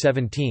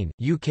 2017,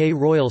 UK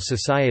Royal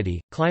Society,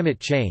 Climate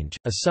Change,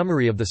 A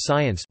Summary of the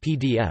Science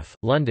PDF,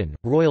 London,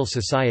 Royal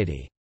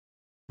Society.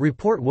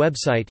 Report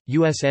website,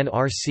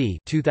 USNRC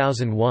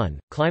 2001,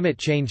 Climate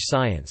Change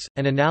Science,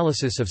 an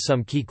analysis of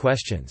some key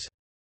questions.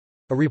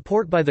 A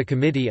report by the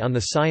Committee on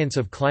the Science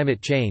of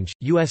Climate Change,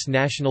 U.S.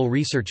 National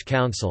Research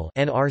Council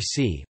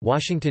 (NRC),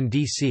 Washington,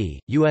 D.C.,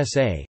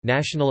 USA,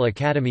 National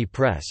Academy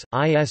Press,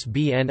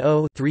 ISBN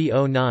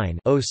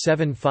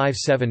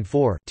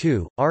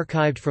 0-309-07574-2,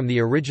 archived from the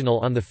original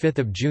on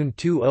 5 June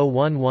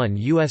 2011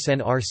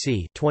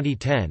 USNRC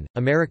 2010,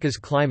 America's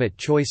Climate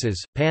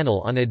Choices, Panel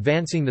on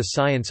Advancing the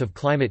Science of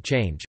Climate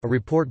Change, a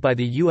report by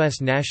the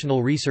U.S.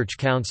 National Research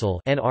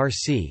Council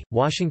 (NRC),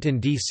 Washington,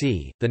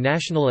 D.C., the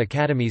National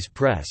Academies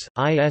Press,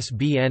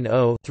 ISBN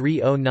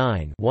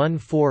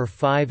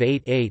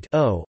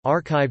 0-309-14588-0,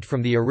 archived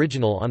from the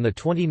original on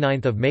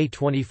 29 May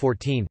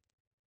 2014.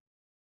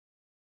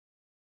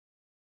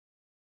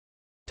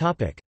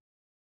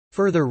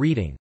 Further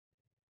reading.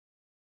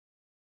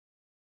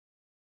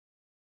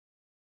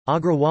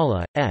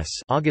 Agrawala, S.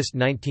 August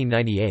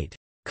 1998.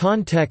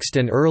 Context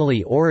and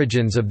Early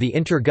Origins of the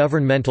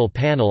Intergovernmental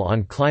Panel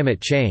on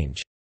Climate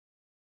Change.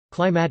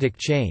 Climatic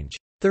Change.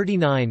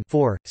 39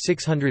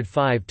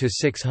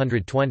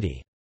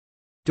 605–620.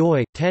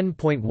 doi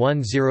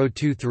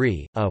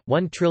 10.1023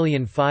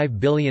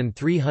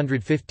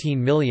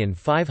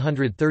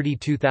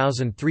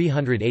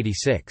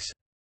 1,515,532,386.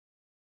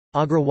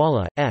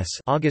 Agrawala, S.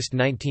 August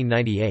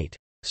 1998.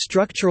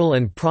 Structural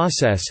and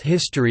Process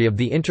History of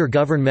the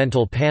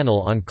Intergovernmental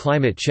Panel on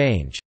Climate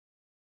Change.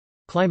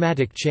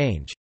 Climatic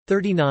Change.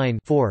 39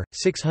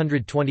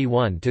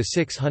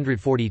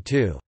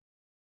 621–642.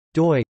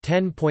 doi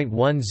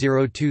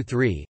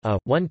 10.1023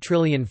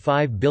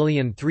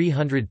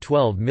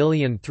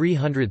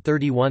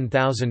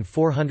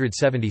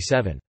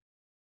 1,531,331,477.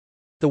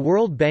 The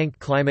World Bank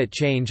Climate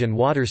Change and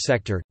Water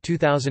Sector,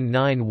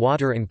 2009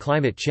 Water and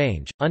Climate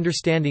Change,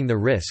 Understanding the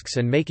Risks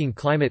and Making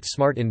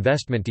Climate-Smart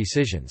Investment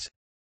Decisions.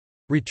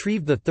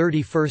 Retrieved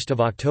 31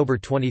 October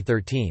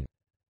 2013.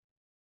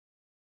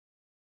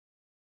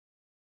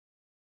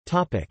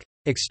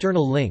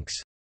 External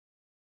links.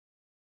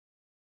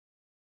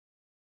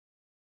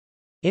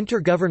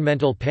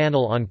 Intergovernmental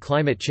Panel on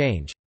Climate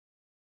Change,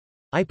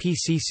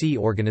 IPCC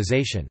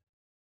Organization,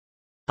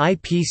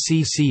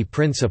 IPCC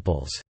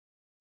Principles,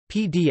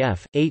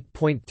 PDF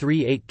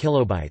 8.38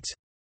 kilobytes,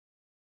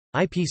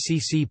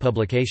 IPCC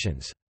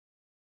Publications,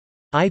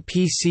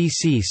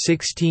 IPCC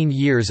 16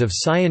 Years of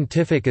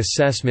Scientific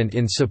Assessment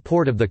in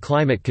Support of the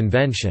Climate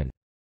Convention,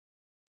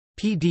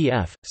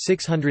 PDF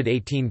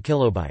 618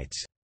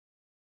 kilobytes.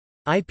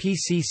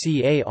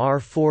 IPCC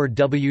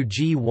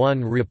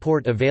AR4WG1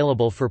 report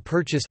available for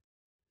purchase.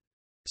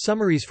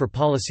 Summaries for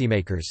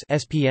Policymakers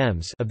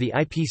 (SPMs) of the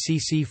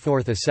IPCC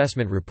Fourth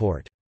Assessment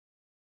Report.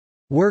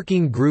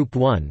 Working Group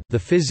 1, The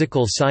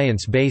Physical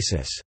Science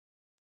Basis.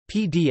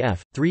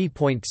 PDF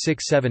 3.67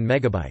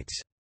 megabytes.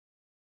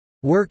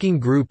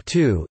 Working Group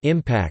 2,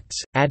 Impacts,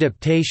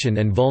 Adaptation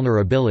and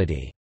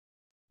Vulnerability.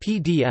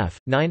 PDF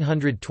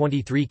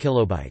 923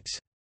 kilobytes.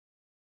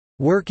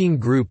 Working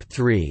Group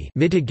 3,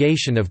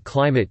 Mitigation of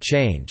Climate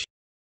Change.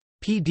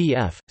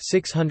 PDF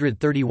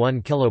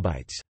 631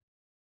 kilobytes.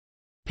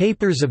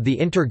 Papers of the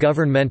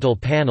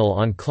Intergovernmental Panel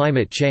on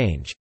Climate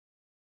Change.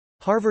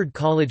 Harvard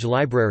College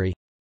Library.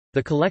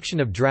 The collection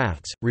of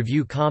drafts,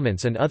 review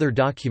comments and other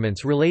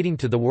documents relating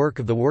to the work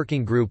of the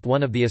Working Group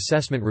 1 of the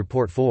Assessment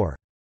Report 4.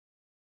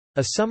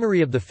 A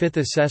summary of the Fifth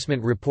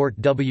Assessment Report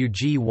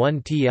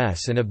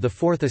WG1TS and of the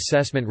Fourth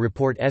Assessment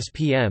Report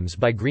SPMs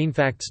by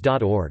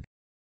greenfacts.org.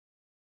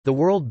 The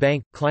World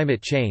Bank –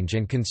 Climate Change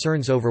and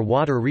Concerns over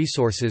Water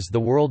Resources. The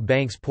World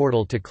Bank's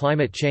portal to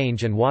climate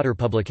change and water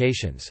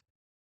publications.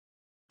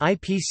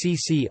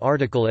 IPCC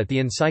article at the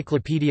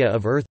Encyclopedia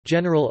of Earth –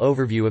 General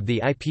overview of the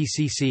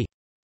IPCC.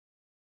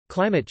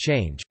 Climate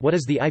Change – What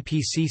is the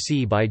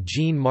IPCC by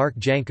Jean-Marc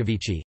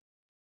Jancovici.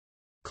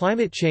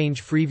 Climate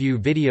Change Freeview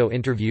Video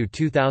Interview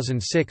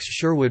 2006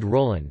 Sherwood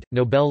Rowland,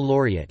 Nobel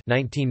Laureate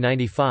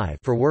 1995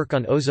 for work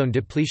on ozone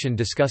depletion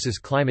discusses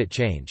climate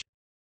change.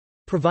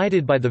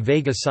 Provided by the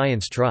Vega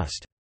Science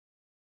Trust.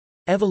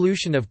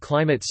 Evolution of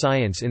Climate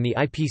Science in the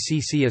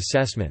IPCC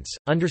Assessments,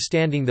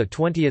 Understanding the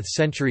 20th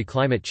Century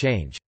Climate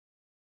Change.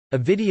 A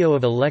video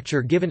of a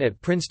lecture given at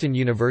Princeton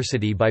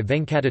University by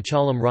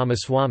Venkatachalam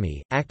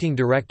Ramaswamy, Acting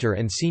Director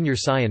and Senior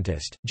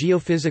Scientist,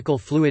 Geophysical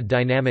Fluid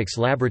Dynamics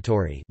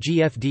Laboratory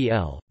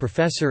 (GFDL),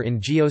 Professor in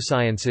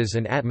Geosciences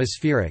and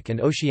Atmospheric and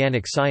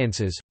Oceanic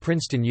Sciences,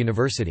 Princeton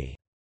University.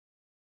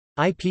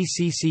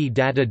 IPCC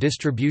Data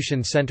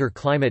Distribution Center.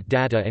 Climate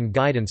data and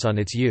guidance on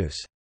its use.